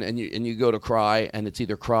mean? And you go to cry, and it's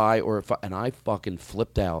either cry or and I fucking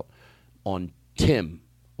flipped out on Tim.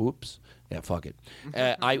 Oops. Yeah, fuck it.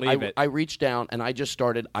 I reached down and I threw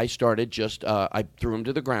him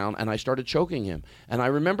to the ground and I started choking him. And I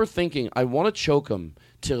remember thinking, I want to choke him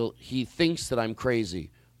till he thinks that I'm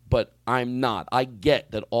crazy, but I'm not. I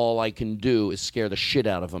get that all I can do is scare the shit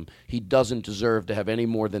out of him. He doesn't deserve to have any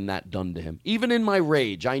more than that done to him. Even in my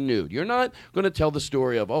rage, I knew. You're not going to tell the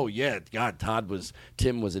story of, oh yeah, God,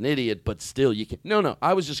 Tim was an idiot, but still you can. No.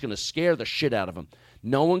 I was just going to scare the shit out of him.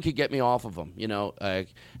 No one could get me off of him, you know,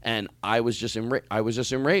 and I was just in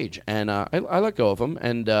rage, and I let go of him,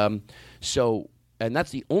 and and that's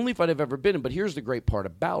the only fight I've ever been in. But here's the great part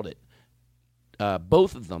about it: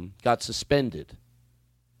 both of them got suspended.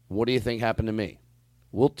 What do you think happened to me?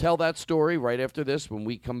 We'll tell that story right after this. When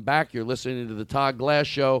we come back, you're listening to the Todd Glass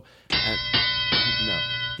Show. And, no,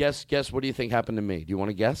 guess. What do you think happened to me? Do you want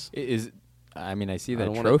to guess? I mean, I see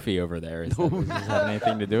that trophy over there. Does this have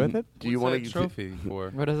anything to do with it? Do you want a trophy for?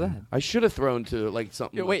 What is that? I should have thrown to like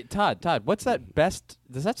something. Yeah, wait, Todd, what's that best?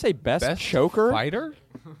 Does that say best choker? Fighter?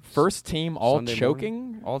 First team all Sunday choking?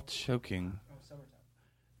 morning? All choking.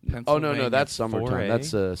 Oh no, that's summertime. 4A? That's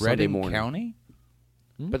Sunday Reading morning. County.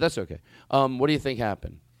 But that's okay. What do you think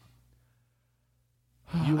happened?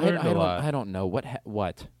 You learned a lot. I don't know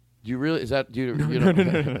what. Do you really? Is that? Do you?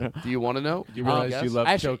 No. Do you want to know? Do you really guess? you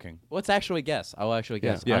love choking? Let's actually guess. I'll actually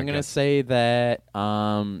guess. Yeah, I'm gonna guess. say that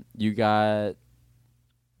you got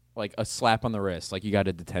like a slap on the wrist, like you got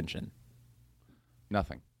a detention.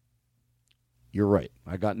 Nothing. You're right.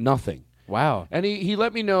 I got nothing. Wow. And he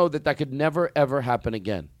let me know that could never ever happen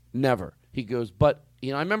again. Never. He goes, but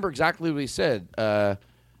you know, I remember exactly what he said.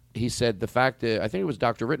 He said the fact that I think it was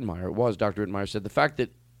Dr. Rittenmeyer. It was Dr. Rittenmeyer said the fact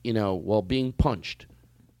that, you know, while being punched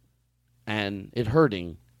and it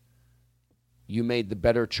hurting, you made the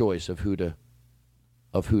better choice of who to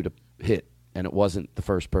hit, and it wasn't the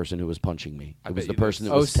first person who was punching me. It was the person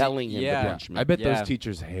that was telling him to punch me. I bet those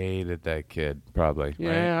teachers hated that kid. Probably.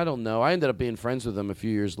 Yeah, right? I don't know. I ended up being friends with him a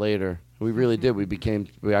few years later. We really did.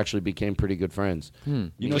 We actually became pretty good friends.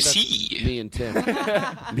 You know what Me and Tim.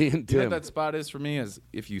 Me and Tim. You know what that spot is for me is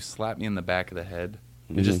if you slap me in the back of the head.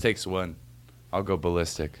 It Mhm. just takes one. I'll go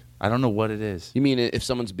ballistic. I don't know what it is. You mean if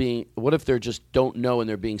someone's being? What if they're just don't know and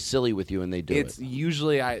they're being silly with you and they do It's it?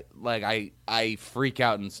 usually I freak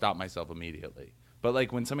out and stop myself immediately. But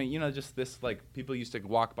like when somebody, just this, like people used to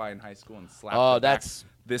walk by in high school and slap. Oh, the back, that's-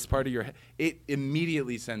 this part of your head. It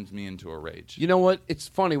immediately sends me into a rage. You know what? It's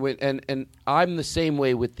funny and I'm the same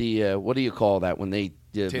way with the what do you call that when they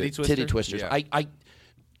Titty twister? titty twisters? Yeah. I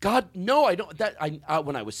God no, I don't. That I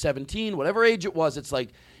when I was 17, whatever age it was, it's like,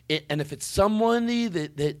 and if it's somebody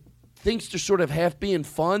that thinks they're sort of half being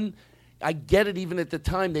fun. I get it. Even at the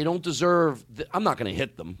time, they don't deserve. I'm not going to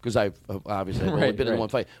hit them because I've obviously only Right, been in right. one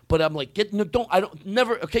fight. But I'm like,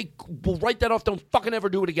 never. Okay, we'll write that off. Don't fucking ever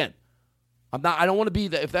do it again. I'm not. I don't want to be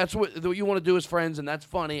that. If that's what you want to do as friends and that's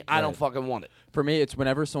funny, I don't fucking want it. For me, it's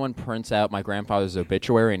whenever someone prints out my grandfather's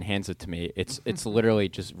obituary and hands it to me. It's literally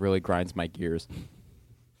just really grinds my gears.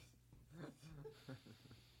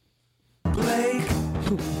 Blake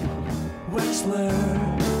Wexler.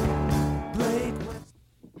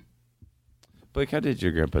 Blake, how did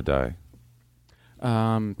your grandpa die?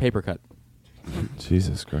 Paper cut.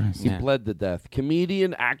 Jesus Christ. He bled to death.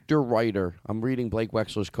 Comedian, actor, writer. I'm reading Blake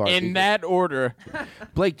Wexler's card. In that order.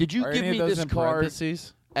 Blake, did you Are give any me of those this in card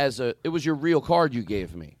parentheses? it was your real card you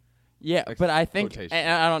gave me? Yeah, but I think quotation.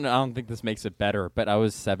 and I don't know. I don't think this makes it better. But I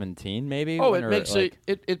was 17, maybe. Oh, when- it or, makes like-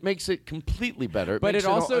 it makes it completely better. But makes it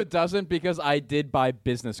also all- doesn't because I did buy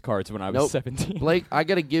business cards when I was Nope. 17. Blake, I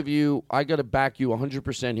got to back you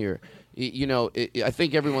 100% here. I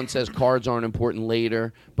think everyone says cards aren't important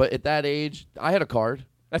later, but at that age, I had a card.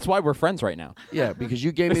 That's why we're friends right now. Yeah, because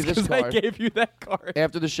you gave me It's this 'cause card. I gave you that card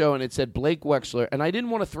after the show, and it said Blake Wexler, and I didn't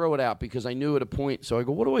want to throw it out because I knew at a point. So I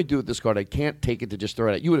go, "What do I do with this card? I can't take it to just throw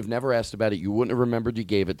it out." You would have never asked about it. You wouldn't have remembered you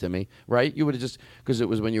gave it to me, right? You would have just because it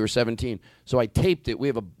was when you were 17. So I taped it. We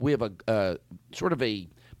have a sort of a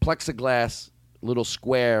plexiglass little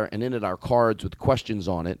square, and in it are cards with questions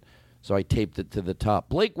on it. So I taped it to the top.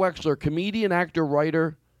 Blake Wexler, comedian, actor,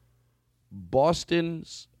 writer,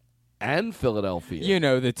 Boston's. And Philadelphia. You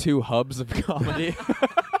know, the two hubs of comedy.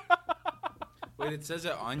 Wait, it says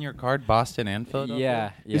it on your card, Boston and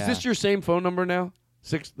Philadelphia? Yeah. Is this your same phone number now?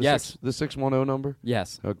 Yes. The 610 number?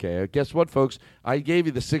 Yes. Okay. Guess what, folks? I gave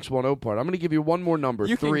you the 610 part. I'm going to give you one more number,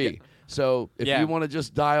 You can 3. So if Yeah. you want to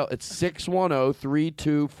just dial, it's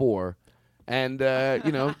 610-324. And try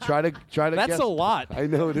to That's guess. a lot. I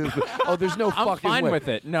know it is. Oh, there's no I'm fucking fine way. with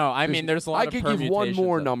it. No, I mean, there's a lot I of could give one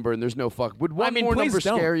more permutations. number, and there's no fuck. Would one I mean, more please number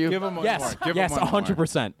don't. scare you? Give him one Yes. more. Give Yes, him one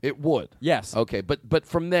 100%. It would. Yes. Okay, but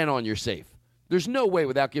from then on, you're safe. There's no way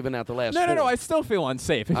without giving out the last No, four. I still feel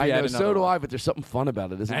unsafe. If I you know, had so another do one. I, but there's something fun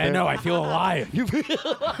about it, isn't I there? know, I feel alive. You Blake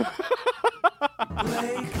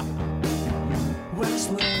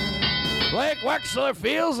Wexler. Blake Wexler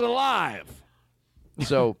feels alive.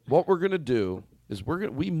 So what we're gonna do is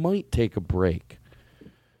we might take a break.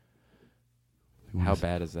 How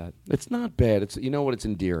bad is that? It's not bad. It's what it's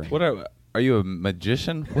endearing. What are you a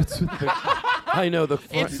magician? What's with the I know the.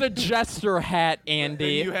 It's a jester hat, And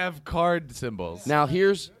Andy. you have card symbols. Now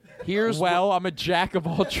here's Well, I'm a jack of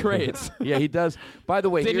all trades. yeah, he does. By the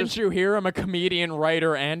way, Didn't you hear I'm a comedian,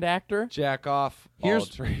 writer, and actor? Jack off all Here's-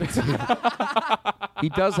 trades. he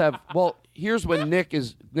does have. Well, here's when Nick.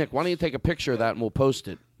 Why don't you take a picture of that and we'll post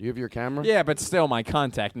it? You have your camera? Yeah, but still, my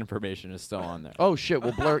contact information is still on there. Oh shit!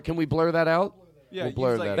 We'll blur. Can we blur that out? Yeah, we'll blur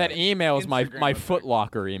use, like, that. That out. email is my Instagram Foot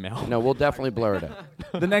Locker email. No, we'll definitely blur it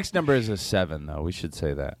out. The next number is a 7, though. We should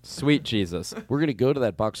say that. Sweet Jesus. We're gonna go to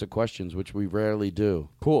that box of questions, which we rarely do.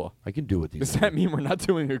 Cool. I can do with these. Does that mean we're not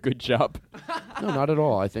doing a good job? No, not at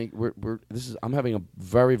all. I think we're. I'm having a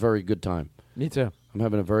very, very good time. Me too. I'm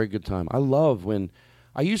having a very good time. I love when.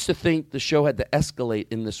 I used to think the show had to escalate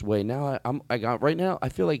in this way. Now right now. I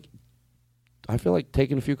feel like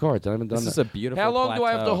taking a few cards. I haven't done This that. is a beautiful How long do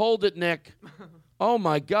I have to plateau. hold it, Nick? Oh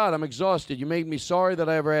my God, I'm exhausted. You made me sorry that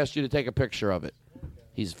I ever asked you to take a picture of it.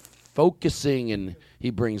 He's focusing and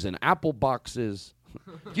he brings in apple boxes.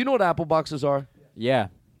 Do you know what apple boxes are? Yeah.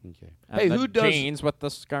 Okay. And Hey, the who does? jeans with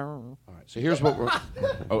the scar? All right. So here's what we're.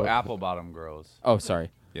 Oh, apple bottom girls. Oh,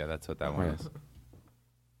 sorry. Yeah, that's what that one is.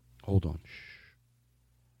 Hold on. Shh.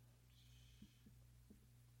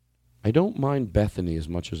 I don't mind Bethany as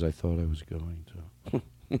much as I thought I was going to.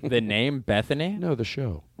 The name Bethany? No, the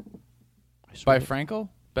show. By Frankel?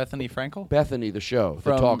 Bethany Frankel? Bethany, the show, the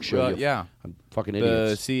From, talk show. yeah. I'm fucking The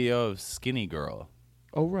idiots. CEO of Skinny Girl.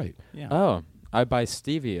 Oh, right. Yeah. Oh, I buy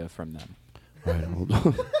stevia from them. Right, hold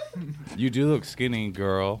on. You do look skinny,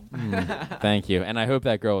 girl. Thank you. And I hope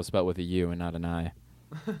that girl is spelled with a U and not an I.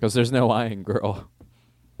 Because there's no I in girl.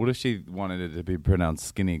 What if she wanted it to be pronounced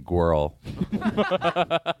Skinny Gwirl?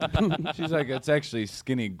 She's like, it's actually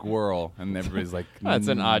Skinny Gwirl. And everybody's like, That's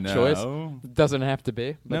an odd no. choice. Doesn't have to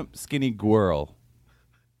be. Nope, Skinny Gwirl.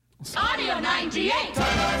 Audio 98.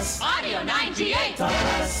 Audio 98.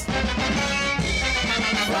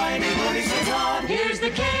 Friday mornings with Todd. Now here's the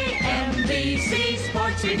KMBC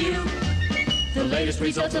Sports Review. The latest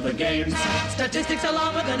results of the games, statistics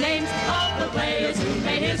along with the names of the players who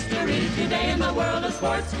made history today in the world of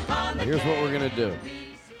sports. Here's what we're gonna do.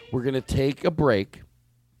 We're gonna take a break,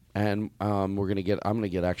 and we're gonna get. I'm gonna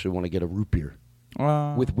get. Actually, want to get a root beer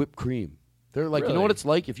with whipped cream. They're like, you know what it's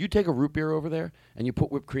like if you take a root beer over there and you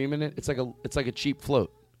put whipped cream in it. It's like a cheap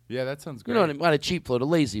float. Yeah, that sounds great. You know what I mean? Not a cheap float, a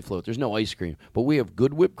lazy float. There's no ice cream, but we have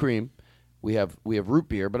good whipped cream. We have root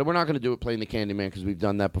beer, but we're not going to do it playing the Candyman because we've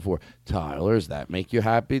done that before. Tyler, does that make you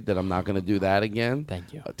happy that I'm not going to do that again?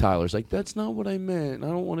 Thank you. Tyler's like, that's not what I meant. I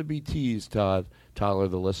don't want to be teased, Todd. Tyler,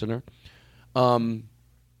 the listener.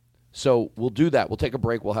 So we'll do that. We'll take a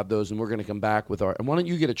break. We'll have those, and we're going to come back with our. And why don't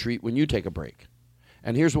you get a treat when you take a break?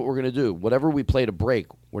 And here's what we're going to do. Whatever we play to break,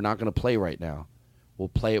 we're not going to play right now. We'll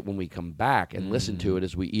play it when we come back and listen to it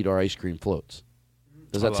as we eat our ice cream floats.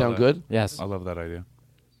 Does that sound good? Yes. I love that idea.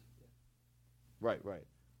 Right.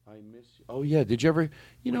 I miss you. Oh, yeah. Did you ever...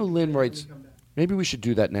 You know, Lynn writes... Maybe we should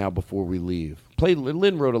do that now before we leave.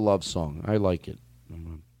 Lynn wrote a love song. I like it.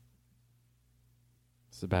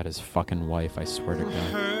 It's about his fucking wife, I swear to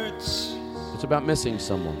God. It's about missing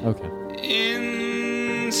someone. Okay.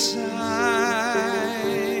 Inside,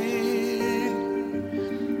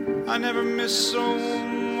 I never miss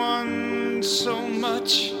someone so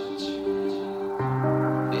much.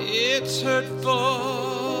 It's hurtful.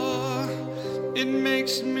 It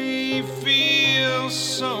makes me feel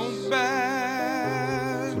so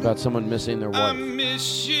bad. It's about someone missing their I wife.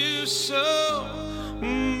 miss you so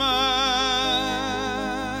much.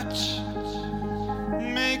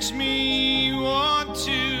 Makes me want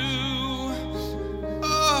to.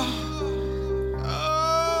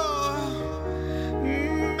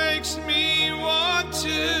 Makes me want to.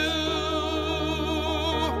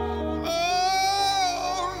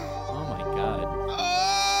 Oh my God.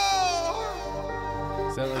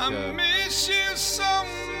 Is that like I miss you so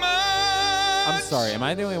much. I'm sorry. Am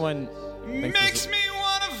I the only one? Makes me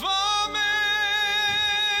want to vomit.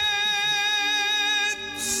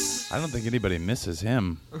 I don't think anybody misses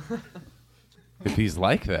him. If he's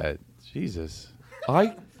like that, Jesus.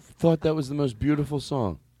 I thought that was the most beautiful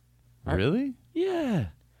song. Really? Yeah.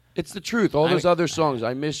 It's the truth. All those other songs,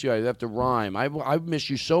 I miss you, I have to rhyme. I miss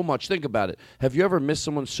you so much. Think about it. Have you ever missed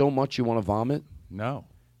someone so much you want to vomit? No.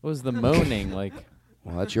 What was the moaning like?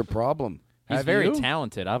 Well, that's your problem. He's very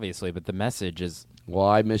talented, obviously, but the message is... Well,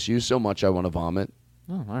 I miss you so much I want to vomit.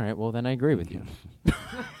 Oh, all right. Well, then I agree with you.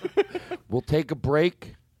 We'll take a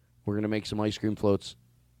break. We're going to make some ice cream floats.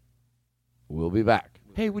 We'll be back.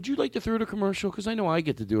 Hey, would you like to throw it a commercial? Because I know I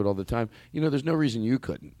get to do it all the time. You know, there's no reason you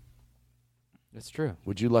couldn't. It's true.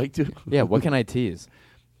 Would you like to? Yeah, what can I tease?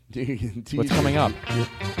 What's coming up?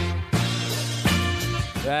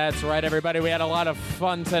 That's right, everybody. We had a lot of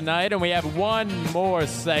fun tonight, and we have one more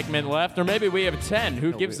segment left, or maybe we have 10.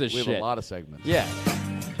 Who gives a shit? We have a lot of segments. Yeah.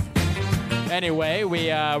 Anyway,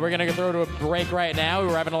 we're going to throw to a break right now. We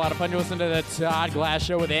were having a lot of fun. You listen to the Todd Glass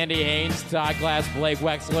Show with Andy Haynes, Todd Glass, Blake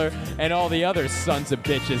Wexler, and all the other sons of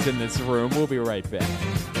bitches in this room. We'll be right back.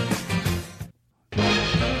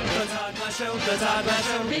 The Todd Glass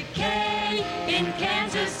Show. Big K in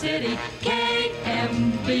Kansas City.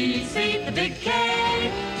 KMBC. The Big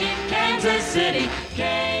K in Kansas City.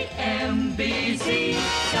 KMBC.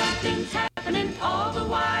 Something's happening all the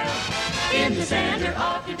while. In the center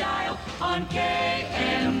of your dial on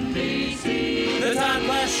KMBC. The Todd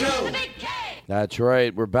Glass Show. The Big K. That's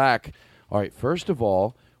right. We're back. All right. First of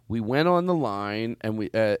all, we went on the line, and we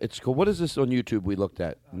it's called, what is this on YouTube we looked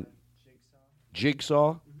at?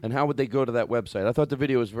 Jigsaw. And how would they go to that website? I thought the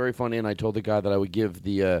video was very funny, and I told the guy that I would give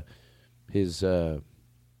the his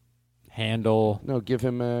handle. No, give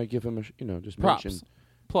him just props. mention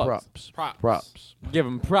Props. props. Give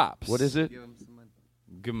him props. What is it?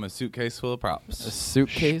 Give him a suitcase full of props. A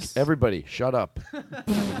suitcase? Everybody, shut up.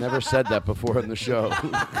 I've never said that before on the show.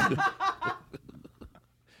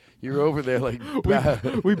 You're over there like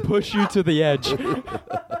we push you to the edge.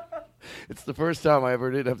 It's the first time I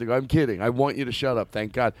ever did have to go. I'm kidding. I want you to shut up.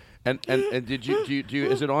 Thank God. And did you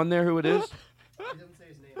is it on there who it is? He doesn't say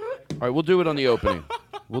his name. All right, we'll do it on the opening.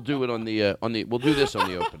 We'll do it on the we'll do this on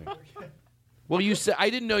the opening. Well, you said I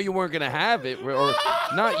didn't know you weren't going to have it, or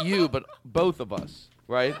not you, but both of us,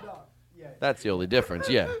 right? That's the only difference.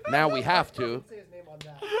 Yeah. Now we have to.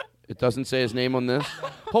 It doesn't say his name on this.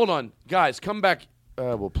 Hold on, guys, come back.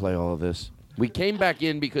 We'll play all of this. We came back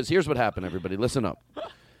in because here's what happened. Everybody, listen up.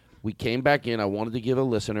 We came back in. I wanted to give a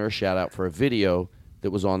listener a shout-out for a video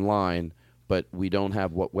that was online, but we don't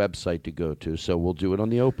have what website to go to, so we'll do it on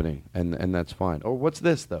the opening, and that's fine. Or what's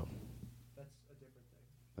this, though? That's a different thing.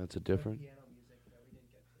 That's a different? Piano music that we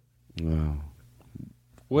didn't get to. No.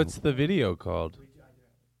 What's the video called?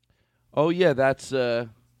 Oh yeah, that's the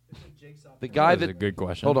guy That was that. a good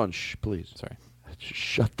question. Hold on, shh, please. Sorry.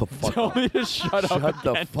 Shut the fuck Tell up. me to shut up Shut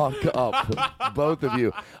the again. fuck up, both of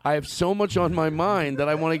you. I have so much on my mind that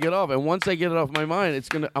I want to get off, and once I get it off my mind,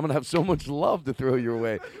 I'm gonna have so much love to throw your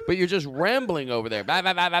way. But you're just rambling over there.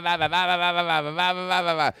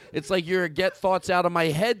 It's like you're a get thoughts out of my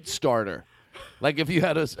head starter. Like if you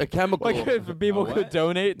had a chemical. Like if people could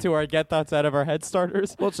donate to our Get Thoughts Out of Our Head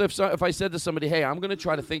starters. Well, so if I said to somebody, hey, I'm going to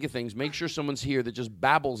try to think of things, make sure someone's here that just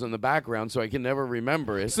babbles in the background so I can never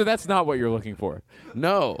remember it. So that's not what you're looking for.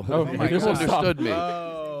 No. Oh, you my God. misunderstood me.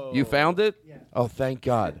 Oh. You found it? Yeah. Oh, thank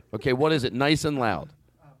God. Okay, what is it? Nice and loud.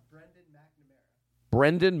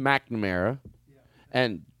 Brendan McNamara. Yeah.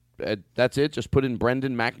 And that's it? Just put in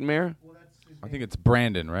Brendan McNamara? I think it's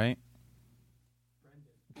Brandon, right?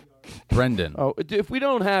 Brendan. Oh, if we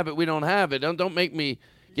don't have it, we don't have it. Don't make me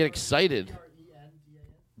get excited.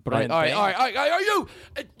 Brendan. All right. Are you?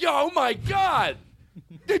 Oh my God!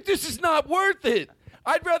 This is not worth it.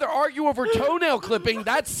 I'd rather argue over toenail clipping.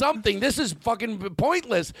 That's something. This is fucking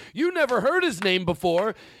pointless. You never heard his name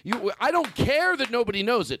before. I don't care that nobody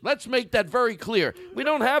knows it. Let's make that very clear. We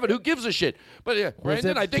don't have it. Who gives a shit? But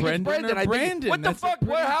Brandon, I think it's Brendan. What the fuck?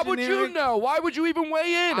 How would you know? Why would you even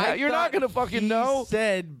weigh in? You're not going to fucking know.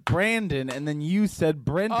 Said Brandon, and then you said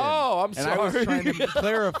Brendan. Oh, I'm sorry. And I was trying to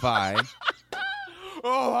clarify.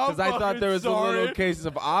 Oh, Because I thought there was a little case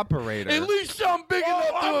of operator. At least I'm big enough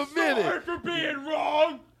to admit it. Sorry for being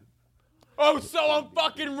wrong. Oh, so I'm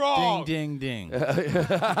fucking wrong. Ding, ding, ding.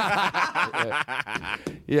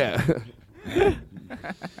 Yeah.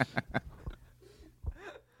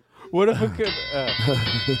 What if we could...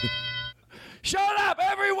 Shut up,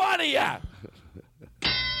 every one of you!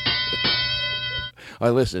 All right,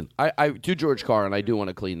 listen. I to George Carlin, I do want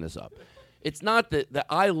to clean this up. It's not that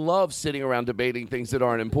I love sitting around debating things that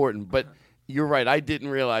aren't important, but you're right. I didn't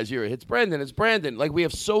realize it's Brendan. It's Brandon. Like, we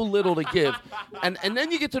have so little to give. And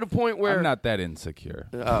then you get to the point where... I'm not that insecure.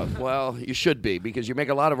 Oh, well, you should be, because you make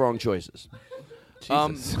a lot of wrong choices.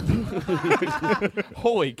 Jesus.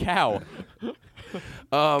 Holy cow.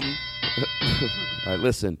 All right,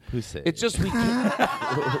 listen. It's just we.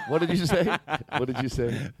 What did you say? What did you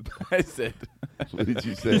say? I said. What did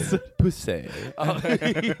you say? Pussy.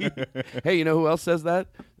 Hey, you know who else says that?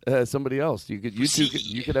 Somebody else. You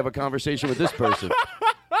could have a conversation with this person.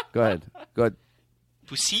 Go ahead.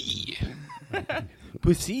 Pussy.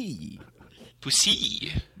 Pussy.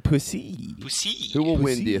 Pussy. Pussy. Pussy. Who will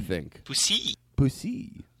win? Do you think? Pussy.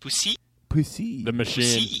 Pussy. Pussy. Pussy. The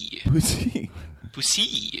machine. Pussy.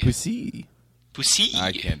 Pussy. Pussy. Pussy.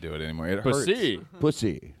 I can't do it anymore. It hurts. Pussy.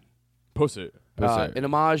 Pussy. Pussy. In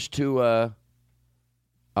homage to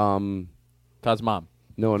Todd's mom.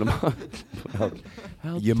 No, in homage. How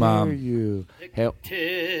Your dare mom. you?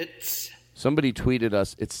 Tits. Somebody tweeted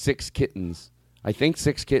us. It's 6 kittens. I think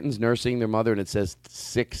 6 kittens nursing their mother, and it says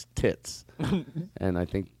 6 tits. And I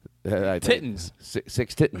think Tittens.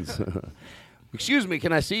 6 tittens. Excuse me,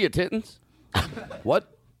 can I see your tittens?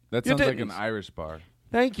 What? That Your sounds like tittens. an Irish bar.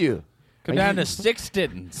 Thank you. Come down to 6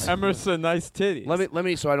 tittens. Emerson, nice titties. Let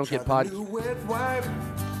me, so I don't get pod.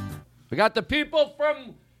 We got the people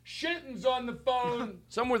from Shittens on the phone.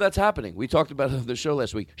 Somewhere that's happening. We talked about it on the show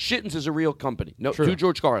last week. Shittens is a real company. No, True. to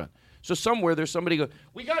George Carlin. So somewhere there's somebody go,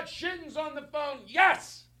 we got Shittens on the phone.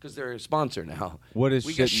 Yes! Because they're a sponsor now. What is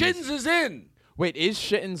we got Shittens? Shittens is in. Wait, is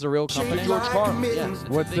Shittens a real company? George Carlin. Yes.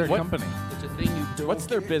 What's their company? It's a thing you do. What's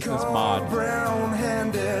their business mod?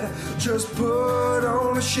 Brown-handed, just put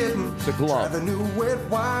on a shittin'. It's a glove. Try the new wet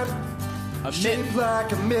wipe, shaped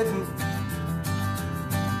like a mitten.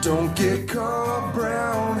 Don't get caught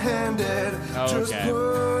brown-handed, just Okay.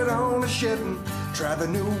 put on a shittin'. Try the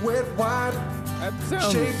new wet wipe, That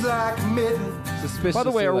sounds shaped like a mitten. suspicious. By the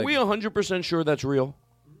way, are we 100% sure that's real?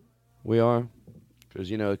 We are? Because,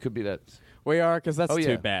 it could be that. We are, because that's Oh,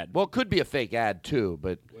 yeah. too bad. Well, it could be a fake ad, too,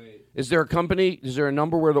 but is there a company, is there a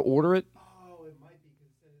number where to order it?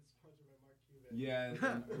 Yeah,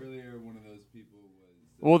 earlier one of those people was...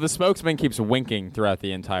 Well, the spokesman keeps winking throughout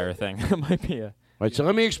the entire thing. It might be a... Right, so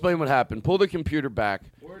let me explain what happened. Pull the computer back.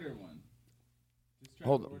 Order one. Just try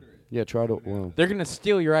Hold to on. order it. Yeah, try to. Well, They're going to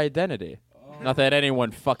steal your identity. Not that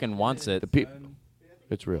anyone fucking wants it.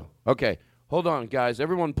 it's real. Okay, hold on, guys.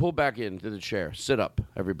 Everyone, pull back into the chair. Sit up,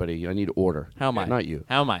 everybody. I need order. How am I? Not you.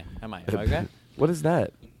 How am I? Okay. What is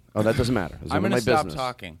that? Oh, that doesn't matter. It's I'm none going of to my stop business.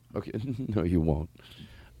 talking. Okay, no, you won't.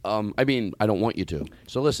 I mean, I don't want you to.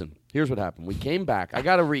 So listen, here's what happened. We came back. I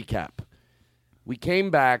got a recap. We came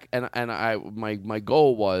back, and my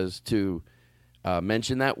goal was to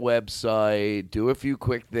mention that website, do a few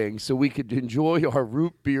quick things, so we could enjoy our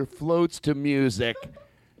root beer floats to music.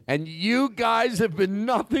 And you guys have been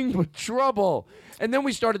nothing but trouble. And then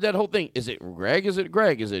we started that whole thing. Is it Greg? Is it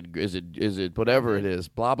Greg? Is it whatever it is?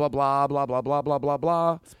 Blah blah blah blah blah blah blah blah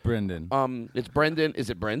blah. It's Brendan. It's Brendan. Is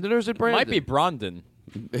it Brendan or is it Brandon? Might be Brandon.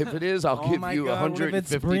 If it is, I'll Oh give my you God, what if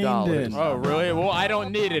it's $150. Brandon? Oh, really? Well, I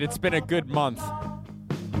don't need it. It's been a good month.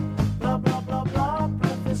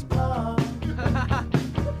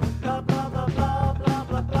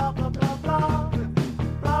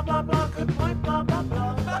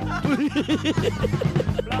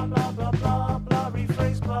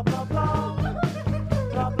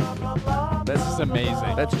 This is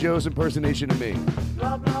amazing. That's Joe's impersonation of me.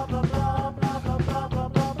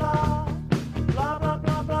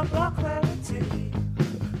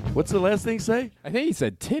 What's the last thing say? I think he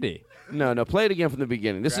said titty. No, play it again from the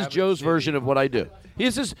beginning. This is Joe's version of what I do.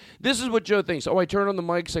 This is what Joe thinks. Oh, I turn on the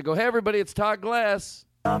mics. I go, hey, everybody, it's Todd Glass.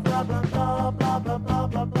 It's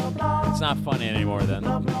not funny anymore then.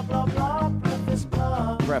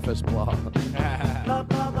 Preface blah.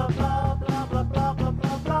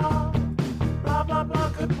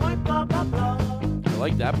 I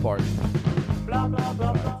like that part. All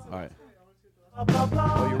right.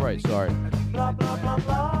 Oh, you're right. Sorry.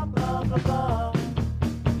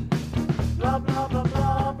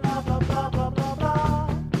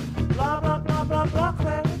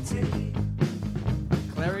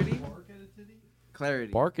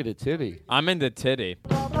 Clarity. Bark at a titty. I'm into titty.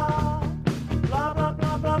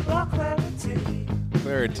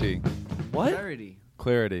 Clarity. What? Clarity.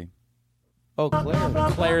 Clarity. Oh, Claire.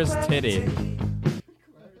 Claire's titty.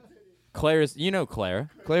 Claire's, you know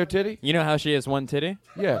Claire. Claire titty? You know how she has one titty?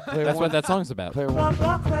 Yeah, Claire That's one. what that song's about. Claire one.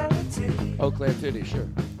 Oh, Claire titty, sure.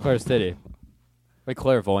 Claire's titty. Like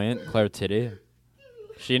clairvoyant, Claire titty.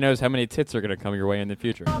 She knows how many tits are going to come your way in the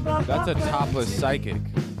future. That's a topless psychic.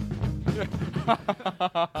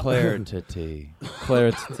 Claire titty.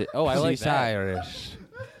 Claire titty. Oh, I like She's that. Irish.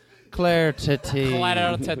 Claire titty.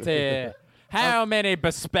 Claire titty. How many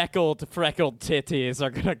bespeckled, freckled titties are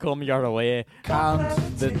going to come your way?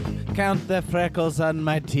 Count the freckles on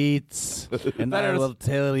my teats, and I will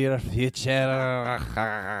tell your future.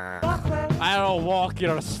 I'll walk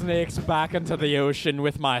your snakes back into the ocean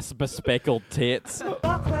with my bespeckled tits.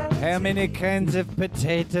 How many kinds of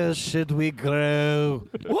potatoes should we grow?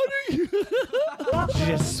 What are you?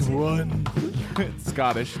 Just one.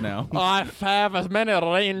 Scottish now. I have as many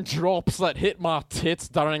raindrops that hit my tits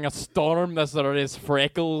during a storm as there is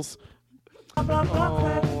freckles.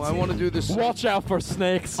 Oh, I want to do this. Watch out for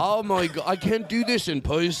snakes. Oh my God, I can't do this in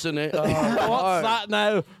person. What's that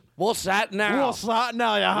now? What's that now? What's that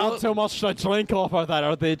now? You had too much to drink off of that,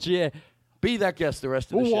 or did you? Be that guest the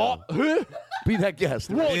rest of the What? show. Who? Be that guest.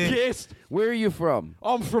 What guest? Where are you from?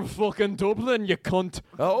 I'm from fucking Dublin, you cunt.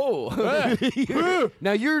 Oh.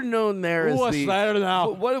 Now you're known there as What's the... there now?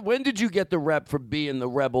 When did you get the rep for being the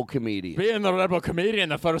rebel comedian? Being the rebel comedian,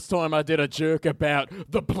 the first time I did a joke about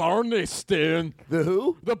the Blarney Stone. The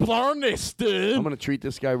who? The Blarney Stone. I'm going to treat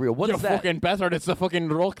this guy real. What's You're that? fucking better. It's the fucking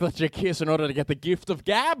rock that you kiss in order to get the gift of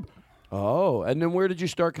gab. Oh, and then where did you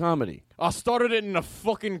start comedy? I started it in the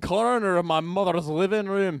fucking corner of my mother's living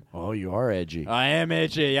room. Oh, you are edgy. I am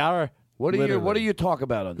edgy, yar. What do you talk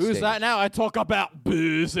about on Who's stage? that now? I talk about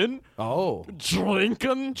boozing. Oh.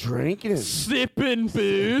 Drinking. Sipping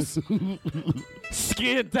booze.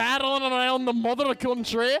 Skedaddling around the mother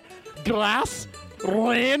country. Grass.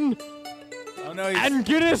 Rain. Oh no, and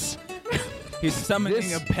Guinness. He's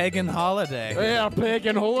summoning a pagan holiday. Yeah,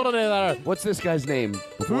 pagan holiday there. What's this guy's name?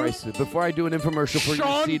 Before I do an infomercial for your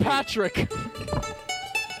Sean CD. Patrick.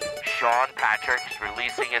 Sean Patrick's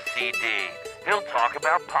releasing a CD. He'll talk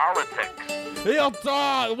about politics. He'll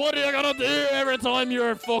talk. What are you gonna do every time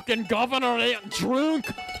your fucking governor ain't drunk?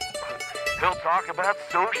 He'll talk about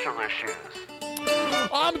social issues.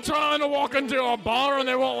 I'm trying to walk into a bar and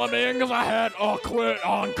they won't let me in because I had quit.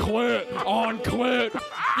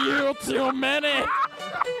 You too many.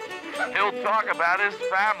 He'll talk about his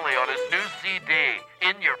family on his new CD.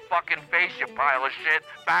 In your fucking face, you pile of shit.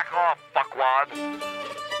 Back off, fuckwad.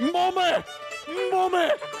 Mommy!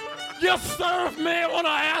 You serve me when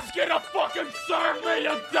I ask you to fucking serve me,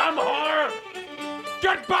 you damn whore!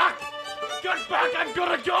 Get back! I've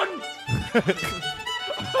got a gun!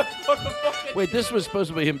 Wait, this was supposed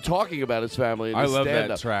to be him talking about his family in I his love that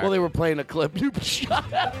stand-up. track. Well, they were playing a clip.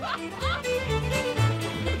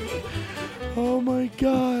 Oh my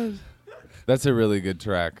God. That's a really good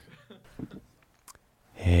track.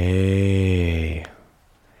 Hey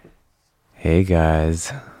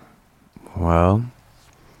guys. Well,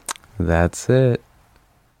 that's it.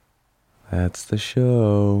 That's the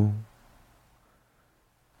show.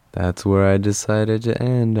 That's where I decided to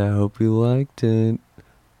end. I hope you liked it.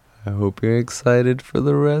 I hope you're excited for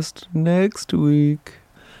the rest next week.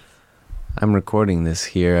 I'm recording this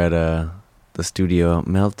here at the studio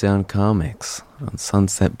Meltdown Comics on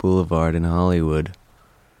Sunset Boulevard in Hollywood.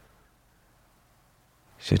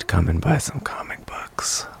 Should come and buy some comic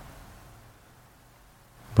books.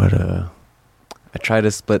 But I try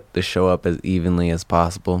to split the show up as evenly as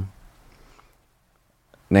possible.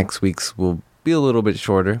 Next week's will be a little bit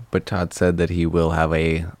shorter, but Todd said that he will have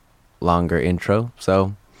a longer intro,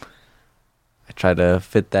 so I try to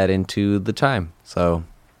fit that into the time. So,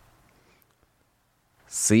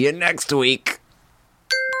 see you next week.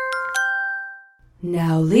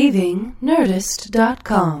 Now leaving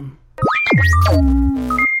Nerdist.com.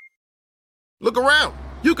 Look around.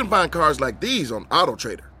 You can find cars like these on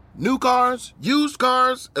AutoTrader. New cars, used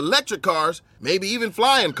cars, electric cars, maybe even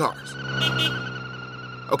flying cars.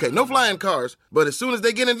 Okay, no flying cars, but as soon as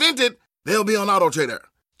they get invented, they'll be on AutoTrader.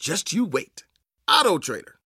 Just you wait. AutoTrader.